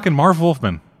 Yeah, fucking Marv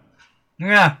Wolfman.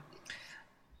 yeah.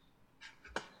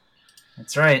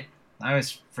 That's right. I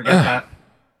always forget that.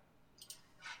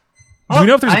 Do we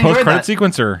know if there's a I enjoyed post-credit that.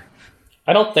 sequence or...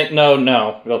 I don't think,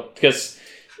 no, because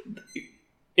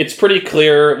it's pretty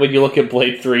clear when you look at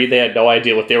Blade 3, they had no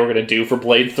idea what they were going to do for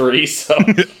Blade 3, so...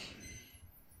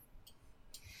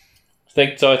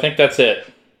 I think that's it.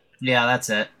 Yeah, that's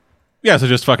it. Yeah, so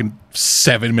just fucking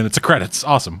 7 minutes of credits.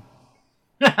 Awesome.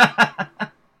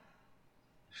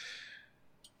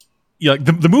 Yeah, like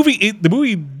the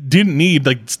movie didn't need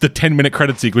like the 10-minute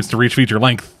credit sequence to reach feature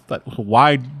length.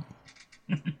 Why?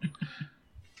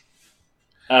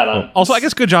 I don't know. Also, I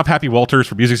guess good job, Happy Walters,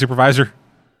 for music supervisor.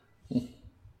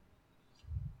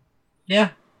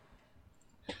 Yeah.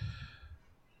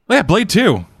 Oh, yeah, Blade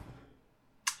 2.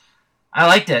 I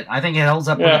liked it. I think it holds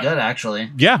up Yeah. pretty good,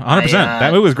 actually. Yeah, 100%.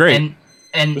 That movie was great.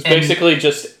 And It's basically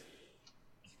just...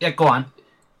 yeah, go on.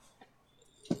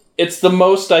 It's the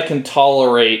most I can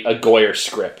tolerate a Goyer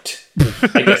script.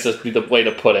 I guess that's the way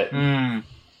to put it.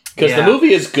 Because the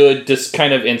movie is good just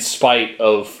kind of in spite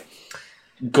of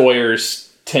Goyer's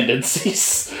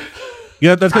tendencies.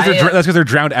 Yeah, that's because they're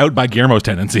drowned out by Guillermo's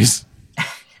tendencies.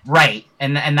 Right.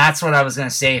 And that's what I was going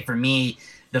to say. For me,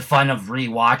 the fun of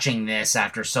rewatching this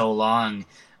after so long,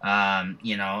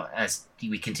 as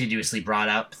we continuously brought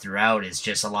up throughout, is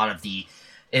just a lot of the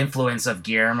influence of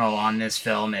Guillermo on this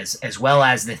film, as well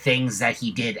as the things that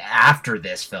he did after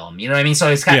this film. You know what I mean? So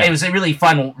it's it was really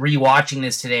fun rewatching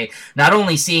this today. Not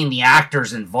only seeing the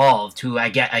actors involved, who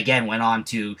again went on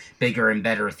to bigger and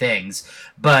better things,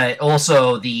 but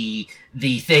also the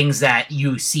the things that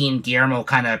you've seen Guillermo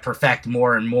kind of perfect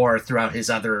more and more throughout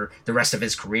the rest of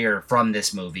his career from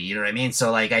this movie. You know what I mean?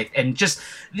 So like just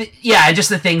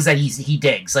the things that he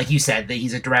digs, like you said, that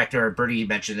he's a director. Bertie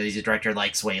mentioned that he's a director,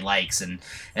 likes what he likes, and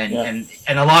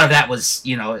a lot of that was,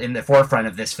 you know, in the forefront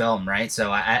of this film, right?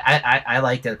 So I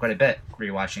liked it quite a bit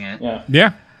rewatching it.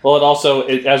 Yeah. Well, it also,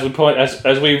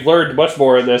 as we've learned much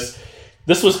more in this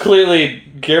was clearly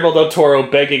Guillermo del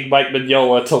Toro begging Mike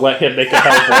Mignola to let him make a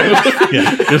Hellboy movie.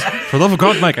 Yeah. Just, for the love of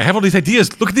God, Mike, I have all these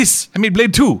ideas. Look at this. I made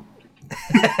Blade 2.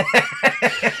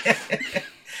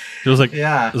 It was like,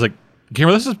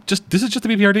 Guillermo, this is just the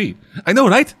BPRD. I know,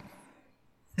 right?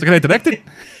 It's like, can I direct it?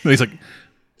 And he's like,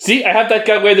 see, I have that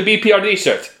guy wear the BPRD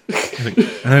shirt.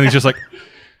 and then he's just like,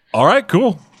 all right,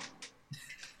 cool.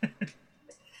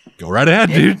 Go right ahead,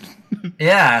 dude.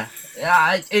 Yeah.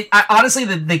 I honestly,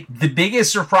 the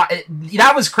biggest surprise,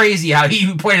 that was crazy how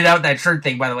he pointed out that shirt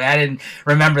thing, by the way. I didn't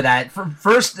remember that.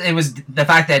 First, it was the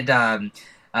fact that,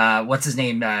 what's his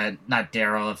name? Not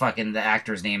Daryl, the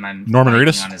actor's name. I'm Norman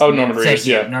Reedus. Norman Reedus,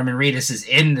 yeah. Norman Reedus is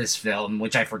in this film,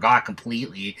 which I forgot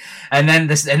completely. And then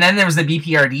there was the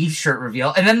BPRD shirt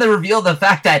reveal, and then the reveal of the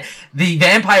fact that the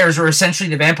vampires were essentially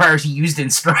the vampires he used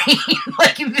in Strain.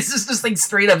 Like, this is just like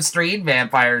straight up Strain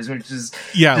vampires, which is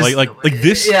like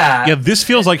this. Yeah, this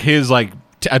feels like his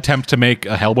attempt to make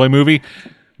a Hellboy movie.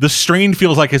 The Strain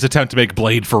feels like his attempt to make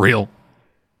Blade for real.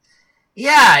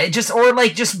 Yeah, or just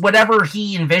whatever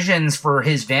he envisions for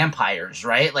his vampires,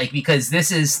 right? Like, because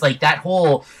this is like that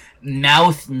whole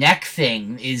mouth neck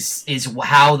thing is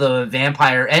how the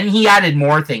vampire, and he added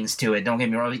more things to it. Don't get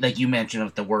me wrong, like you mentioned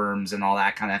with the worms and all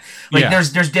that kind of like. Yeah.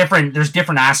 There's different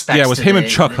aspects. Yeah, it was him and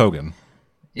Chuck Hogan.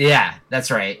 Yeah,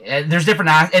 that's right. There's different,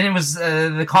 and it was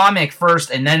the comic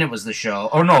first, and then it was the show.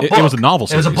 Oh no, it was a novel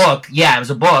series. It was a book. Yeah, it was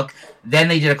a book. Then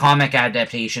they did a comic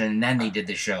adaptation, and then they did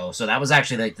the show. So that was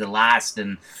actually like the last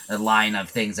in a line of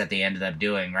things that they ended up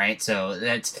doing, right? So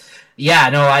that's,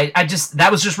 I just,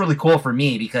 that was just really cool for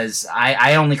me because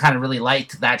I only kind of really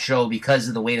liked that show because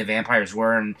of the way the vampires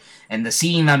were, and the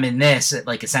seeing them in this,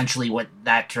 like essentially what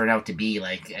that turned out to be,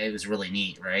 like it was really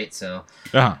neat, right? So,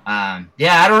 I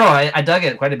don't know, I dug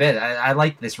it quite a bit. I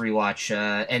liked this rewatch,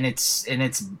 and it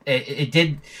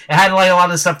had like a lot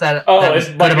of stuff that it's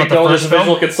Mike Mignola,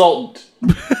 visual consultant.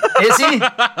 Is he?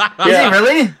 Is he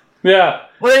really? Yeah.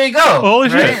 Well, there you go. Holy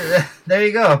shit! There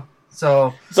you go.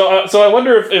 So I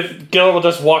wonder if Guillermo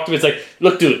just walked to me. It's like,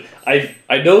 look, dude, I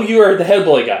know you are the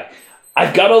Hellboy guy.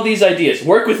 I've got all these ideas.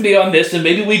 Work with me on this, and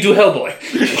maybe we do Hellboy.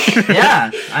 Yeah,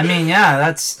 I mean,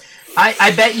 that's.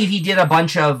 I bet you he did a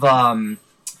bunch of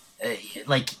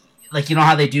like you know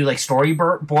how they do like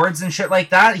storyboards and shit like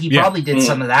that. He probably did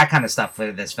some of that kind of stuff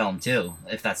for this film too,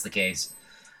 if that's the case.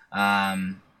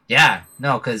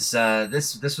 Because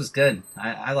this was good.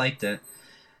 I liked it.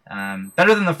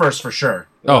 Better than the first for sure.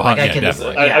 Oh,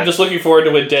 definitely. I'm just looking forward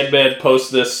to when Deadman posts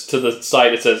this to the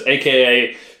site. It says,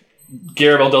 AKA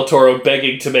Guillermo del Toro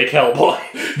begging to make Hellboy.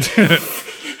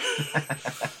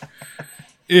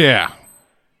 Yeah.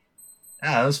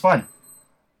 Yeah, it was fun.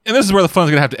 And this is where the fun's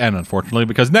going to have to end, unfortunately,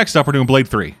 because next up we're doing Blade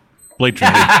 3. Blade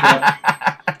Trinity.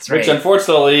 That's right. Which,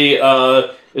 unfortunately,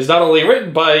 is not only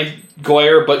written by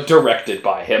Goyer, but directed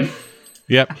by him.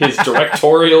 Yep. His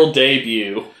directorial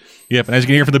debut. Yep, and as you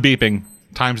can hear from the beeping,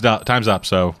 time's up,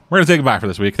 so we're going to say goodbye for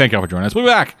this week. Thank you all for joining us. We'll be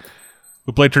back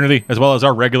with Blade Trinity, as well as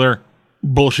our regular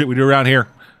bullshit we do around here.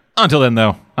 Until then,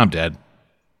 though, I'm dead.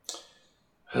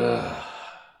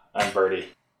 I'm Birdie.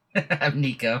 I'm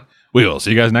Nico. We will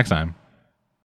see you guys next time.